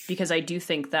 because I do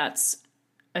think that's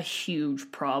a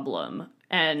huge problem.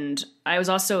 And I was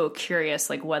also curious,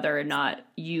 like, whether or not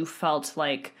you felt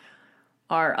like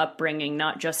our upbringing,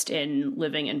 not just in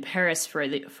living in Paris for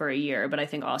a year, but I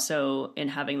think also in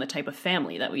having the type of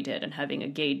family that we did and having a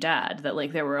gay dad, that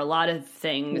like there were a lot of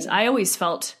things. I always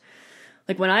felt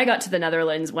like when I got to the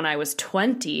Netherlands when I was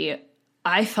 20,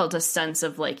 I felt a sense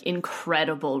of like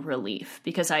incredible relief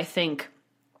because I think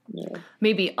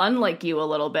maybe unlike you a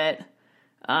little bit,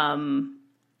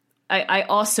 I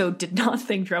also did not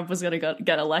think Trump was going to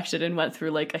get elected and went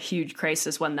through like a huge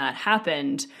crisis when that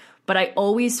happened. But I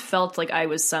always felt like I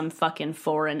was some fucking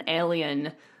foreign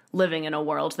alien living in a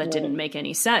world that didn't make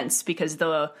any sense because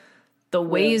the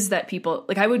ways that people,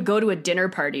 like I would go to a dinner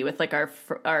party with like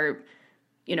our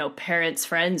you know, parents'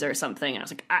 friends or something. And I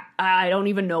was like, I don't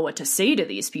even know what to say to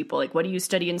these people. Like, what do you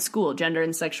study in school? Gender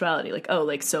and sexuality. Like, oh,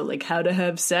 like, so like how to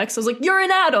have sex? I was like, you're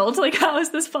an adult. Like, how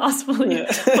is this possible?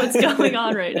 What's going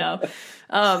on right now?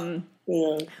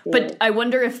 But I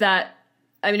wonder if that,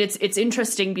 I mean, it's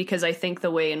interesting because I think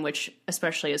the way in which,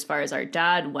 especially as far as our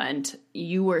dad went,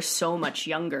 you were so much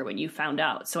younger when you found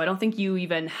out. So I don't think you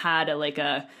even had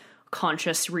a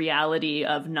conscious reality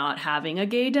of not having a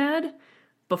gay dad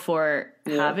before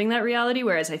having that reality.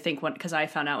 Whereas I think because I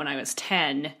found out when I was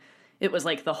 10, it was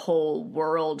like the whole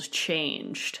world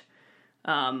changed.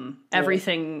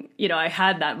 Everything, you know, I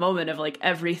had that moment of like,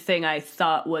 everything I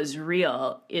thought was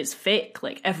real is fake.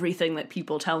 Like everything that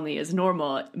people tell me is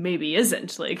normal, maybe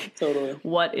isn't. Like, totally.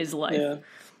 What is life?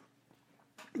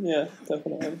 Yeah,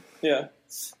 definitely.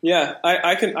 Yeah.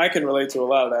 I can relate to a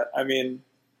lot of that. I mean,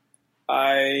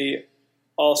 I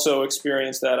also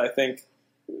experienced that, I think,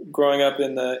 growing up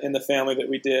in the family that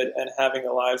we did and having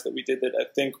the lives that we did, that I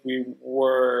think we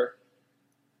were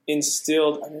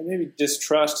instilled. I mean, maybe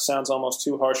distrust sounds almost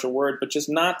too harsh a word, but just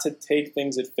not to take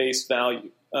things at face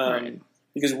value,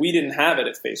 because we didn't have it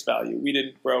at face value. We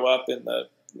didn't grow up in the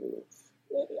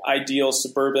ideal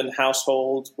suburban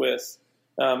household with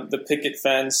the picket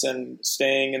fence and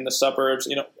staying in the suburbs.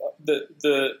 You know,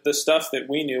 the stuff that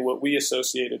we knew, what we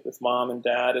associated with mom and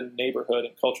dad and neighborhood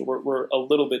and culture, were a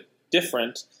little bit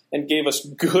different and gave us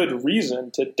good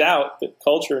reason to doubt that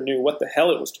culture knew what the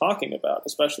hell it was talking about,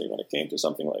 especially when it came to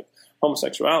something like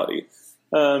homosexuality.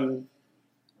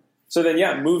 So then,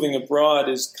 yeah, moving abroad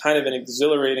is kind of an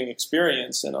exhilarating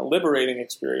experience and a liberating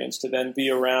experience to then be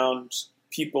around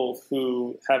people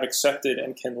who have accepted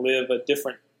and can live a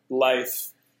different life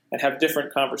and have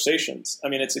different conversations. I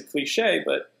mean, it's a cliche,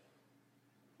 but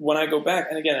when I go back,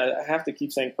 and again, I have to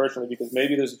keep saying personally because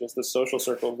maybe this is just the social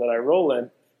circle that I roll in,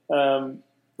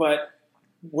 but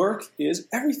work is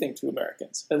everything to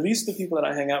Americans, at least the people that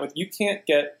I hang out with. You can't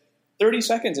get 30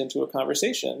 seconds into a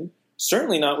conversation,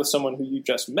 certainly not with someone who you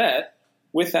just met,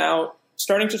 without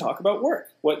starting to talk about work,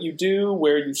 what you do,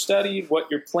 where you studied, what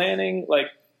you're planning. Like,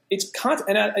 it's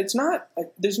not,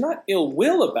 there's not ill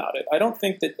will about it. I don't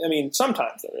think that, I mean,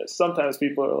 sometimes there is. Sometimes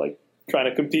people are like trying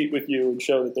to compete with you and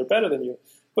show that they're better than you.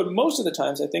 But most of the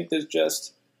times, I think there's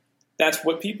just, that's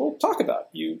what people talk about.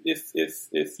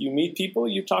 If you meet people,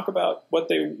 you talk about what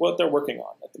they're working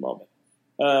on at the moment.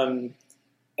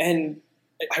 And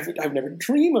I've never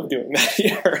dreamed of doing that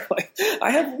here. Like,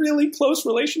 I have really close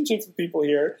relationships with people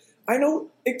here. I know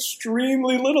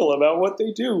extremely little about what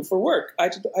they do for work. I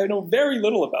know very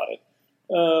little about it.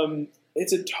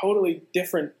 It's a totally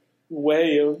different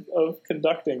way of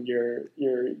conducting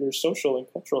your social and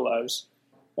cultural lives.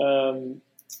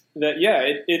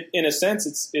 It in a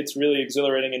sense, it's really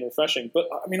exhilarating and refreshing. But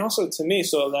I mean, also to me,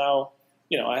 so now,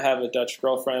 I have a Dutch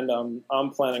girlfriend.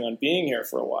 I'm planning on being here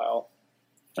for a while.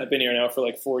 I've been here now for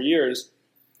like 4 years.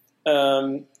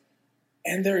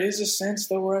 And there is a sense,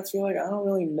 though, where I feel like I don't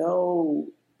really know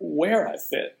where I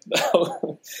fit,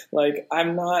 though. Like,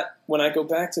 when I go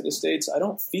back to the States, I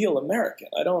don't feel American.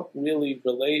 I don't really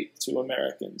relate to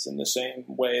Americans in the same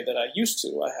way that I used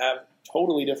to. I have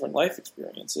totally different life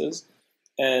experiences.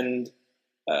 And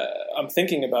I'm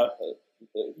thinking about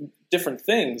different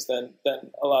things than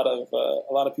a lot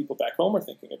of people back home are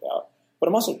thinking about. But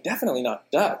I'm also definitely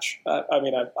not Dutch.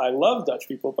 I love Dutch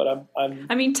people, but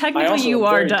technically you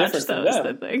are Dutch, though, is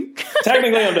the thing.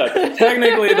 Technically I'm Dutch.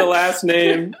 Technically the last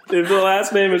name, if the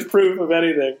last name is proof of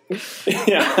anything,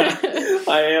 yeah,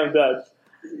 I am Dutch.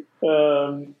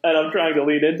 And I'm trying to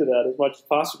lead into that as much as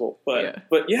possible. But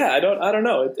I don't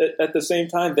know. At the same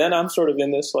time, then I'm sort of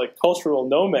in this like cultural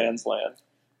no man's land,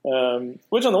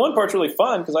 which on the one part's really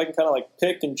fun because I can kind of like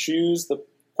pick and choose the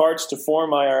parts to form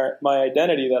my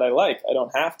identity that I like. I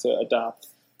don't have to adopt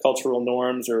cultural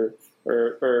norms or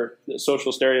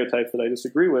social stereotypes that I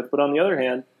disagree with. But on the other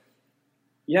hand,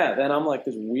 then I'm like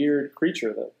this weird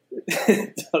creature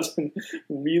that doesn't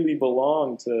really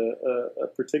belong to a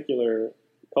particular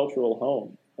cultural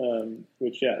home,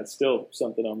 which, it's still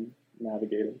something I'm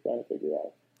navigating, trying to figure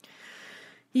out.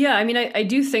 Yeah, I mean, I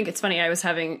do think it's funny. I was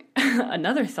having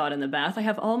another thought in the bath. I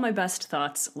have all my best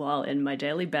thoughts while in my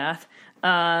daily bath.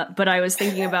 But I was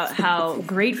thinking about how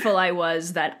grateful I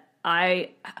was that I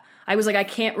was like, I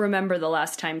can't remember the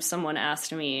last time someone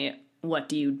asked me, what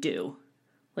do you do?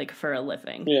 Like, for a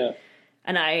living. Yeah.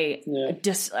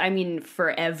 And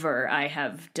forever I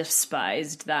have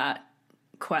despised that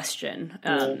question.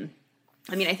 I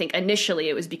think initially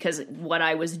it was because what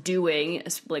I was doing,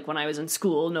 like when I was in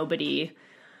school, nobody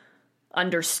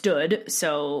understood.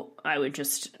 So I would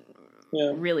just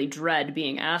really dread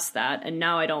being asked that. And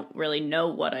now I don't really know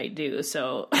what I do.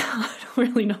 So I don't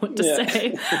really know what to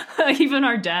say. Even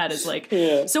our dad is like,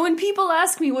 so when people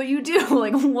ask me what you do,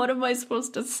 like, what am I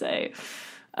supposed to say?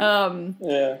 So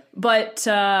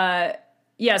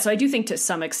I do think to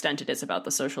some extent it is about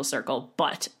the social circle,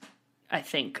 but I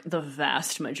think the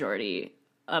vast majority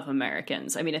of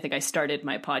Americans, I think I started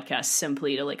my podcast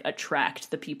simply to like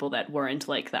attract the people that weren't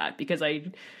like that because I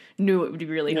knew it would be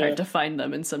really hard to find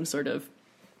them in some sort of,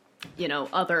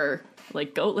 other,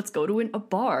 like, let's go to a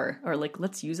bar or like,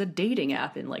 let's use a dating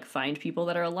app and like find people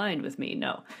that are aligned with me.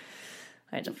 No,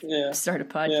 I had to start a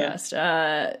podcast.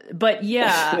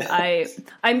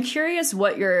 I'm curious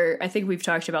what I think we've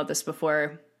talked about this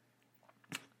before,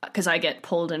 because I get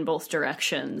pulled in both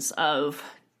directions of,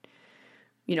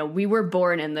 we were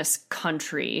born in this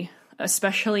country,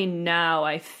 especially now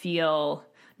I feel,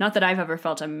 not that I've ever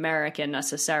felt American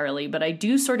necessarily, but I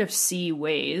do sort of see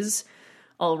ways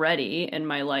already in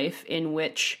my life in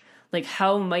which, like,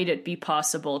 how might it be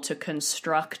possible to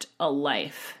construct a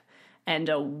life and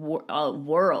a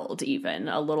world, even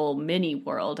a little mini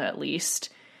world at least,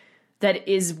 that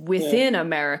is within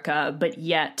America, but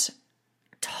yet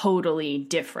totally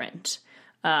different.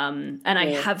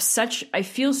 I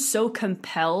feel so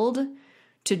compelled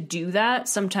to do that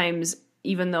sometimes,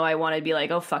 even though I want to be like,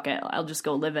 oh, fuck it, I'll just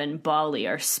go live in Bali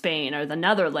or Spain or the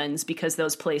Netherlands because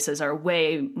those places are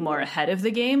way more ahead of the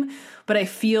game. But I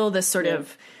feel this sort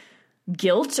of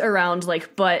guilt around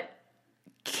like, but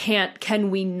can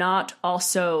we not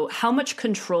also, how much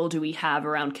control do we have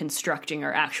around constructing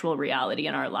our actual reality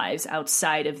in our lives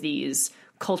outside of these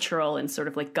cultural and sort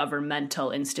of like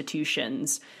governmental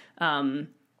institutions?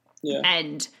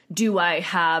 And do I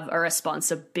have a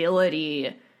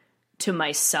responsibility to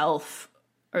myself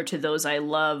or to those I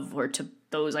love or to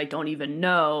those I don't even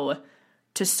know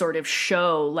to sort of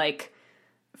show, like,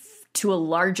 to a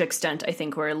large extent, I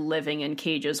think we're living in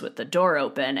cages with the door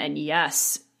open. And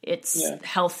yes, it's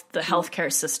the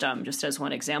healthcare system, just as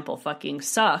one example, fucking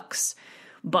sucks.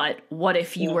 But what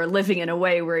if you were living in a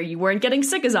way where you weren't getting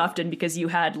sick as often because you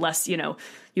had less, you know,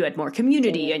 you had more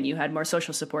community and you had more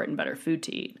social support and better food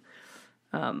to eat?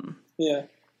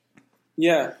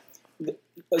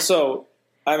 So,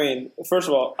 I mean, first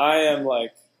of all, I am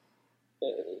like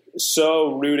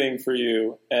so rooting for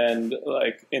you and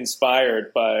like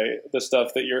inspired by the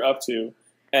stuff that you're up to.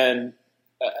 And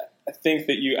I think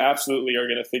that you absolutely are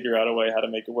going to figure out a way how to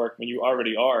make it work. I mean, you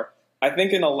already are. I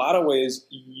think in a lot of ways,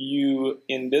 you,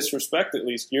 in this respect at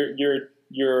least,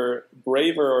 you're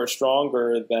braver or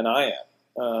stronger than I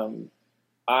am.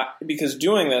 Because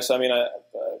doing this, I mean,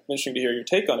 interesting to hear your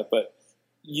take on it, but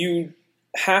you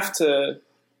have to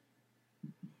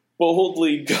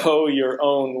boldly go your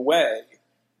own way.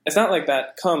 It's not like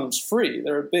that comes free.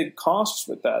 There are big costs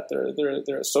with that.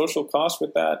 There are social costs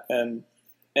with that, and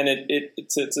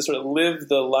it's to sort of live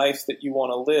the life that you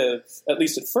want to live, at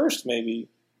least at first, maybe,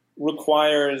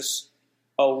 requires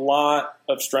a lot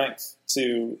of strength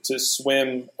to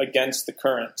swim against the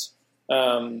current,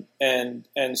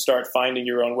 and start finding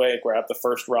your own way. Grab the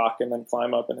first rock and then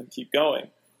climb up and then keep going.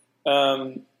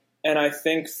 And I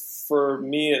think for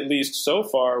me, at least so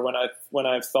far, when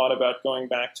I've thought about going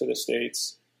back to the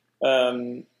States,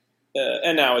 and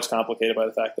now it's complicated by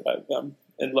the fact that I'm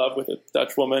in love with a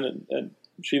Dutch woman and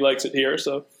she likes it here,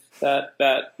 so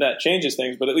that changes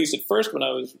things. But at least at first, when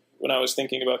I was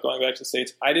thinking about going back to the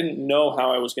States, I didn't know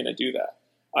how I was going to do that.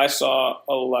 I saw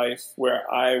a life where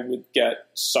I would get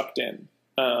sucked in,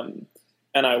 and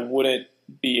I wouldn't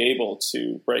be able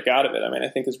to break out of it. I mean, I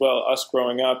think as well, us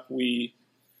growing up, we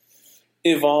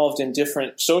evolved in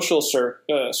different social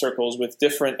circles with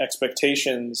different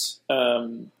expectations,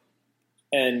 and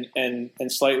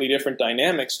slightly different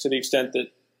dynamics, to the extent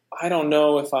that I don't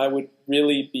know if I would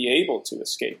really be able to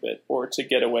escape it or to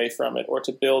get away from it or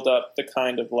to build up the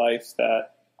kind of life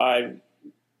that I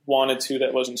wanted to,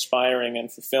 that was inspiring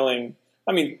and fulfilling.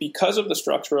 I mean, because of the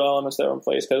structural elements that were in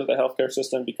place, because of the healthcare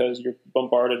system, because you're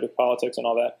bombarded with politics and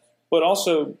all that. But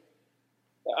also,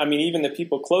 I mean, even the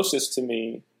people closest to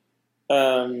me,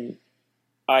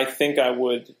 I think I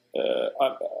would,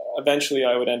 eventually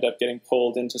I would end up getting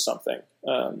pulled into something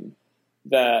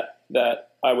that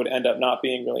I would end up not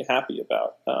being really happy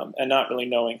about, and not really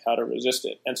knowing how to resist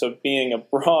it. And so being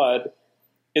abroad,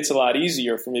 it's a lot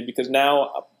easier for me because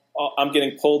now I'm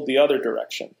getting pulled the other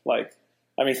direction. Like,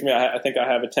 I mean, for me, I think I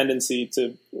have a tendency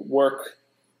to work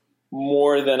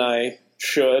more than I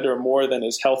should or more than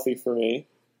is healthy for me.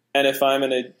 And if I'm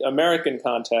in an American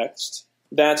context,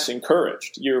 that's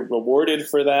encouraged. You're rewarded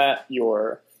for that.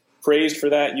 You're praised for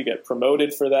that. You get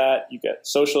promoted for that. You get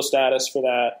social status for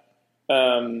that.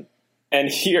 And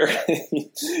here,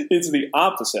 it's the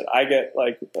opposite. I get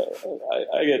I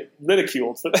get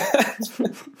ridiculed for that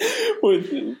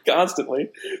constantly,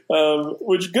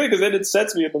 which is good because then it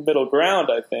sets me in the middle ground,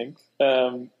 I think.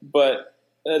 But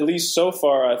at least so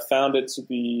far, I've found it to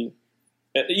be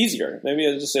easier. Maybe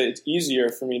I'll just say it's easier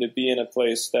for me to be in a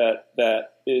place that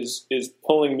is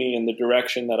pulling me in the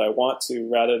direction that I want to,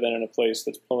 rather than in a place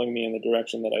that's pulling me in the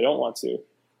direction that I don't want to.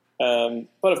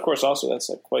 But of course, also that's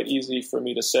like quite easy for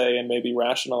me to say and maybe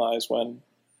rationalize when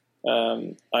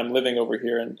I'm living over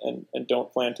here and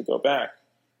don't plan to go back.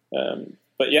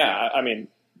 But yeah, I mean,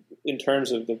 in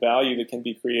terms of the value that can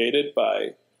be created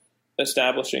by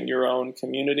establishing your own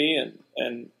community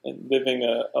and living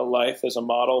a life as a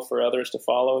model for others to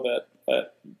follow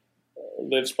that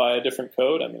lives by a different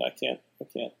code. I mean, I can't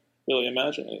really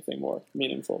imagine anything more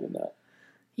meaningful than that.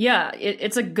 Yeah,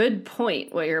 it's a good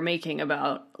point what you're making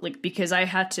about, like, because I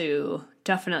had to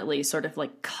definitely sort of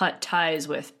like cut ties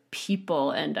with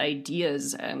people and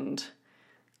ideas and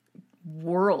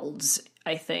worlds,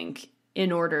 I think,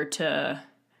 in order to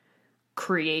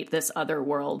create this other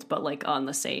world, but like on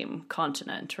the same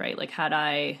continent, right? Like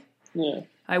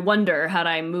I wonder, had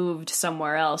I moved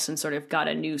somewhere else and sort of got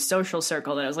a new social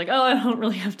circle, that I was like, oh, I don't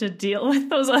really have to deal with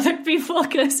those other people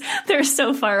because they're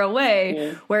so far away.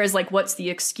 Yeah. Whereas, like, what's the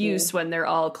excuse when they're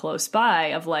all close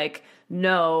by of like,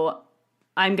 no,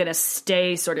 I'm going to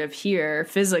stay sort of here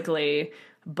physically,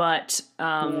 but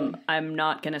I'm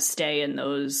not going to stay in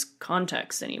those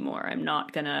contexts anymore. I'm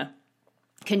not going to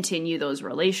continue those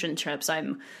relationships.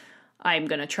 I'm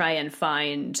going to try and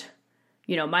find,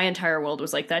 my entire world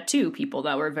was like that too. People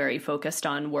that were very focused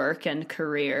on work and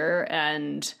career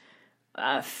and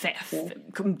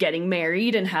getting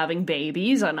married and having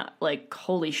babies. And like,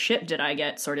 holy shit, did I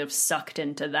get sort of sucked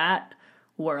into that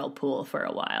whirlpool for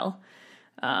a while.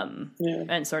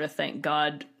 And sort of thank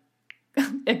God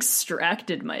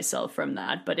extracted myself from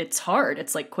that. But it's hard.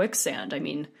 It's like quicksand. I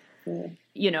mean,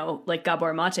 like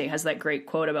Gabor Mate has that great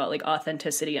quote about like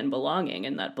authenticity and belonging,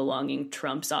 and that belonging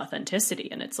trumps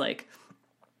authenticity. And it's like,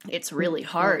 it's really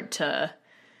hard to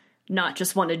not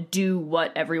just want to do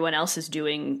what everyone else is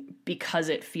doing because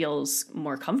it feels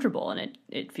more comfortable and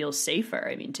it feels safer.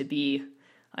 I mean, to be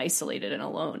isolated and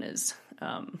alone is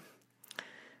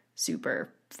super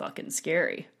fucking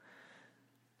scary.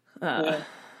 Yeah.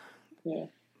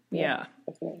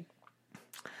 Definitely.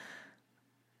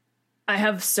 I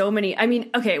have so many. I mean,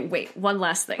 okay, wait. One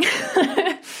last thing.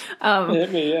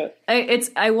 Hit me, yeah.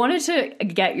 I wanted to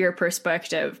get your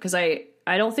perspective because I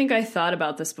don't think I thought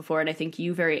about this before, and I think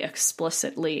you very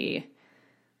explicitly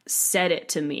said it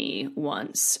to me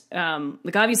once.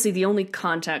 Like, obviously, the only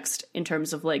context in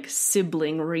terms of like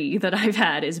siblingry that I've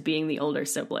had is being the older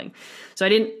sibling. So I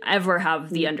didn't ever have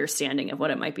the understanding of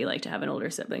what it might be like to have an older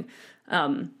sibling.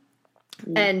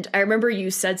 And I remember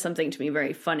you said something to me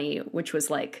very funny, which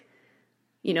was like,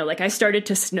 like I started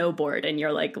to snowboard, and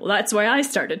you're like, well, that's why I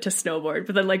started to snowboard.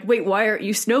 But then like, wait, why aren't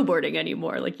you snowboarding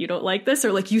anymore? Like, you don't like this?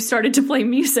 Or like, you started to play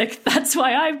music. That's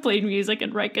why I've played music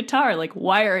and write guitar. Like,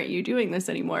 why aren't you doing this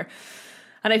anymore?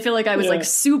 And I feel like I was like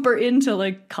super into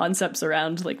like concepts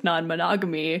around like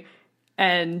non-monogamy.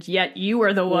 And yet you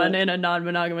were the one in a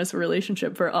non-monogamous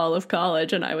relationship for all of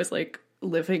college. And I was like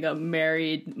living a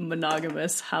married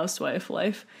monogamous housewife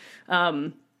life.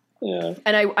 And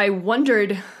I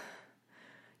wondered,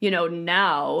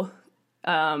 now,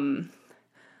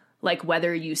 like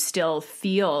whether you still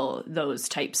feel those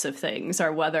types of things,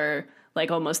 or whether like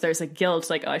almost there's a guilt,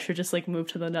 like, oh, I should just like move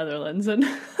to the Netherlands and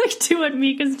like do what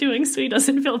Micah's doing so he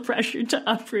doesn't feel pressured to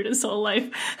uproot his whole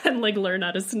life and like learn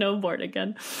how to snowboard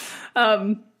again.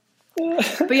 But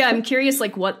yeah, I'm curious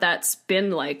like what that's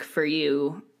been like for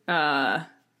you,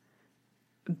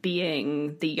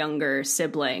 being the younger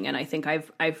sibling. And I think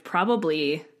I've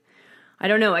probably, I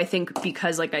don't know, I think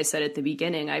because like I said at the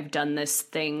beginning, I've done this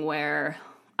thing where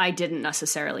I didn't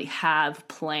necessarily have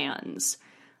plans.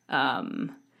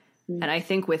 And I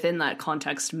think within that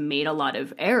context made a lot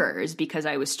of errors because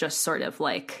I was just sort of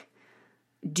like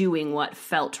doing what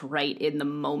felt right in the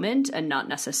moment and not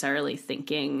necessarily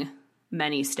thinking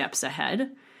many steps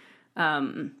ahead.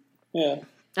 And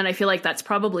I feel like that's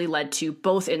probably led to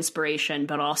both inspiration,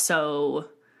 but also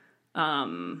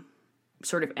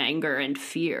sort of anger and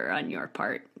fear on your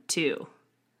part too.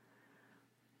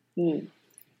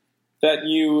 That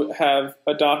you have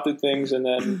adopted things and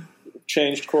then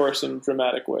changed course in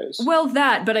dramatic ways. Well,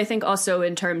 that, but I think also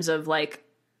in terms of like,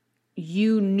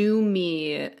 you knew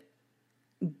me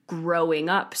growing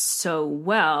up so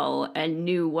well and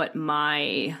knew what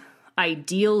my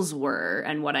ideals were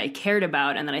and what I cared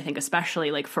about. And then I think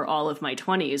especially like for all of my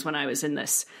 20s when I was in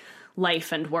this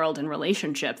life and world and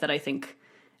relationship that I think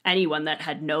anyone that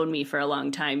had known me for a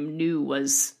long time knew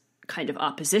was kind of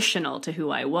oppositional to who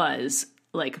I was,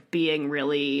 like being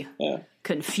really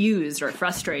confused or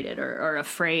frustrated or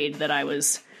afraid that I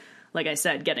was, like I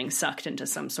said, getting sucked into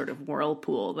some sort of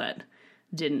whirlpool that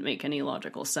didn't make any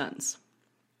logical sense.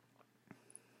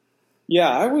 Yeah,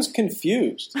 I was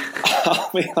confused.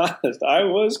 I'll be honest. I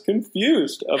was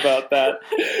confused about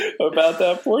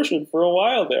that portion for a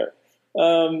while there.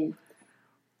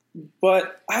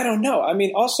 But I don't know. I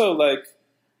mean, also, like,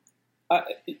 I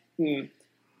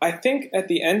think at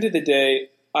the end of the day,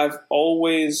 I've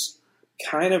always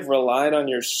kind of relied on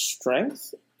your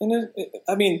strength. You've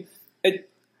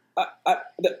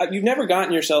never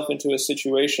gotten yourself into a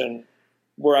situation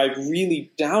where I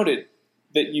really doubted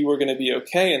that you were going to be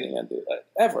okay in the end,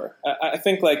 ever. I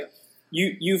think like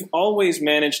you've always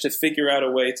managed to figure out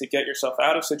a way to get yourself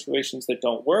out of situations that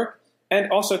don't work, and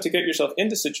also to get yourself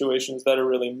into situations that are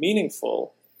really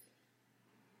meaningful,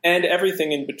 and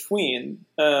everything in between.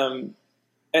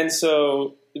 And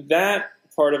so that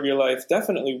part of your life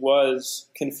definitely was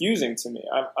confusing to me.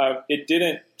 It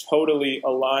didn't totally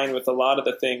align with a lot of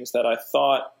the things that I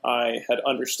thought I had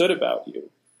understood about you.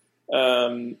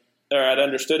 Or I'd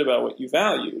understood about what you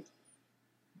valued.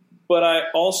 But I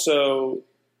also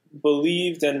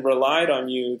believed and relied on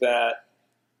you that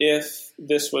if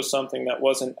this was something that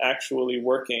wasn't actually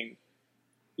working,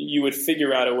 you would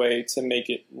figure out a way to make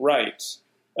it right.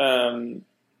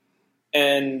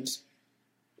 And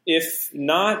if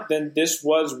not, then this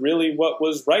was really what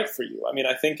was right for you. I mean,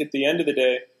 I think at the end of the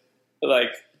day, like,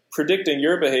 predicting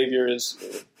your behavior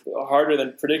is harder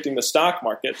than predicting the stock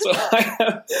market. So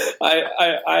if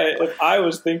I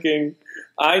was thinking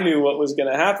I knew what was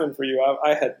going to happen for you,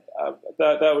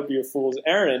 that would be a fool's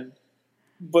errand.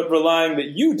 But relying that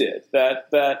you did,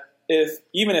 that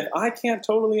even if I can't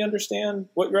totally understand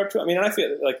what you're up to, I mean, I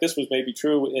feel like this was maybe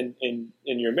true in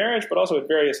your marriage, but also at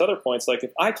various other points. Like,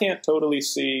 if I can't totally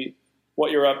see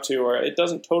what you're up to, or it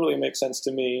doesn't totally make sense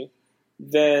to me,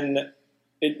 then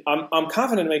I'm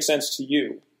confident it makes sense to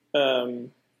you.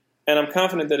 And I'm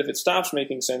confident that if it stops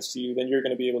making sense to you, then you're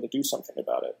going to be able to do something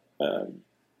about it.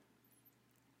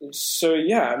 So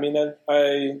yeah, I mean,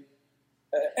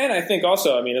 and I think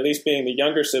also, I mean, at least being the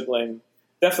younger sibling,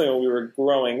 definitely when we were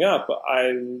growing up,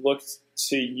 I looked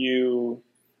to you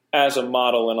as a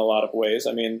model in a lot of ways.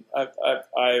 I mean,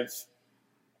 I've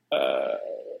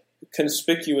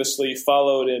conspicuously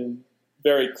followed in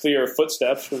very clear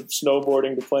footsteps, from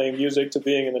snowboarding to playing music to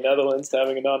being in the Netherlands to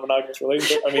having a non-monogamous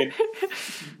relationship. I mean,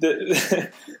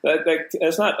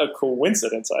 that's not a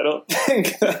coincidence. I don't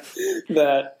think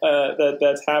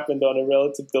that's happened on a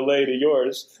relative delay to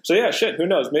yours. So yeah, shit, who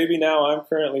knows? Maybe now I'm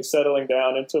currently settling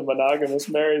down into monogamous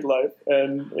married life,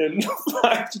 and in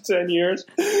 5 to 10 years,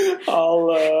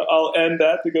 I'll end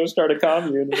that to go start a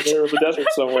commune in the middle of the desert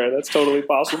somewhere. That's totally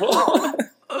possible.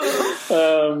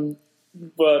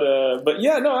 But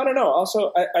yeah, no, I don't know.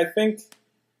 Also, I think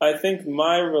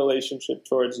my relationship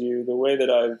towards you, the way that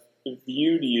I've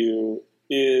viewed you,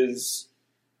 is,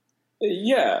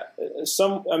 yeah,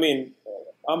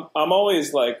 I'm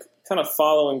always like kind of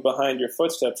following behind your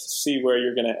footsteps to see where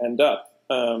you're going to end up,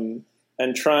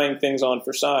 and trying things on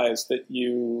for size that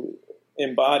you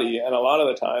embody, and a lot of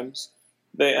the times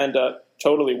they end up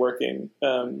totally working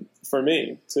for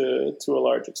me to a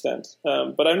large extent.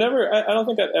 But I don't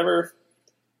think I've ever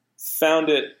found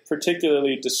it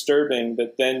particularly disturbing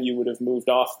that then you would have moved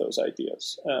off those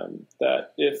ideas.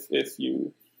 That if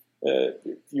you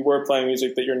were playing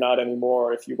music that you're not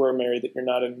anymore, if you were married that you're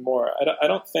not anymore, I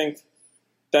don't think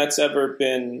that's ever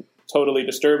been totally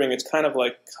disturbing. It's kind of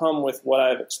like come with what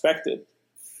I've expected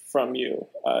from you.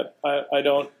 I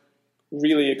don't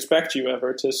really expect you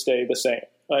ever to stay the same.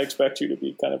 I expect you to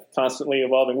be kind of constantly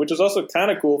evolving, which is also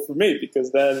kind of cool for me,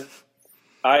 because then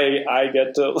I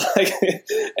get to like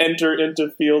enter into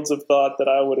fields of thought that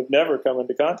I would have never come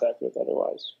into contact with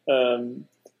otherwise.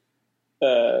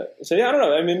 So yeah, I don't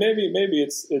know. I mean, maybe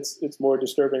it's more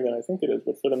disturbing than I think it is,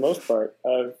 but for the most part,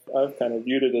 I've kind of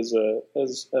viewed it as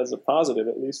a positive,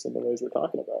 at least in the ways we're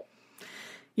talking about.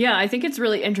 Yeah, I think it's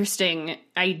really interesting.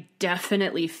 I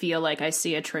definitely feel like I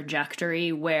see a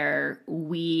trajectory where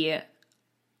we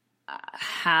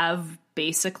have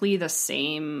basically the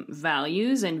same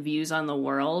values and views on the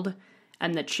world,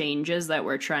 and the changes that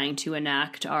we're trying to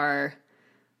enact are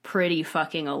pretty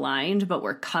fucking aligned, but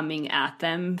we're coming at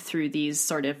them through these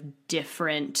sort of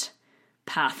different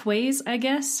pathways, I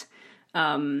guess.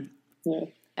 And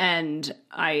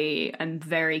I am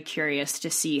very curious to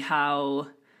see how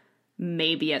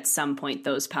maybe at some point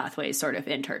those pathways sort of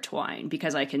intertwine,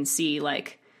 because I can see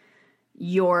like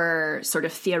your sort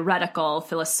of theoretical,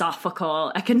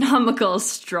 philosophical, economical,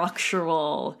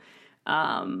 structural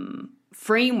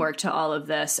framework to all of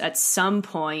this at some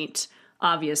point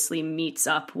obviously meets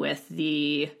up with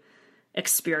the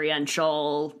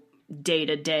experiential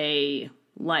day-to-day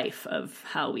life of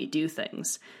how we do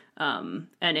things. And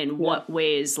in what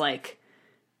ways, like,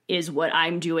 is what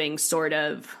I'm doing sort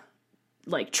of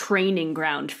like training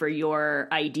ground for your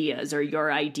ideas, or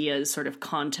your ideas sort of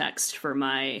context for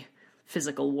my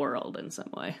physical world in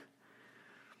some way.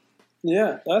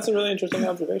 Yeah, that's a really interesting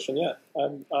observation. Yeah,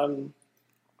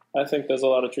 I think there's a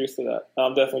lot of truth to that.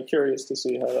 I'm definitely curious to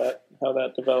see how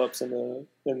that develops in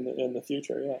the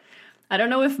future. Yeah, I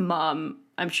don't know if Mom,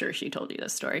 I'm sure she told you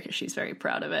this story because she's very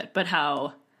proud of it, but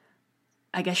how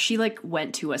I guess she like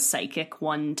went to a psychic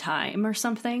one time or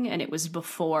something, and it was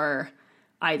before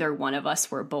either one of us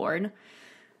were born.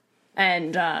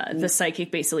 And the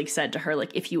psychic basically said to her,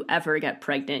 like, if you ever get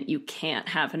pregnant, you can't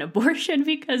have an abortion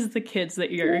because the kids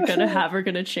that you're going to have are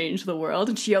going to change the world.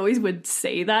 And she always would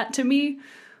say that to me. And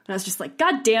I was just like,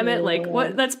 God damn it. Like,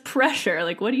 what? That's pressure.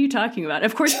 Like, what are you talking about?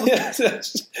 Of course,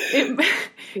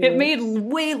 it made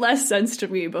way less sense to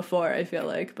me before, I feel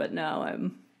like. But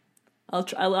now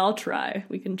I'll try.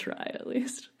 We can try at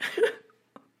least.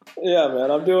 Yeah, man,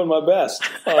 I'm doing my best.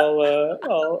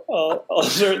 I'll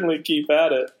certainly keep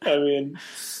at it. I mean,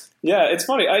 yeah, it's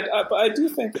funny. I do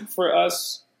think for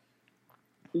us,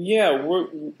 yeah,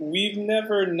 we've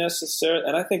never necessarily,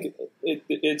 and I think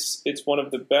it's one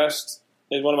of the best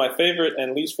is one of my favorite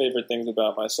and least favorite things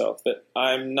about myself, that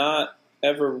I'm not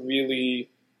ever really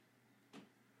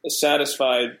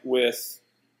satisfied with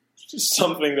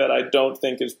something that I don't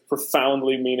think is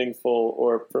profoundly meaningful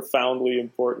or profoundly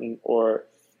important or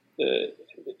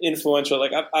influential.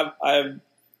 Like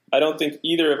I don't think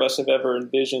either of us have ever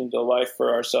envisioned a life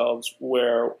for ourselves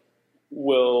where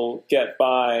we'll get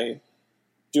by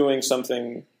doing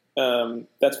something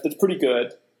that's pretty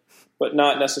good, but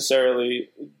not necessarily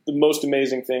the most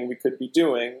amazing thing we could be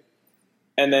doing,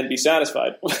 and then be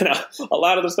satisfied. A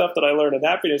lot of the stuff that I learned in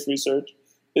happiness research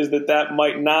is that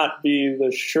might not be the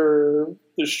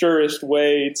surest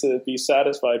way to be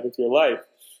satisfied with your life.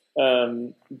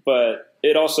 But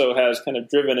it also has kind of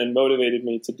driven and motivated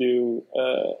me to do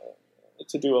a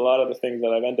lot of the things that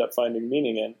I've ended up finding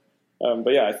meaning in.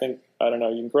 But yeah, I don't know,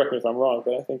 you can correct me if I'm wrong,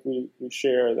 but I think we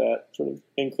share that sort of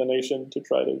inclination to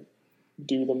try to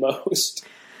do the most.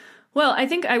 Well, I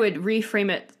think I would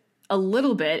reframe it a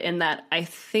little bit in that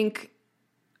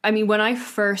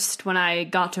when I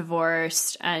got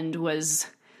divorced and was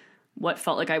what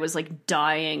felt like I was like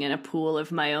dying in a pool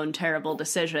of my own terrible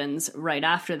decisions right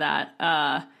after that,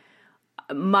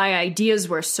 my ideas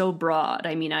were so broad.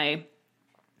 I mean, I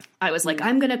was like,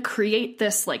 I'm going to create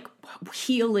this like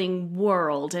healing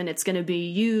world, and it's going to be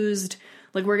used,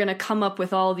 like we're going to come up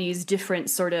with all these different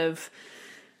sort of,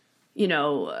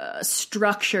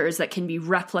 structures that can be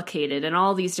replicated in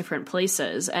all these different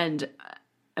places. And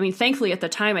I mean, thankfully at the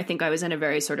time, I think I was in a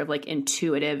very sort of like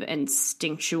intuitive,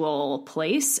 instinctual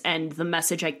place. And the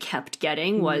message I kept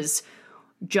getting was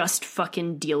just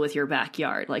fucking deal with your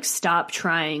backyard. Like, stop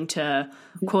trying to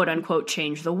quote unquote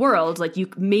change the world. Like,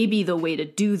 maybe the way to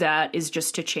do that is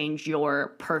just to change your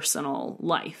personal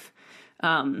life.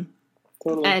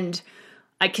 Totally. And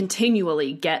I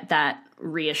continually get that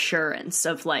reassurance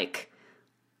of like,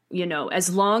 as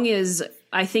long as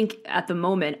I think at the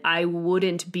moment I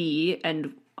wouldn't be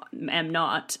and am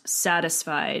not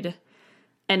satisfied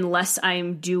unless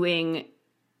I'm doing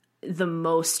the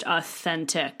most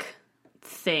authentic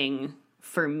thing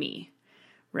for me.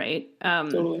 Right.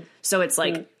 Totally. So it's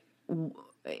like,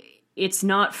 it's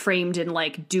not framed in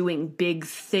like doing big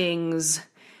things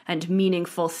and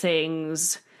meaningful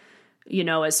things,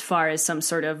 as far as some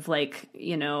sort of like,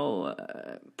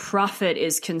 profit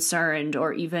is concerned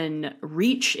or even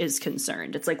reach is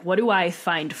concerned. It's like, what do I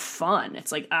find fun?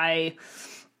 It's like, I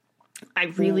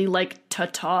really like to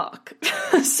talk.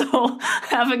 So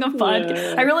having a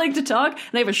podcast, I really like to talk,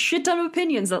 and I have a shit ton of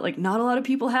opinions that like not a lot of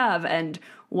people have. And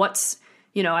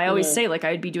I always say like,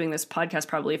 I'd be doing this podcast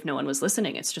probably if no one was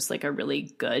listening. It's just like a really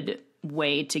good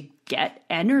way to get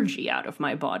energy out of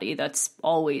my body that's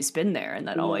always been there, and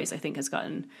that always I think has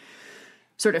gotten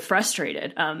sort of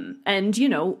frustrated. And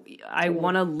I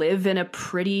want to live in a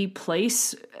pretty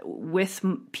place with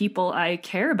people I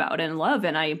care about and love,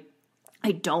 and I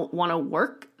don't want to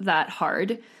work that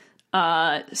hard.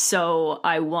 So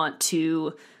I want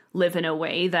to live in a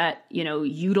way that,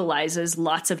 utilizes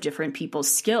lots of different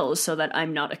people's skills so that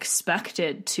I'm not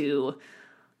expected to,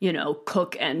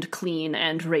 cook and clean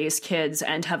and raise kids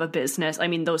and have a business. I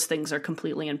mean, those things are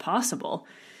completely impossible.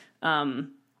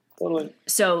 Totally.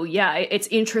 So yeah, it's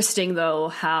interesting though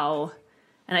how,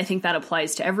 and I think that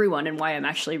applies to everyone, and why I'm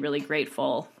actually really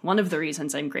grateful. One of the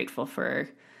reasons I'm grateful for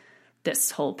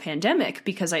this whole pandemic,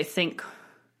 because I think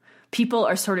people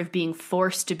are sort of being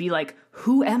forced to be like,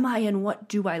 who am I and what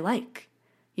do I like?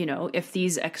 If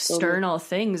these external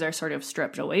things are sort of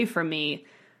stripped away from me,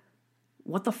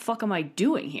 what the fuck am I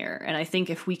doing here? And I think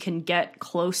if we can get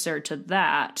closer to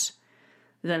that,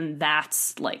 then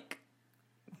that's like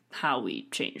how we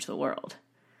change the world.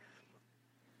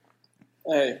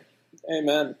 Hey,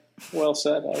 amen. Well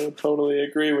said. I would totally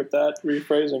agree with that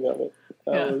rephrasing of it.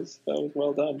 That was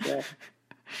well done. Yeah.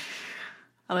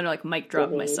 I'm gonna like mic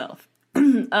drop myself.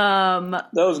 That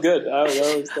was good. I'm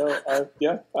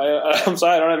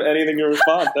sorry, I don't have anything to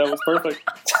respond. That was perfect.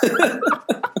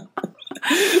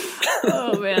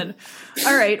 Oh man.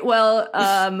 All right. Well,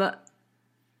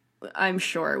 I'm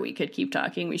sure we could keep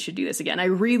talking. We should do this again. I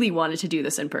really wanted to do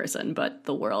this in person, but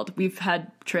we've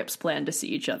had trips planned to see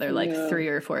each other like 3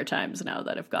 or 4 times now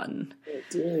that have gotten.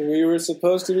 We were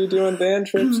supposed to be doing band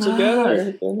trips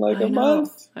together in like a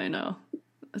month. I know.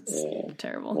 It's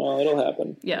terrible. Well, it'll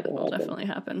happen. Yeah, it'll definitely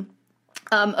happen.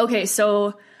 Okay,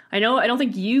 so I don't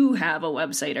think you have a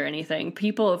website or anything.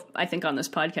 People, I think, on this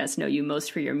podcast know you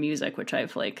most for your music, which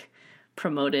I've like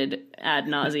promoted ad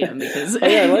nauseum because. Oh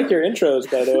yeah, I like your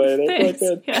intros, by the way. They're quite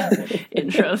good. Yeah.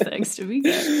 Intro, thanks to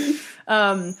Micah.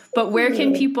 But where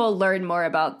can people learn more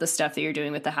about the stuff that you're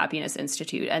doing with the Happiness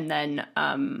Institute? And then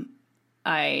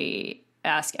I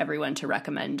ask everyone to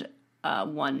recommend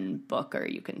one book, or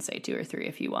you can say 2 or 3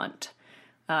 if you want,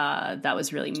 that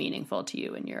was really meaningful to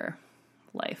you in your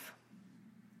life.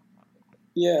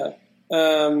 Yeah.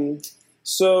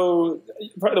 So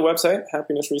probably the website,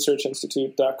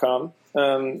 happinessresearchinstitute.com,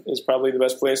 is probably the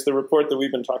best place. The report that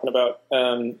we've been talking about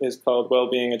is called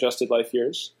Wellbeing Adjusted Life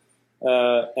Years.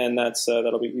 And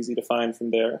that'll be easy to find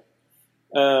from there.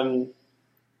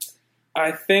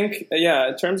 I think,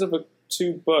 in terms of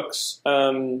 2 books,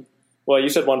 well, you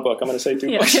said 1 book. I'm going to say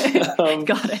 2 books.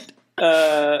 Got it.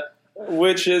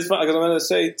 Which is fun, because I'm going to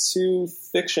say 2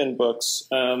 fiction books.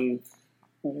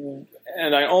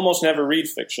 And I almost never read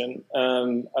fiction.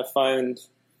 I find,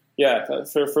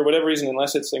 for whatever reason,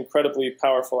 unless it's incredibly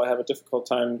powerful, I have a difficult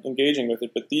time engaging with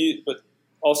it. But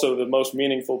also the most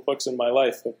meaningful books in my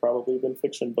life have probably been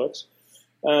fiction books.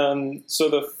 So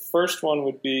the first one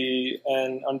would be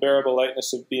An Unbearable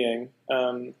Lightness of Being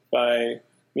by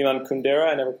Milan Kundera.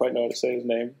 I never quite know how to say his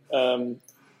name.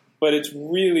 But it's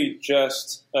really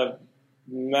just a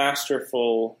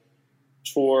masterful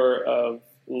tour of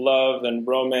love and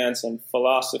romance and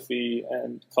philosophy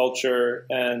and culture.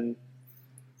 And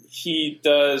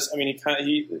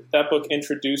that book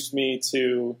introduced me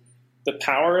to the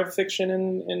power of fiction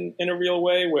in a real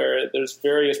way, where there's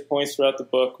various points throughout the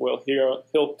book where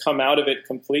he'll come out of it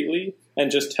completely and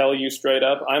just tell you straight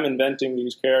up, I'm inventing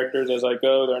these characters as I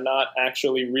go. They're not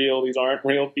actually real. These aren't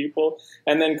real people.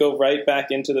 And then go right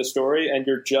back into the story, and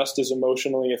you're just as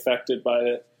emotionally affected by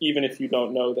it, even if you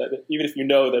know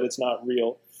that it's not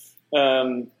real,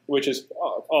 which is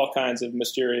all kinds of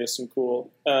mysterious and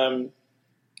cool. And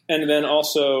then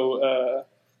also,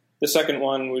 the second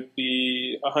one would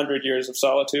be 100 Years of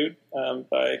Solitude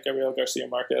by Gabriel Garcia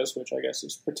Marquez, which I guess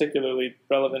is particularly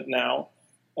relevant now.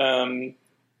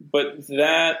 But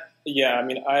that,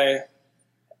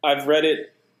 I've read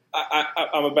it.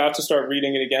 I'm about to start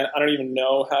reading it again. I don't even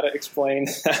know how to explain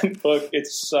that book.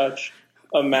 It's such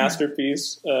a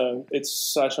masterpiece. It's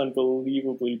such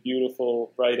unbelievably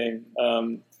beautiful writing.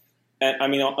 And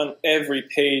on every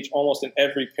page, almost in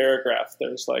every paragraph,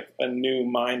 there's like a new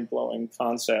mind-blowing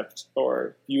concept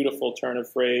or beautiful turn of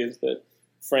phrase that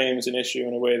frames an issue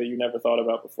in a way that you never thought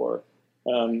about before.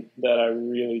 That I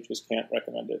really just can't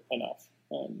recommend it enough.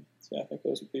 So I think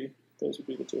those would be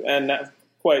the 2, and that's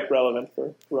quite relevant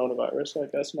for coronavirus, I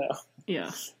guess now.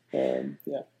 Yeah.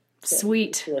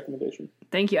 Sweet. So recommendation.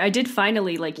 Thank you. I did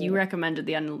finally, you recommended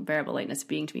The Unbearable Lightness of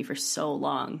Being to me for so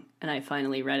long, and I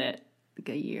finally read it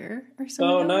a year or so.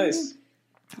 Oh, ago, nice.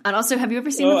 Maybe? And also, have you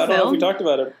ever seen the film? I don't know if we talked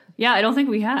about it. Yeah, I don't think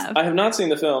we have. I have not seen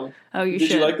the film. Oh, you should.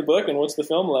 Did you like the book, and what's the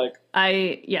film like?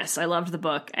 Yes, I loved the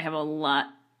book. I have a lot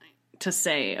to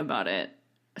say about it.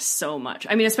 So much.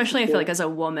 Especially I feel like as a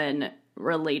woman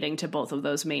relating to both of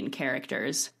those main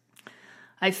characters,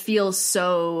 I feel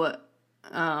so,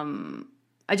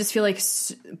 I just feel like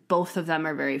both of them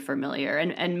are very familiar.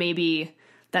 And maybe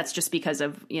that's just because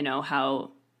of,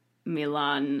 how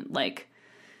Milan,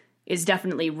 is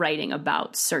definitely writing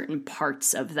about certain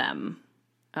parts of them,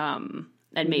 and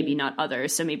maybe not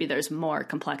others. So maybe there's more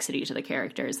complexity to the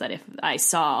characters that if I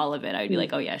saw all of it, I would be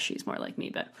like, oh yeah, she's more like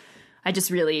me. But I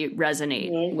just really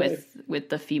resonate with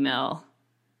the female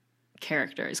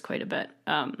characters quite a bit.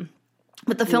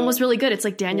 But the film was really good. It's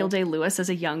like Daniel Day-Lewis as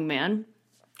a young man.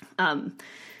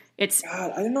 It's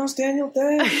God, I didn't know it was Daniel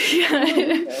Day.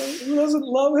 Who doesn't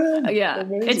love him? Yeah,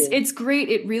 amazing. It's great.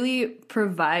 It really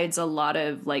provides a lot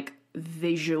of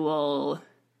visual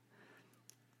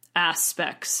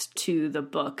aspects to the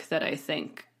book that I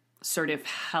think sort of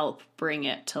help bring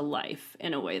it to life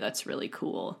in a way that's really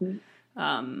cool.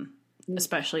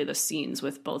 Especially the scenes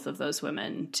with both of those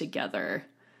women together,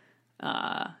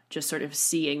 just sort of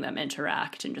seeing them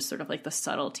interact and just sort of the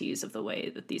subtleties of the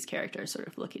way that these characters sort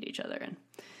of look at each other. And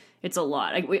it's a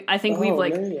lot. I think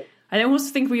I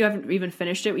almost think we haven't even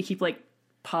finished it. We keep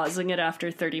pausing it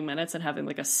after 30 minutes and having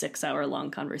a 6-hour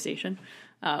long conversation.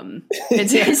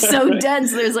 It's so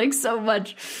dense. There's so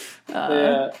much.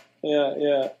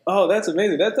 Yeah. Oh, that's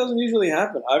amazing. That doesn't usually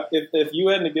happen. If you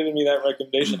hadn't given me that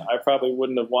recommendation, I probably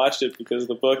wouldn't have watched it because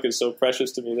the book is so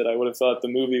precious to me that I would have thought the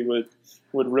movie would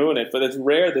ruin it. But it's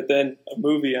rare that then a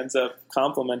movie ends up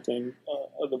complementing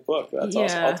the book. That's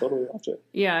awesome. I'll totally watch it.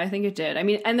 Yeah, I think it did.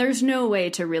 And there's no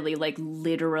way to really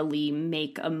literally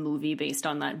make a movie based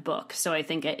on that book. So I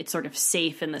think it's sort of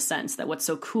safe in the sense that what's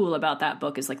so cool about that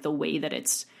book is the way that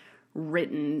it's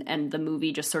written, and the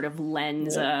movie just sort of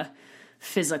lends a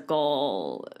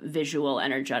physical, visual,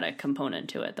 energetic component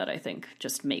to it that I think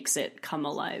just makes it come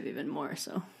alive even more.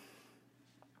 So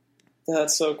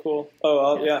that's so cool.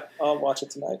 Oh, I'll watch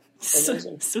it tonight.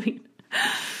 Amazing. Sweet.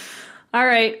 All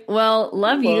right. Well,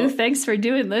 love you. Thanks for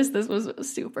doing this. This was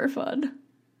super fun.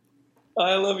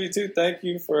 I love you too. Thank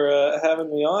you for having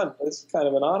me on. It's kind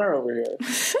of an honor over here.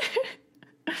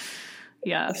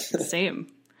 Yeah, same.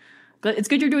 But it's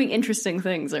good you're doing interesting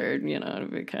things, or,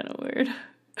 it'd be kind of weird.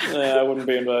 Yeah, I wouldn't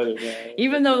be invited. Yeah.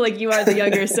 Even though, you are the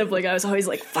younger sibling, I was always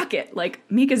like, fuck it.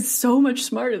 Mika's so much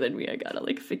smarter than me. I gotta,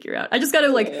 figure out. I just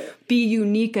gotta, be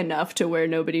unique enough to where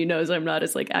nobody knows I'm not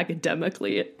as,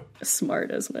 academically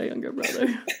smart as my younger brother.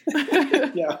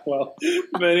 Yeah, well,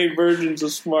 many versions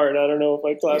of smart. I don't know if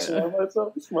I classify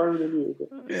myself as smarter than you. But.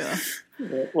 Yeah.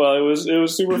 Well, it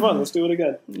was super fun. Let's do it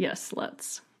again. Yes,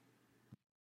 let's.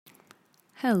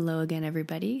 Hello again,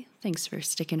 everybody. Thanks for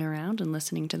sticking around and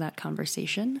listening to that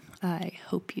conversation. I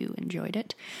hope you enjoyed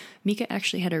it. Micah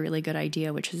actually had a really good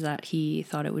idea, which is that he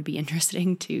thought it would be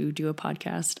interesting to do a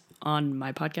podcast on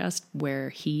my podcast where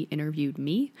he interviewed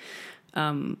me,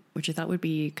 which I thought would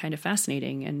be kind of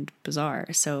fascinating and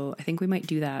bizarre. So I think we might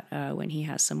do that when he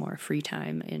has some more free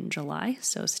time in July.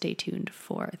 So stay tuned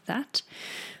for that.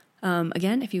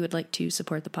 Again, if you would like to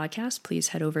support the podcast, please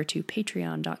head over to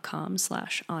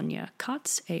patreon.com/Anya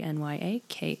Kaats,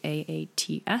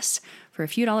 ANYAKAATS. For a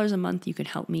few dollars a month, you can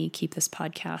help me keep this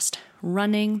podcast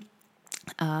running.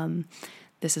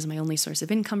 This is my only source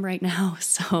of income right now,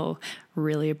 so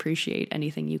really appreciate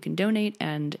anything you can donate.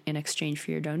 And in exchange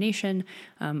for your donation,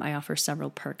 I offer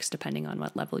several perks depending on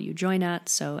what level you join at.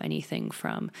 So anything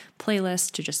from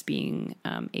playlists to just being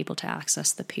able to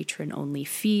access the patron-only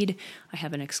feed. I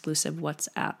have an exclusive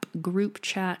WhatsApp group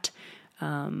chat.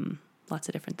 Lots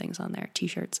of different things on there,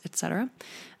 t-shirts, etc.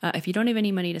 If you don't have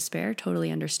any money to spare,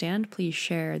 totally understand. Please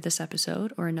share this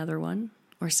episode or another one,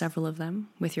 or several of them,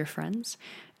 with your friends,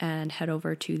 and head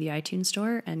over to the iTunes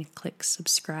store and click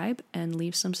subscribe and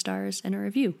leave some stars and a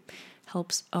review.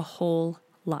 Helps a whole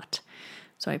lot.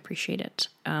 So I appreciate it.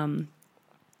 And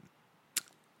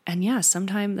yeah,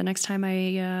 sometime the next time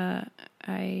I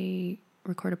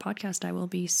record a podcast, I will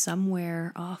be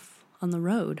somewhere off on the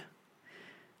road.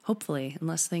 Hopefully,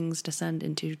 unless things descend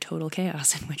into total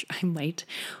chaos, in which I might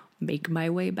make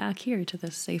my way back here to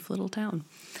this safe little town.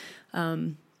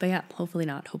 But yeah, hopefully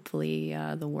not. Hopefully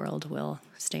the world will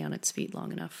stay on its feet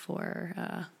long enough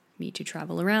for me to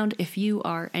travel around. If you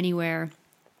are anywhere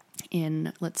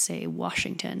in, let's say,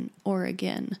 Washington,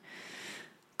 Oregon,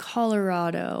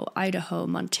 Colorado, Idaho,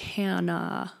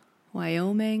 Montana,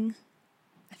 Wyoming,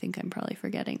 I think I'm probably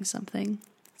forgetting something,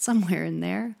 somewhere in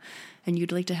there, and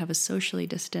you'd like to have a socially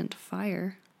distant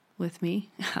fire with me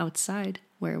outside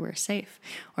where we're safe,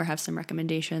 or have some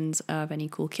recommendations of any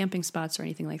cool camping spots or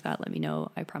anything like that, let me know.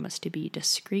 I promise to be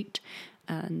discreet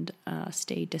and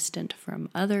stay distant from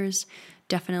others.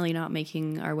 Definitely not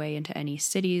making our way into any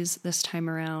cities this time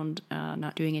around,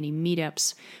 not doing any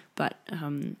meetups, but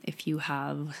if you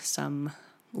have some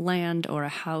land or a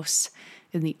house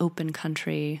in the open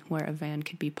country where a van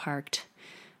could be parked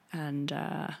and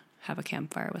have a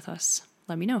campfire with us,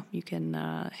 let me know. You can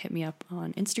hit me up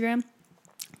on Instagram,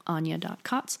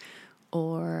 anya.kaats,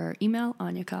 or email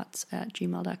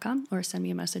anyakaats@gmail.com, or send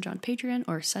me a message on Patreon,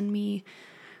 or send me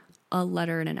a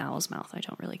letter in an owl's mouth. I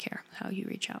don't really care how you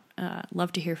reach out.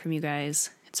 Love to hear from you guys.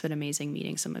 It's been amazing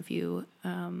meeting some of you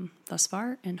thus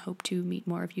far, and hope to meet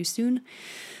more of you soon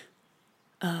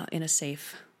in a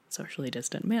safe, socially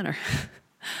distant manner.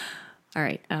 All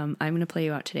right, I'm going to play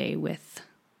you out today with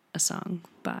a song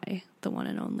by the one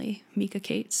and only Micah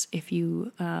Kaats. If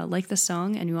you like the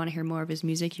song and you want to hear more of his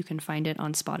music, you can find it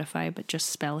on Spotify, but just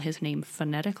spell his name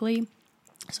phonetically.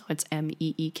 So it's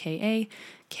MEEKA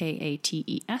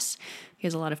KATES. He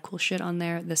has a lot of cool shit on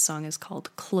there. This song is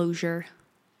called Closure.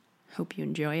 Hope you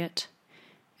enjoy it,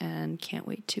 and can't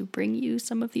wait to bring you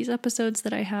some of these episodes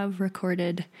that I have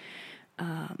recorded.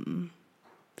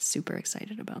 Super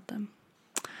excited about them.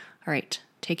 All right,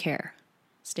 take care.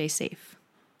 Stay safe.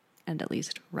 And at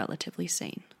least relatively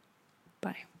sane.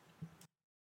 Bye.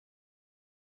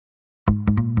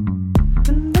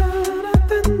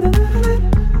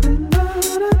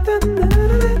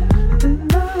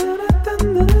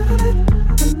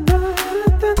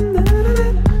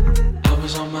 I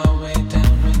was on my way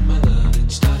down with my love,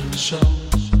 it started to show.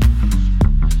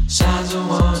 Signs of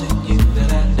wanting you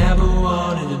that I never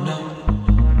wanted to know.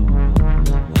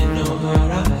 In over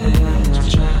our heads, we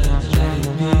tried to let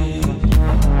it be.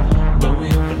 But we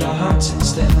opened our hearts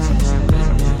instead.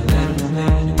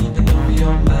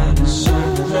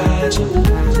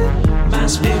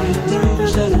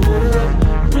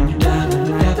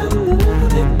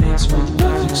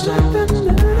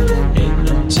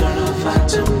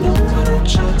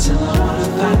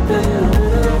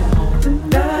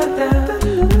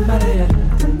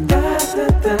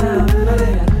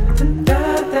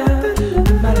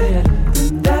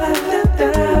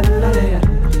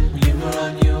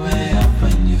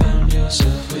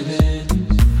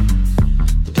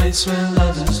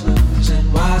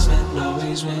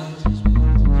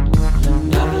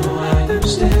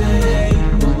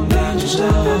 much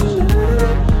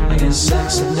love. I guess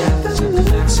sex and death is a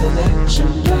perfect selection.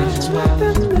 Please expect.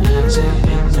 Say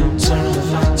ain't no turn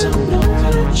if I don't know.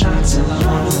 I don't try till I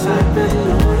wanna fight, man.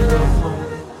 I wanna go home.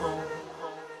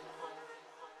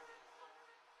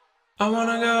 I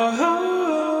wanna go home.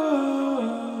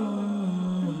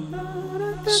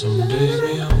 So take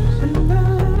me home.